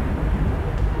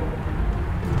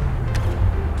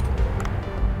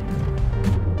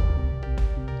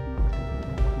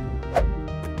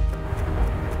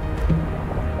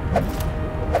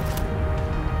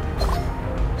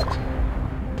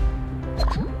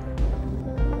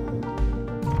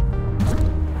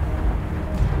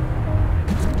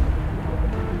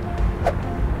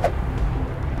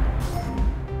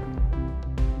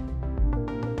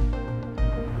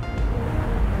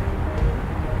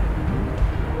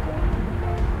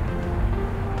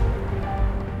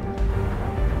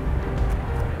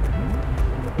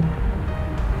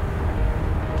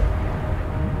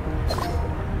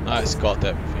 Nice, got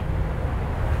everything.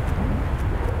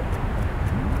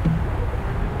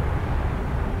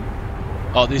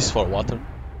 Oh, this is for water.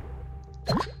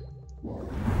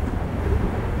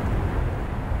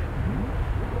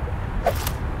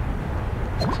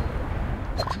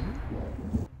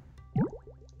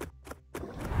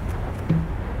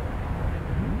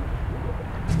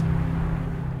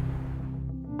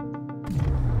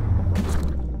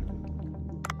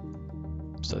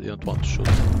 So I didn't want to shoot.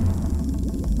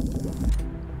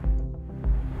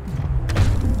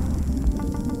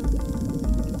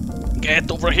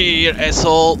 Get over here,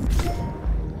 asshole!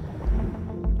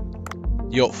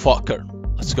 Yo, fucker.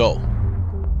 Let's go.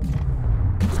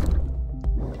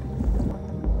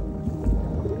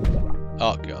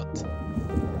 Oh god.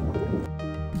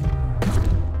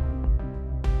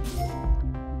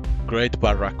 Great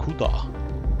Barracuda.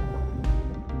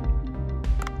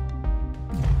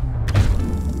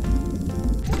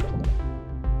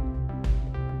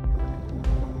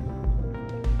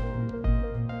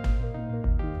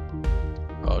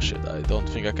 Oh shit, I don't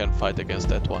think I can fight against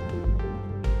that one.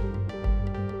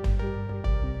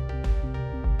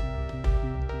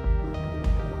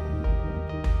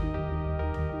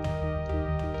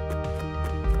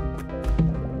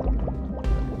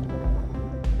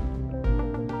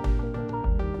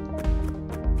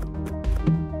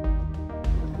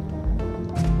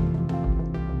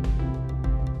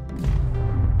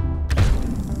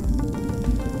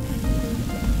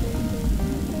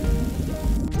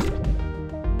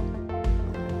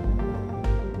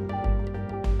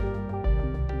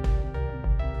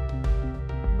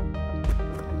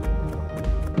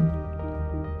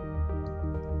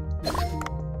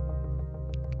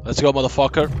 Let's go,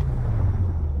 motherfucker.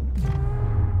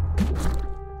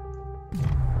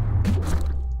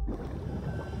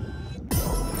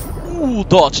 Ooh,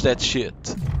 dodge that shit.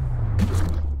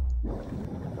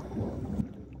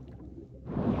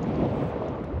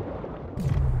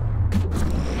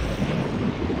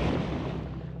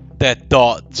 That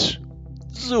dodge.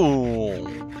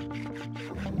 Zoom.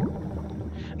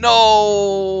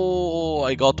 No,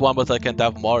 I got one, but I can't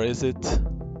have more, is it?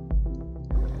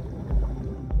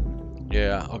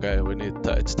 Yeah, okay, we need.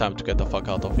 It's time to get the fuck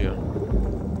out of here.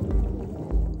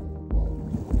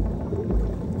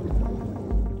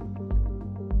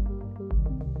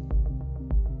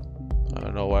 I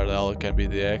don't know where the hell can be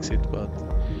the exit, but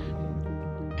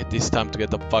it is time to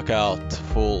get the fuck out,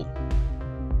 full.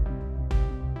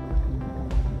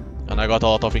 And I got a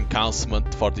lot of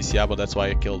enhancement for this Yabo, that's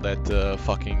why I killed that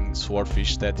fucking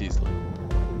swordfish that easily.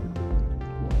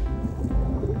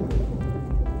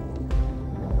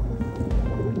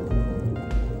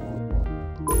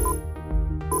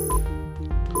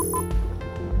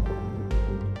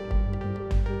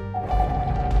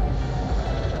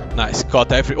 Nice,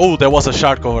 got every. Oh, there was a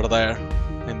shark over there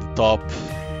in the top.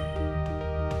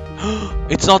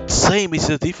 It's not the same, it's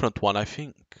a different one, I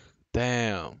think.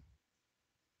 Damn.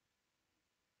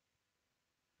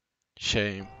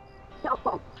 Shame.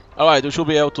 Alright, we should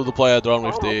be able to deploy a drone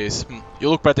with this. You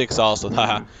look pretty exhausted,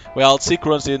 haha. Well,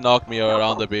 Sequence did knock me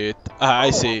around a bit. I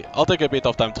see. I'll take a bit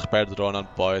of time to repair the drone and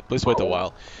deploy it. Please wait a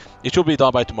while. It should be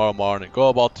done by tomorrow morning. Go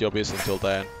about your business until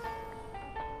then.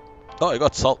 Oh, I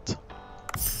got salt.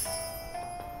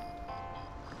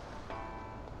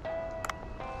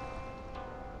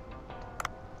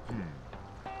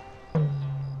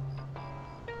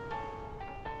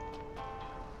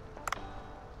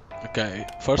 Okay,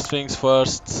 first things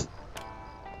first.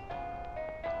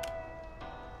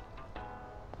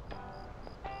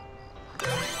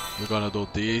 We're gonna do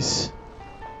this.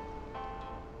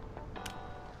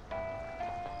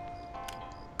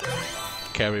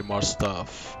 Carry more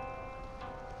stuff.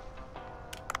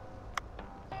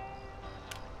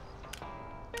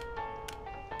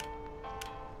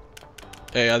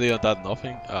 Hey, I didn't add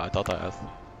nothing. I thought I had.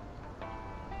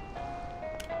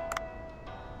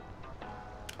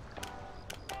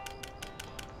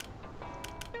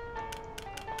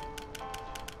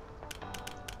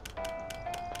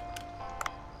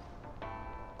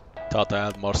 Thought I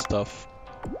had more stuff.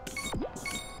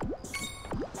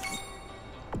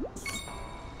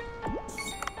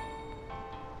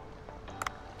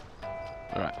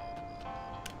 Alright.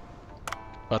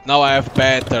 But now I have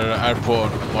better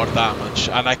harpoon, more damage,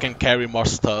 and I can carry more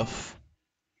stuff.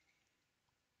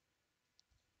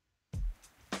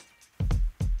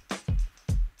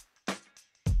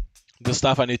 The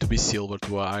stuff I need to be silver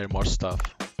to hire more stuff.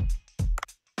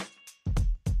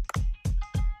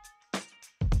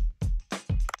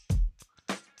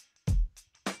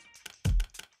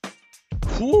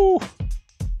 Woo!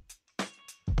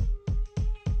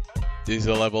 This is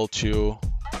a level 2.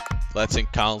 Let's see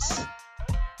counts.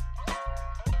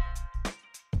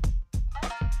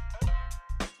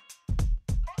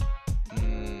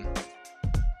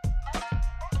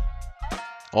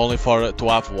 Only for to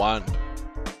have one.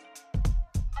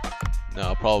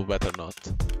 No, probably better not.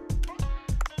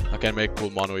 I can make cool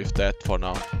money with that for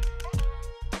now.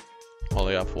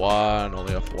 Only have one,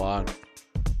 only have one.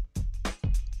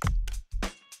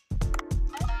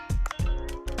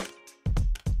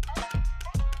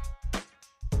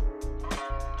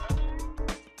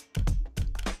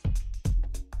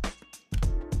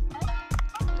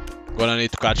 Gonna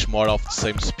need to catch more of the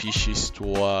same species to,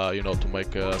 you know, to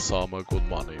make some good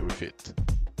money with it.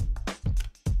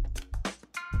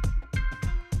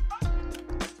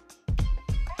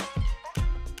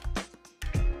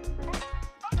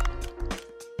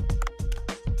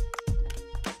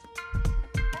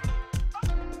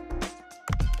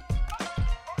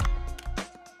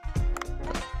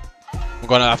 I'm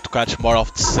gonna have to catch more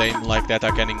of the same, like that I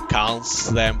can enhance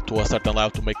them to a certain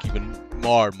level to make even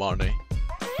more money.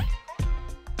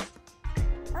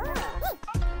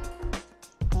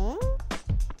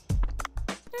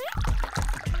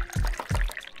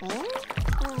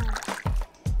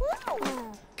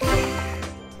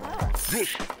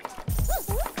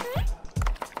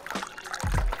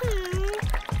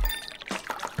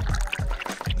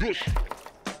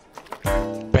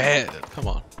 Bad, come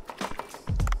on.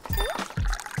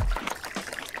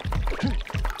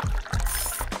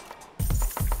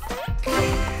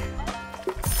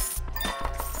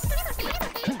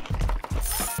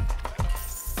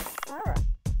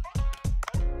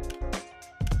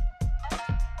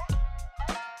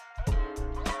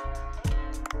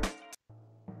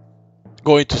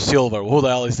 Going to silver, who the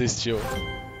hell is this Jew?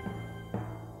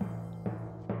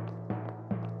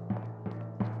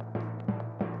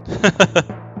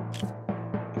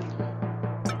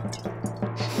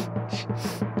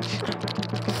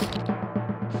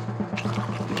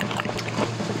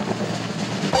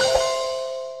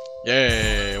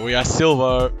 Yay, we are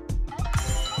silver.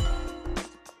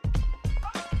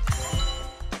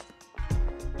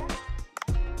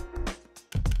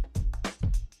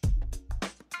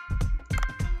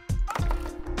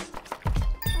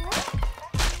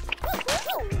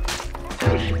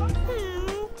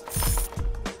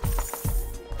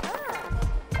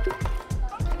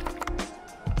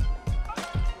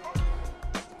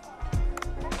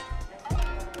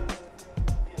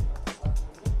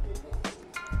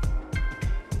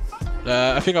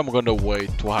 I think I'm gonna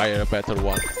wait to hire a better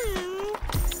one.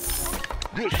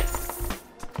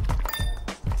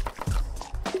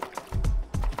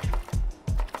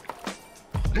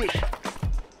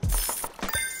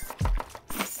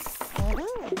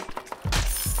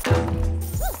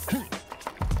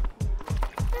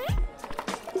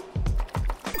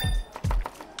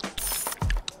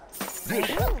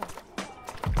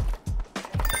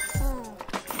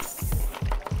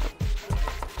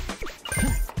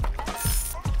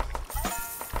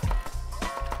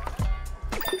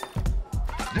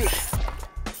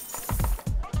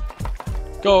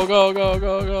 Go, go, go,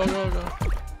 go, go, go, go.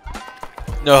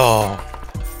 No.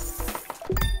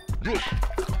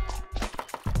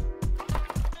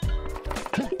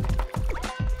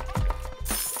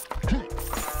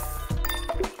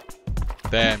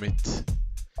 Damn it.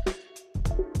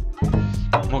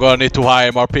 I'm gonna need to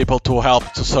hire more people to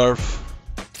help to serve.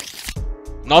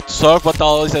 Not to serve, but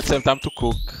always at the same time to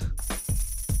cook.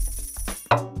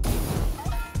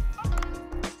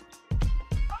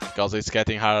 because it's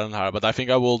getting harder and harder. But I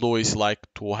think I will do is like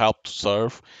to help to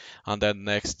serve, and then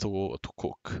next to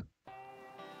cook.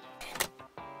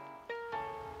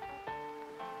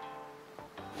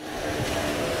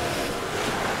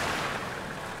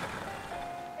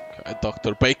 Okay,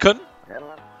 Dr. Bacon.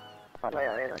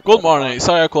 Good morning.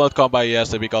 Sorry I couldn't come by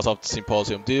yesterday because of the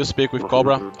symposium. Did you speak with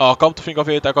Cobra? Oh, come to think of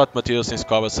it, I got materials since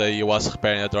Cobra said he was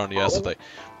repairing a drone yesterday.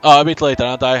 A bit later,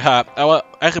 and I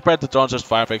repaired the drone just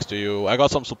 5 thanks to you. I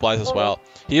got some supplies as well.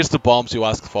 Here's the bombs you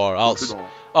asked for.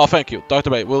 Oh, thank you.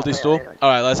 Dr. Bay, will this do?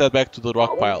 Alright, let's head back to the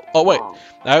rock pile. Oh, wait.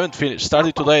 I haven't finished.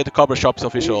 Starting today, the Cobra shop is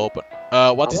officially open.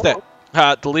 What is that?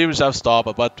 Deliveries have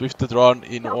stopped, but with the drone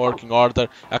in working order,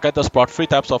 I can transport 3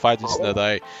 types of items in a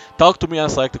day. Talk to me and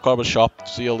select the Cobra shop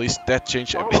to see a list that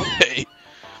change every day.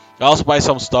 I also buy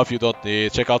some stuff you don't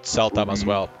need. Check out the sell tab as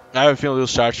well. I have a feeling you'll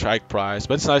charge high price,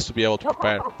 but it's nice to be able to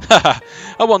prepare. I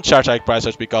won't charge high price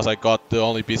just because I got the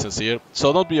only business here,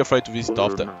 so don't be afraid to visit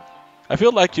often. I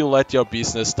feel like you let your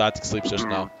business static sleep just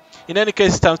now. In any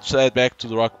case, it's time to head back to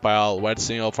the rock pile where the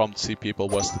signal from the sea people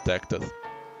was detected.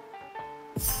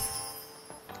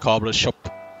 Cobra shop.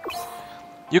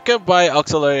 You can buy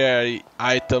auxiliary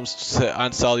items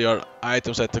and sell your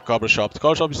items at the Cobra shop. The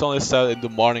Cobra shop is only sold in the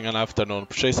morning and afternoon.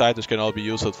 Purchased items can all be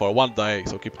used for 1 day,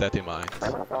 so keep that in mind.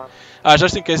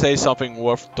 Just in case there is something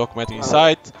worth documenting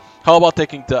inside, how about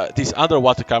taking this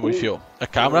underwater camera with you? A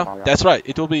camera? That's right,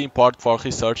 it will be important for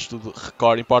research to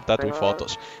record important data with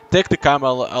photos. Take the camera,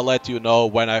 I'll let you know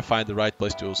when I find the right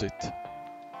place to use it.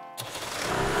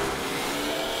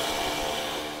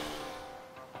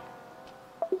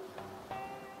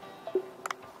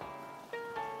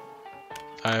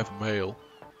 I have mail.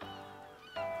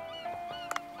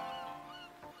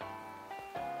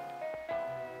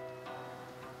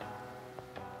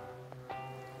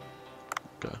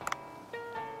 Okay.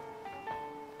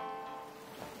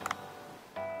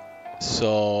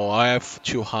 So I have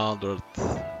 200.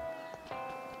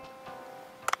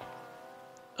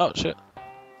 Oh shit.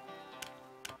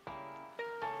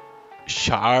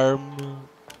 Charm,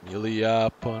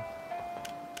 Miliapon.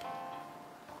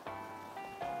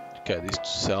 Okay, these to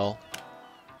sell.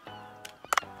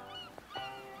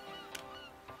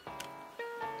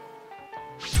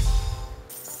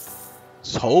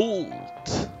 Sold.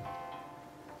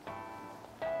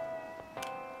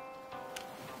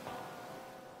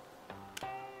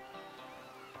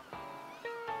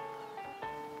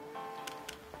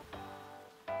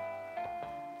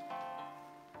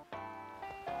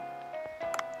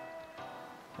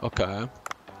 Okay.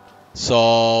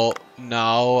 So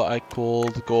now I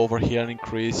could go over here and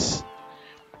increase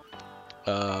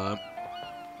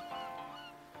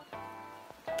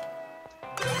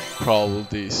probably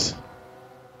this.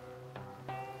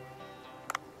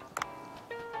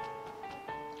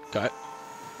 Okay.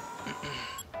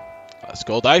 Let's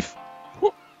go dive.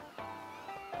 Woo.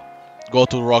 Go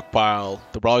to the rock pile.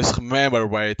 The brothers remember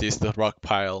where it is, the rock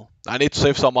pile. I need to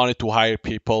save some money to hire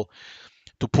people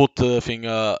to put the thing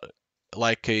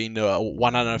like in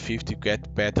 150 to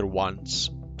get better ones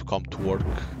to come to work.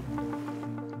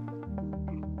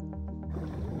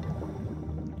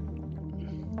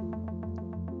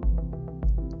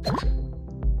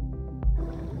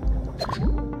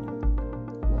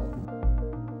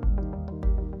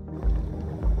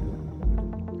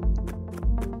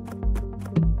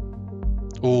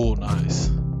 Oh, nice.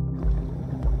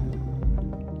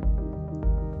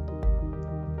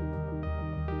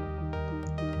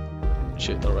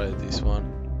 Shit, already this one.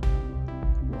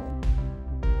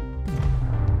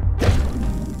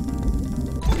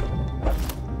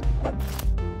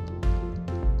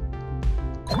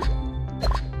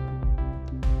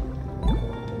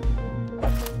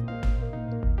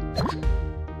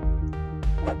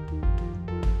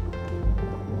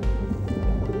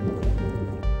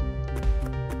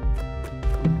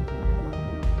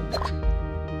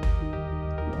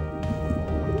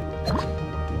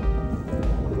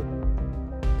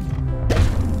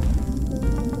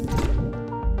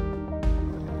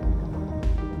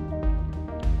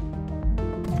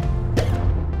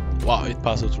 Wow, it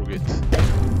passed through it.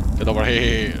 Get over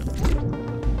here.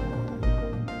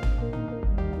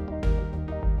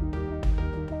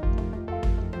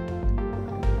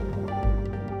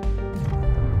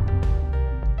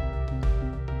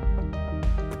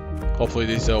 Hopefully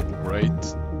this will be great.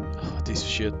 Oh, this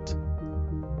shit.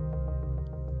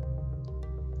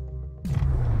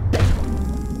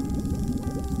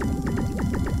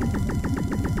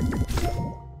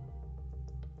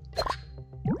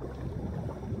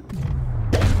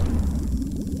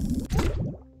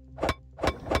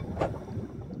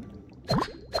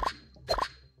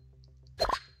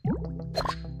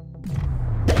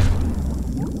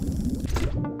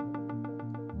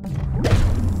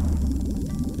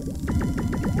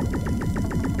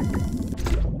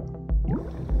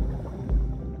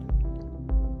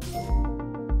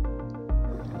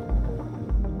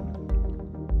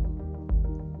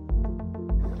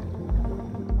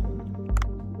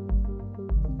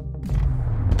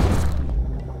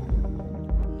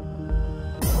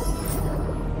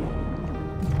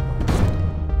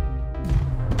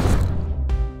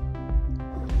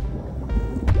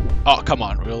 Oh, come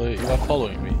on, really? You are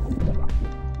following me?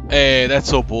 Hey, that's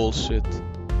so bullshit.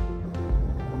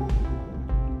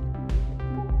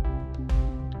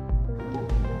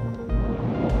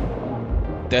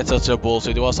 That's such a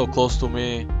bullshit. It was so close to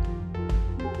me.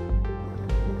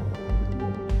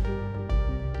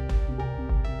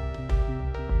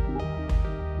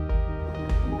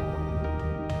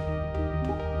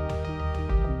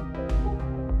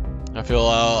 I feel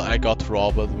I got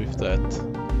robbed with that.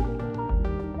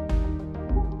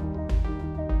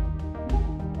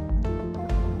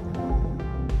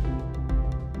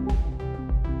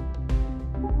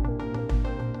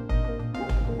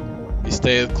 He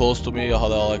stayed close to me. How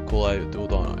the hell could I do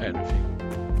anything?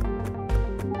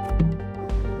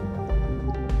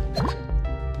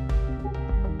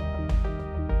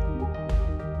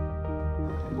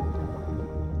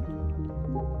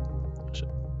 Shit.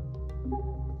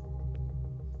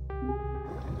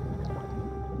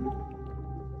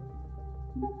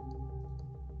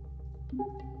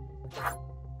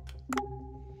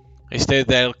 He stayed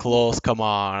there close. Come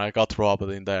on, I got robbed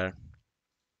in there.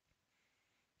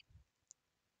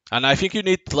 And I think you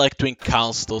need like to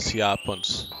encounter those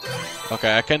weapons.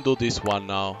 Okay, I can do this one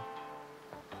now.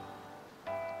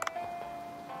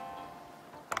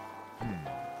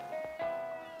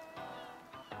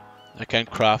 I can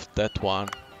craft that one.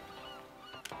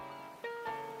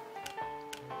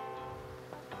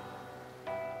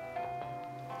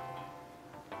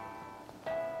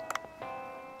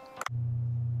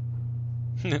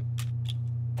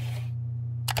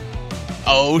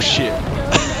 Oh shit.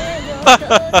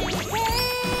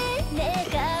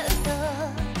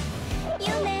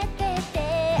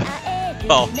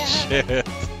 Oh shit.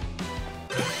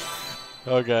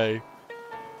 Okay.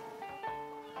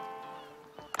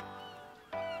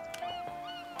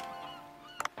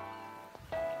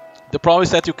 The problem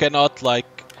is that you cannot like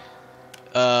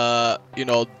you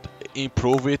know,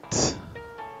 improve it.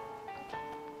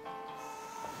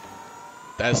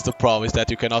 That's the problem, is that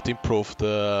you cannot improve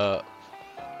the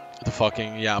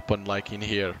fucking weapon like in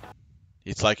here.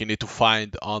 It's like you need to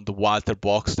find on the water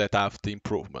box that have the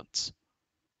improvements.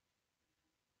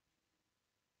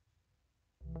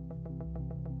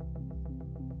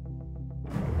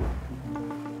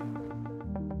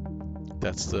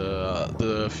 That's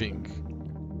the thing.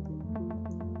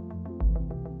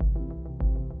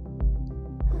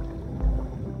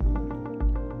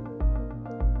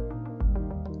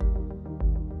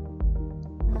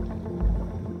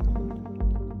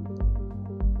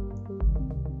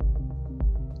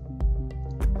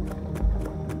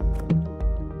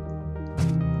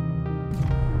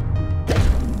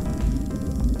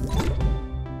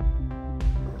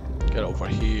 Get over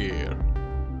here.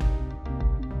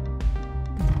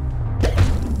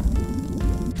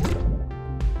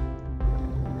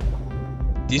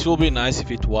 This will be nice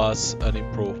if it was an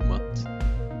improvement.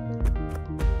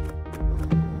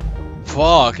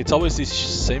 Fuck, it's always this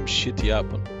same shit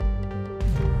happen.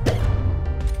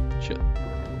 Shit.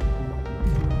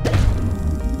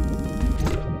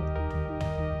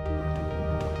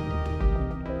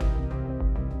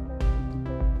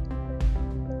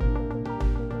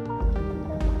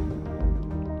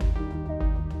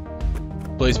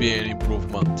 Please be an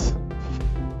improvement.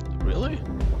 Really?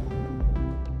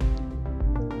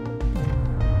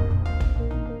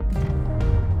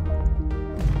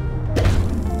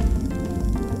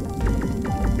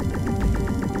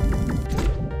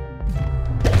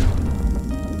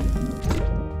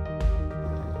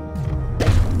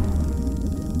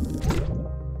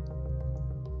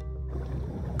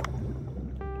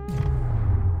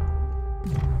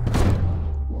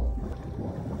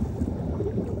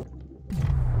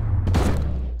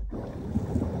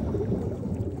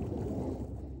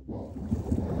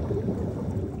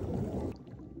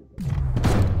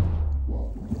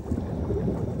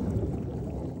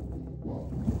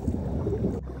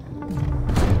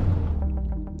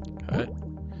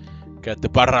 Get the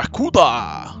Barracuda!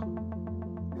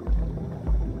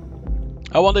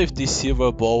 I wonder if this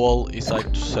silver bowl is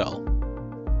like to sell.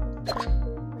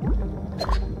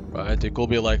 Right, it could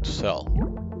be like to sell.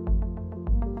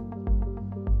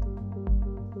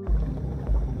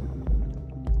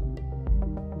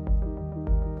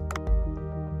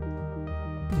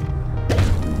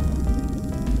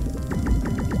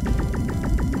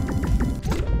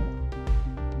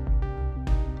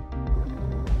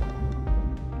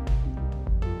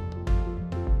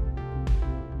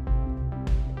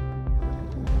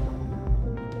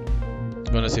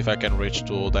 I'm gonna see if I can reach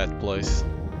to that place.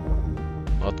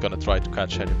 Not gonna try to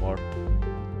catch anymore.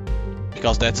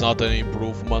 Because that's not an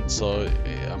improvement, so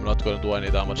I'm not gonna do any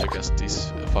damage against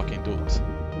this fucking dude.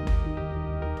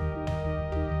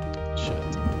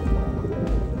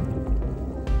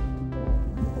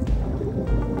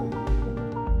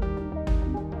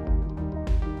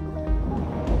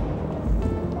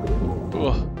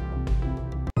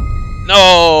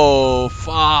 No,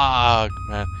 fuck,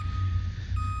 man.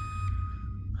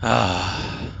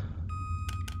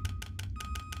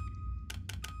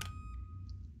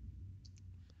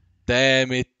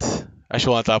 Damn it. I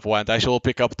shouldn't have went. I should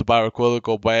pick up the barracuda,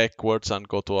 go backwards, and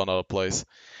go to another place.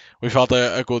 Without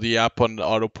a good weapon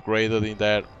or upgraded in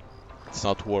there, it's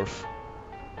not worth.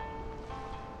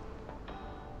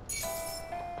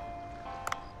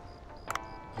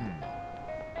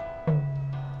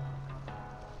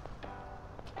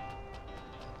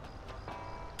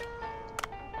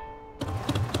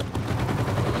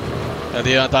 And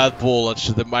yeah, that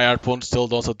bullets, my harpoon still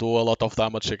doesn't do a lot of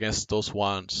damage against those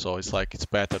ones, so it's like it's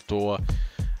better to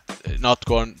not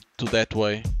go to that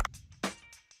way.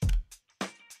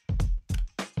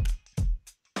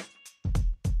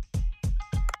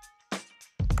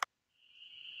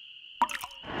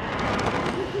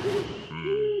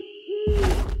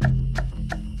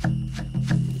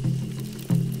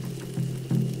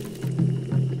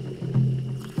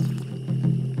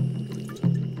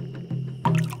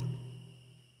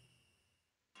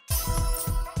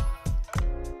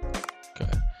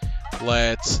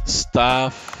 Let's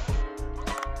staff,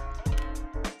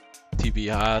 TV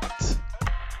hat.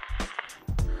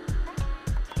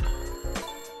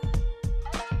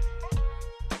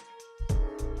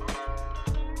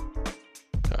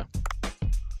 Okay.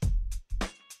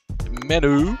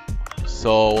 Menu.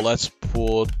 So let's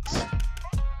put.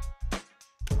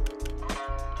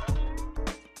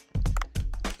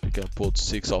 We can put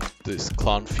 6 of this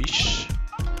clownfish.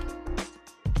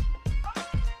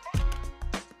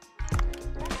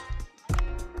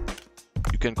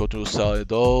 You can go to sell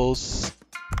those,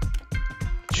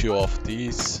 2 of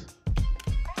these.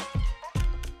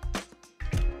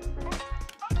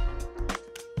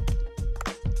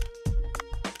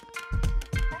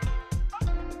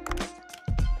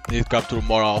 Need to capture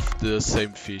more of the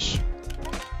same fish.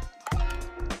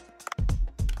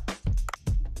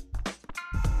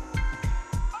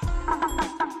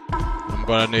 I'm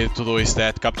gonna need to do is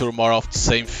that, capture more of the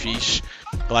same fish.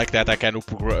 Like that I can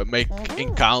make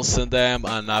encounters in them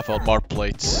and have more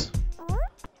plates.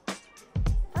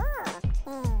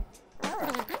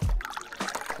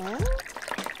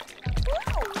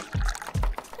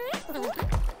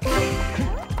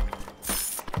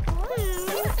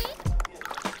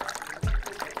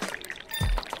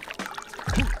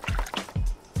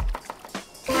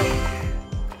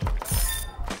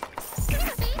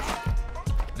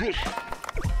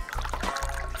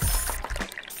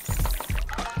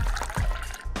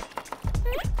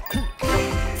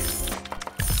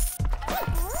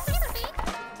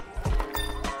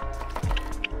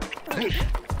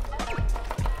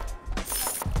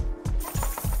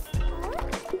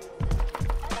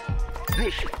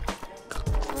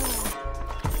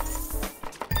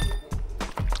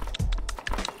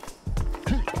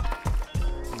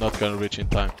 Not gonna reach in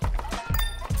time.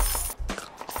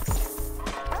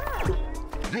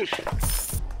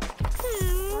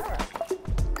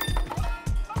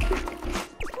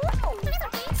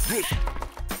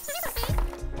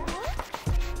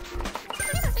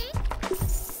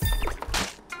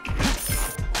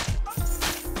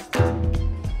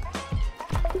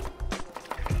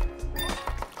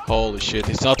 Holy shit,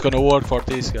 it's not gonna work for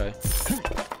this guy.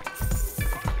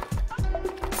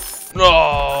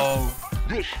 No!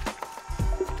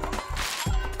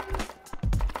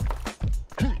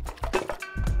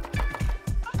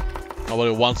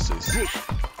 Nobody wants this.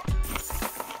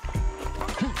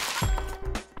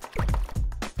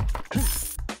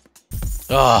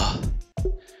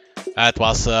 That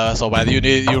was so bad.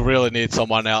 You really need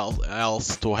someone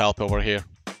else to help over here.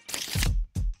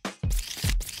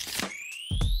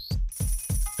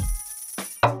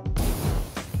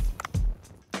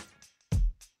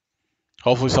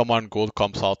 Hopefully someone good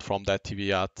comes out from that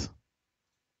TV ad.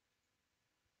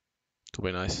 To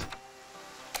be nice.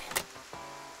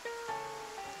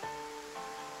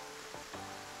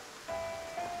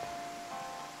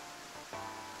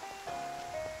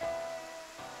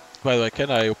 By the way, can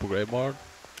I upgrade more?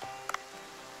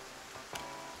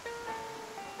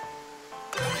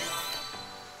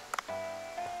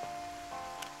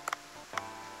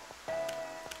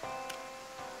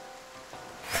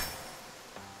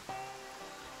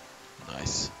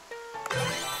 Nice.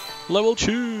 Level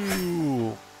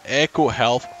 2! Echo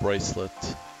Health Bracelet.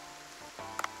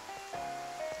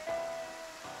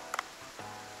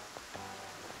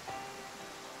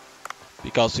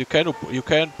 Because you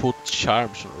can put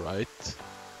charms, right?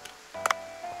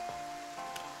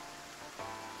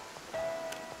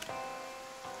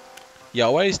 Yeah,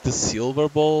 where is the silver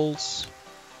balls?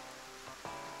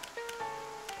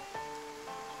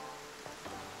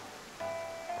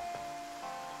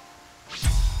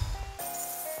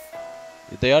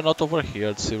 They are not over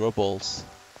here, the silver balls.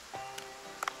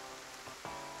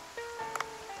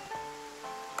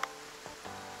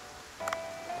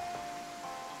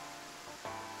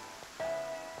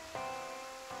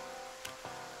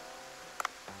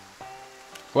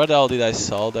 Where the hell did I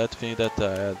saw that thing that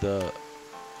I had?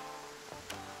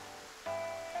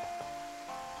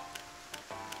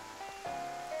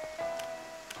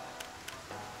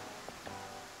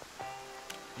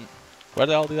 Where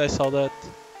the hell did I saw that?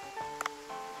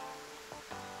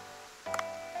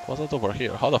 Was it over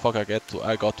here? How the fuck I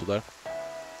got to there?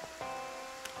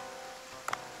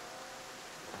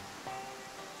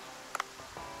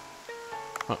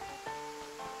 Huh.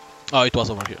 Oh, it was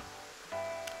over here.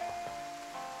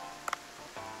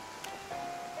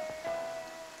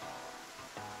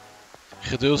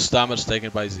 Reduce damage taken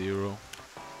by 0.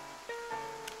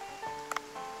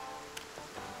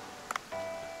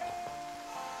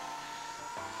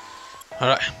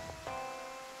 Alright.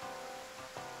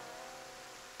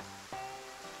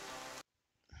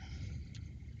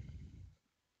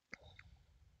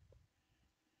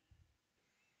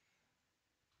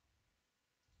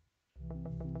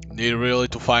 Need really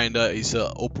to find is a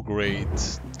upgrade.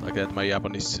 Like that my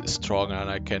weapon is strong and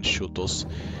I can shoot those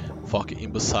fucking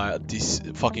imbecile, this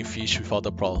fucking fish without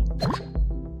a problem.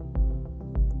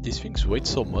 These things weight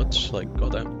so much, like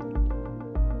goddamn.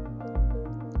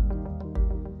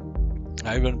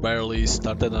 I even barely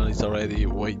started and it's already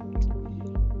weight.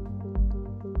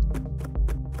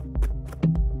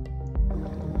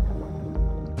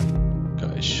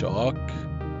 Okay, shock.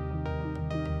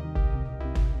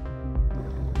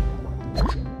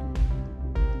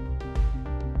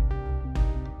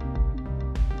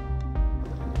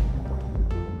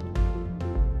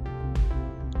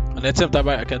 And at the same time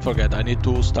I can't forget, I need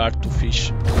to start to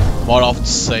fish more of the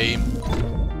same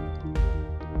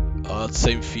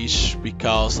fish,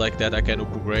 because like that I can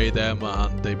upgrade them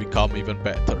and they become even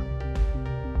better.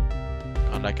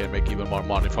 And I can make even more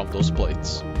money from those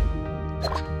plates.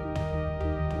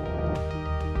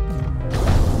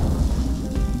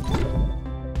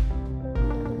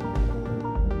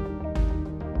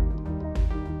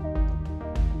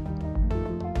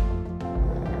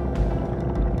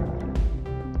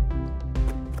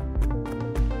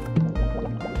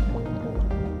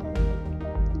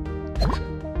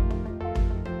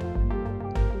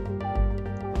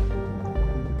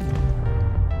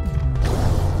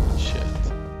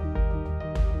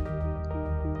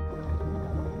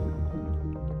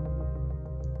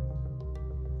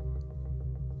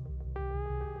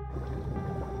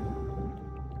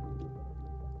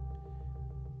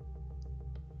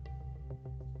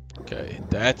 Okay,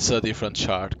 that's a different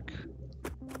shark.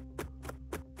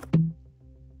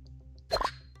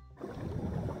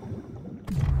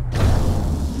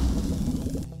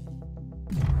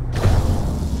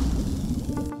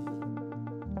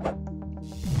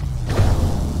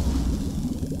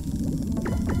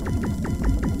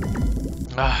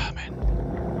 Ah, man.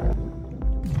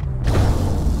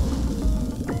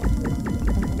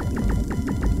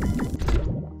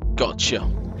 Gotcha.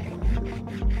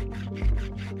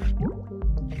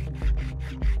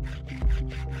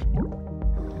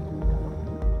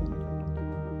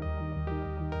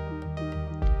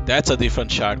 That's a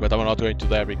different shark, but I'm not going to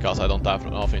there because I don't have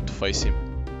nothing to face him.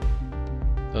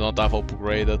 I don't have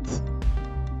upgraded.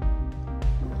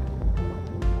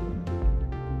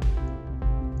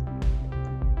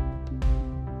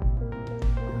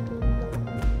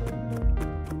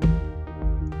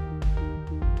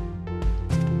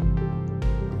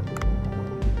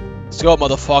 Let's go,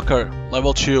 motherfucker.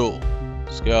 Level 2.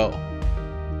 Let's go.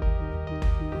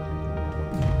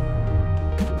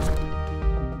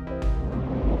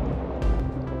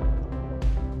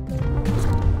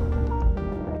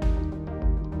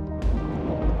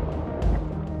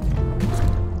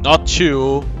 Not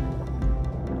you.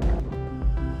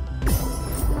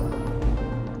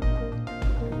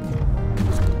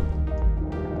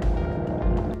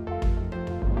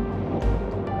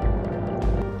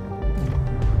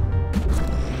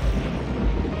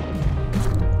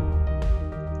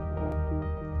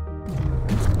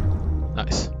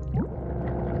 Nice.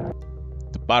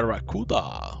 The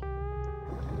Barracuda.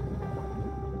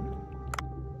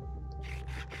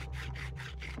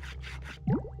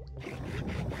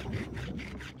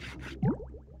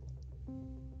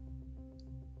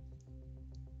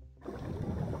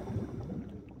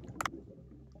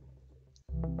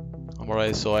 I'm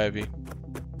already so heavy.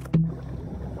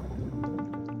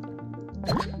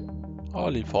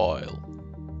 Olive oil.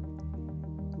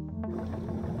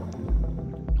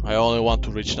 I only want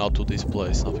to reach now to this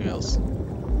place, nothing else.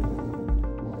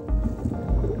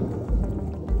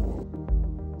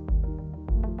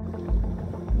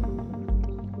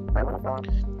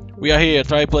 We are here.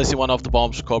 Try placing one of the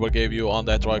bombs Cobra gave you on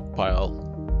that rock pile.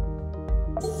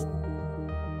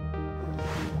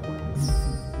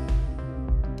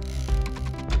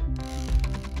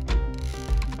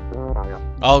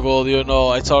 All good, you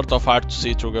know, it's sort of hard to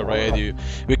see through the radio.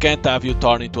 We can't have you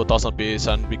turn into 1,000 pieces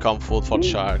and become food for the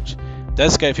sharks.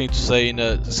 That's a scary thing to say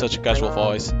in such a casual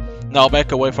voice. Now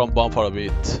back away from bomb for a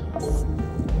bit.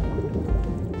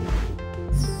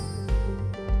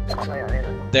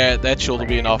 There, that should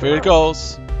be enough. Here it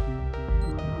goes.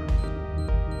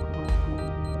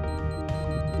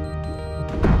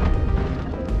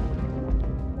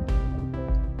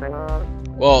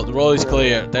 Well, the road is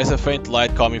clear. There's a faint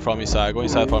light coming from inside. Go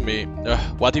inside for me.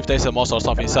 What if there's a monster or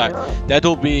something inside? That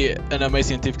would be an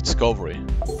amazing scientific discovery.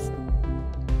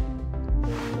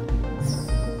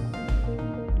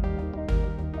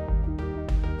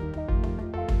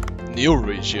 New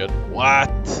region?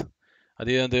 What? I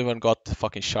didn't even got the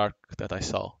fucking shark that I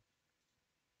saw.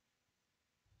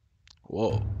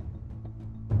 Whoa.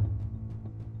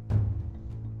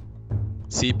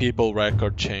 Sea People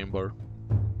Record Chamber.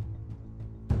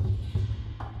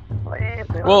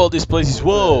 Whoa, this place is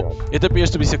whoa! It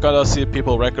appears to be some kind of Sea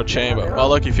People record chamber. My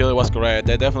lucky feeling was correct.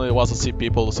 There definitely was a Sea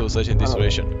People civilization in this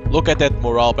region. Look at that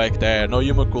mural back there. No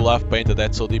human could have painted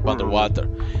that so deep underwater.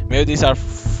 Maybe these are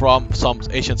from some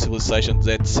ancient civilizations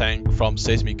that sank from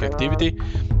seismic activity.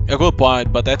 A good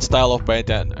point, but that style of paint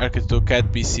and architecture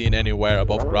can't be seen anywhere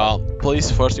above ground. Please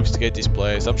first investigate this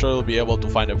place. I'm sure you'll be able to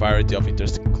find a variety of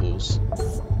interesting clues.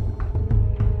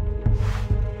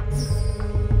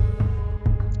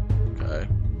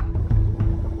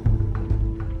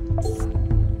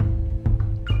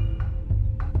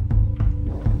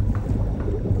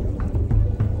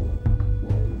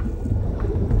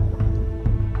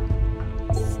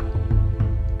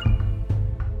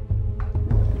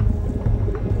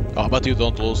 Oh, but you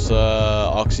don't lose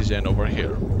oxygen over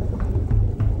here.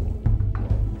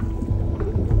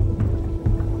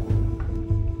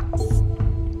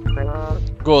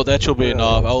 Good, that should be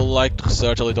enough. I would like to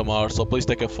search a little more, so please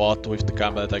take a photo with the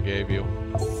camera that I gave you.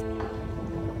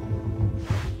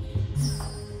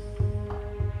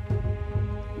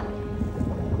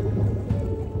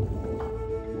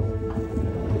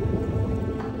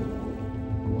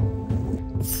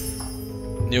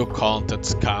 New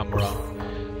contents camera.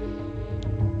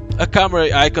 A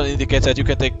camera icon indicates that you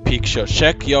can take pictures.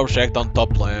 Check your object on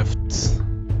top left.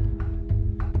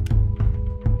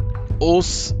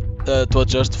 Use to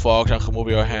adjust focus and remove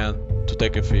your hand to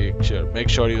take a picture. Make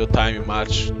sure your timing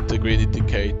match the green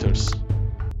indicators.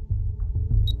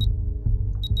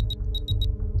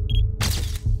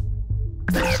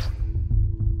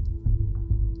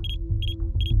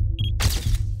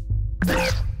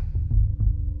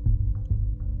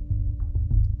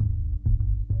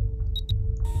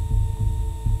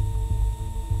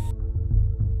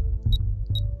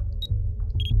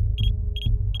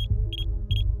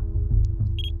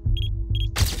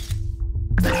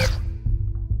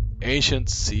 Ancient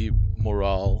sea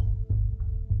morale.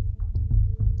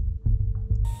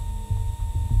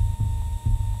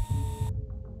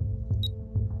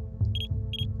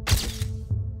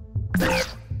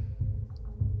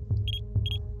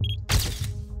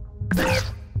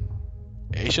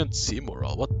 Ancient sea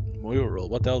morale? What mural?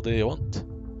 What the hell do they want?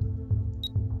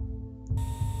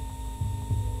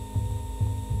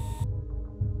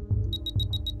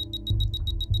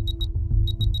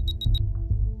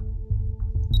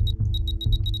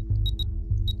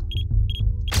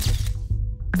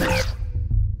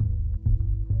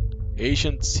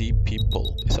 Ancient Sea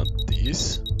People, isn't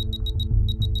this?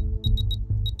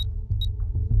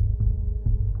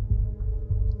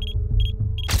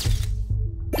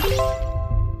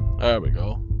 There we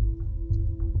go.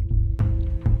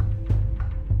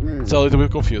 It's a little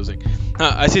bit confusing.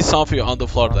 I see something on the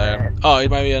floor there. Oh,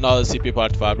 it might be another Sea People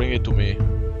artifact. Bring it to me.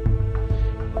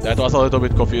 That was a little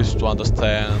bit confusing to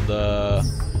understand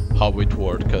how it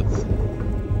worked.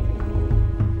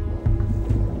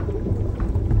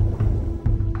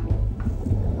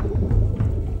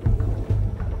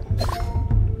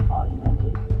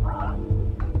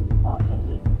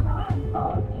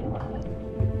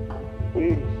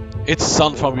 It's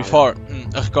son from before.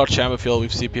 A record chamber filled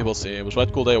with Sea People symbols.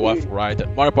 What could they have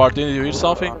right? More part, didn't you hear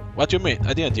something? What do you mean?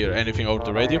 I didn't hear anything over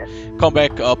the radio. Come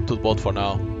back up to the boat for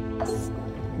now.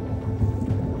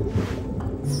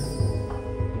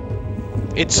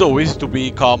 It's so easy to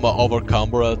become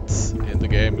overcumbered in the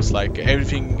game. It's like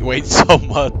everything weighs so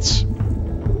much.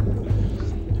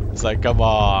 It's like, come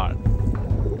on.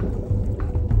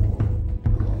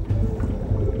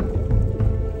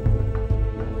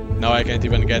 Now I can't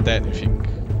even get anything.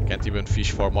 Can't even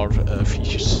fish for more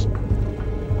fishes.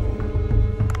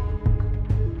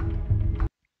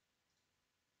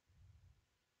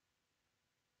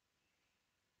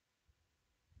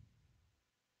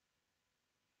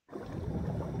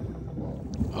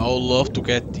 I would love to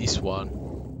get this one.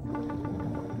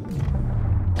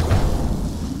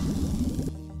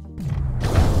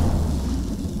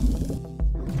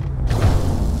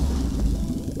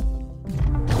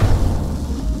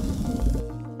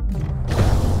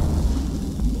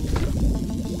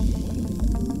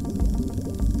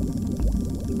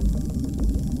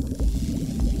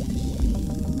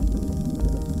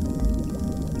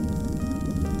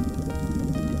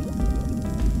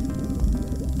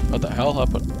 What the hell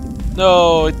happened?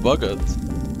 No, it bugged.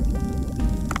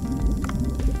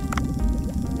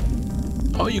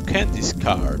 Oh, you can't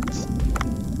discard.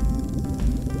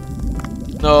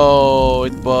 No,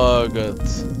 it bugged.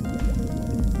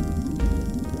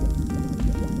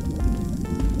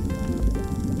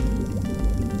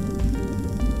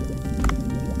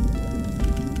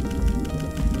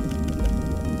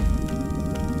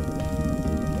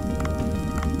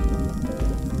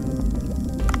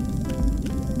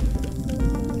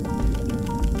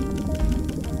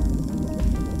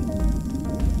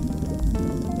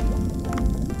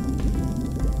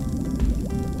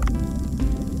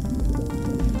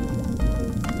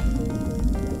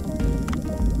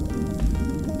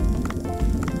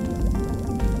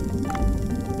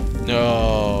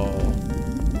 No.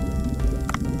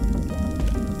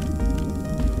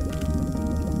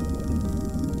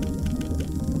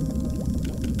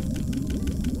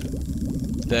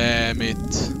 Damn it.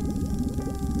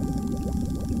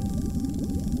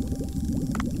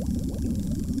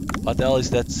 What the hell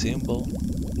is that symbol?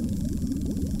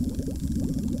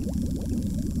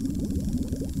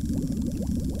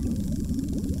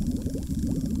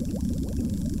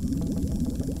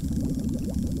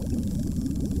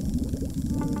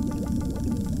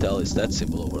 Is that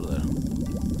symbol over there?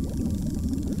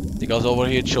 Because over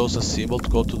here it shows a symbol to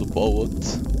go to the boat.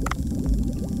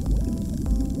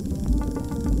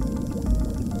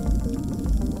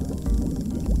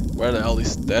 Where the hell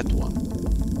is that one?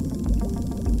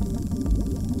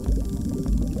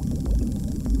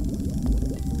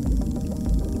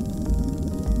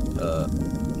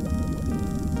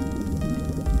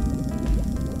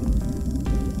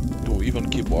 Do we even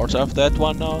keep watch of that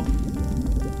one now?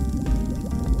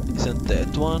 Isn't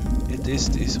that one? It is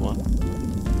this one.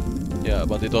 Yeah,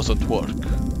 but it doesn't work.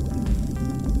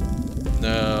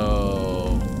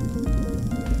 No.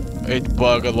 It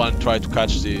bugged when I tried to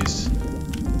catch this.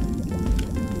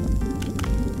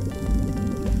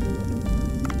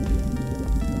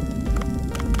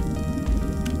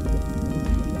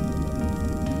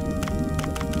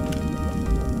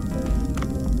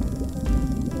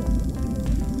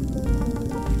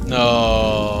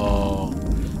 No.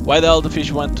 Why the hell the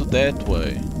fish went to that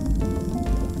way?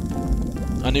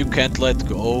 And you can't let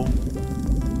go?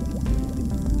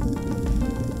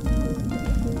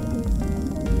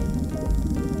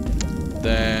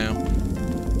 Damn.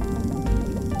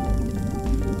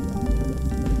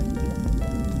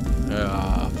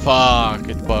 Ah, fuck,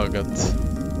 it bugged.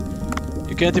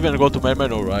 You can't even go to main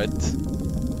menu, right?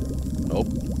 Nope.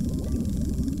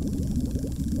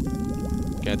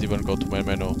 Can't even go to main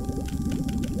menu.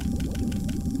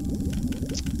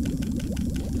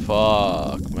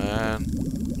 Fuck, man.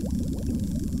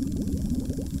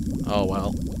 Oh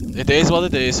well. It is what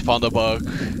it is, found a bug.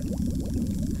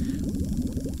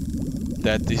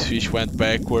 That this fish went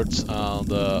backwards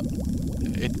and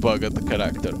it bugged the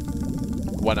character.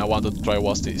 When I wanted to try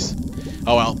was this.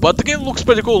 Oh well, but the game looks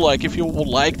pretty cool. Like if you would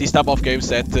like this type of games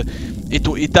that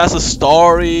it has a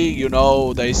story, you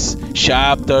know, there's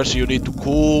chapters, you need to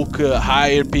cook,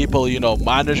 hire people, you know,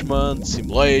 management,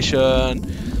 simulation,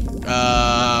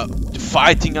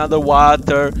 fighting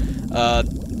underwater.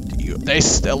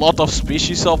 There's a lot of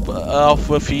species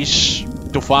of fish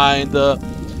to find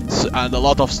and a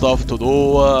lot of stuff to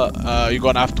do. You're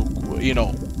gonna have to, you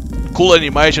know, cool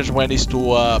animations when it's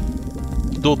to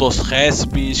do those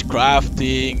recipes,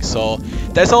 crafting. So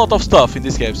there's a lot of stuff in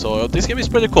this game. So this game is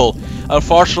pretty cool.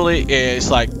 Unfortunately,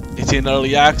 it's in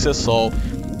early access, so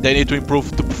they need to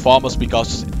improve the performance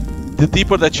because the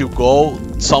deeper that you go,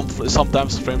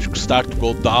 sometimes frames start to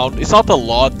go down. It's not a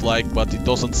lot, but it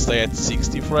doesn't stay at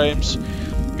 60 frames.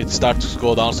 It starts to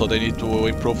go down, so they need to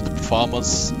improve the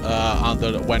performance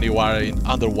when you are in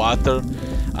underwater,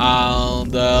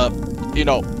 and you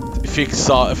know, fix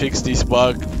this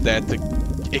bug that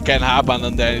it can happen,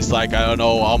 and then it's like I don't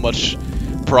know how much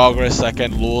progress I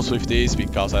can lose with this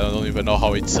because I don't even know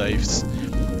how it saves.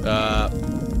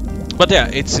 But yeah,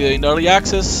 it's in early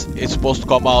access. It's supposed to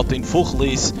come out in full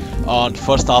release on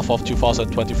first half of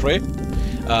 2023.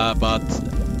 But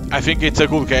I think it's a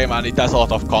good game and it has a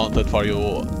lot of content for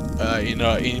you in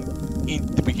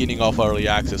the beginning of early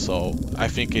access. So I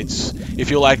think it's, if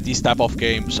you like these type of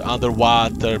games,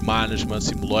 underwater management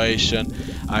simulation,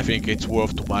 I think it's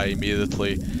worth to buy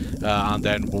immediately, and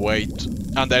then wait,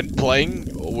 and then playing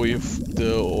with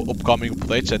the upcoming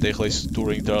updates that they release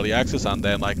during the early access, and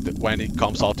then like when it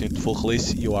comes out in full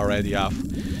release, you already have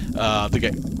the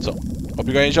game. So hope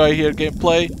you guys enjoy here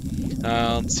gameplay,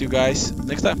 and see you guys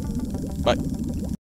next time.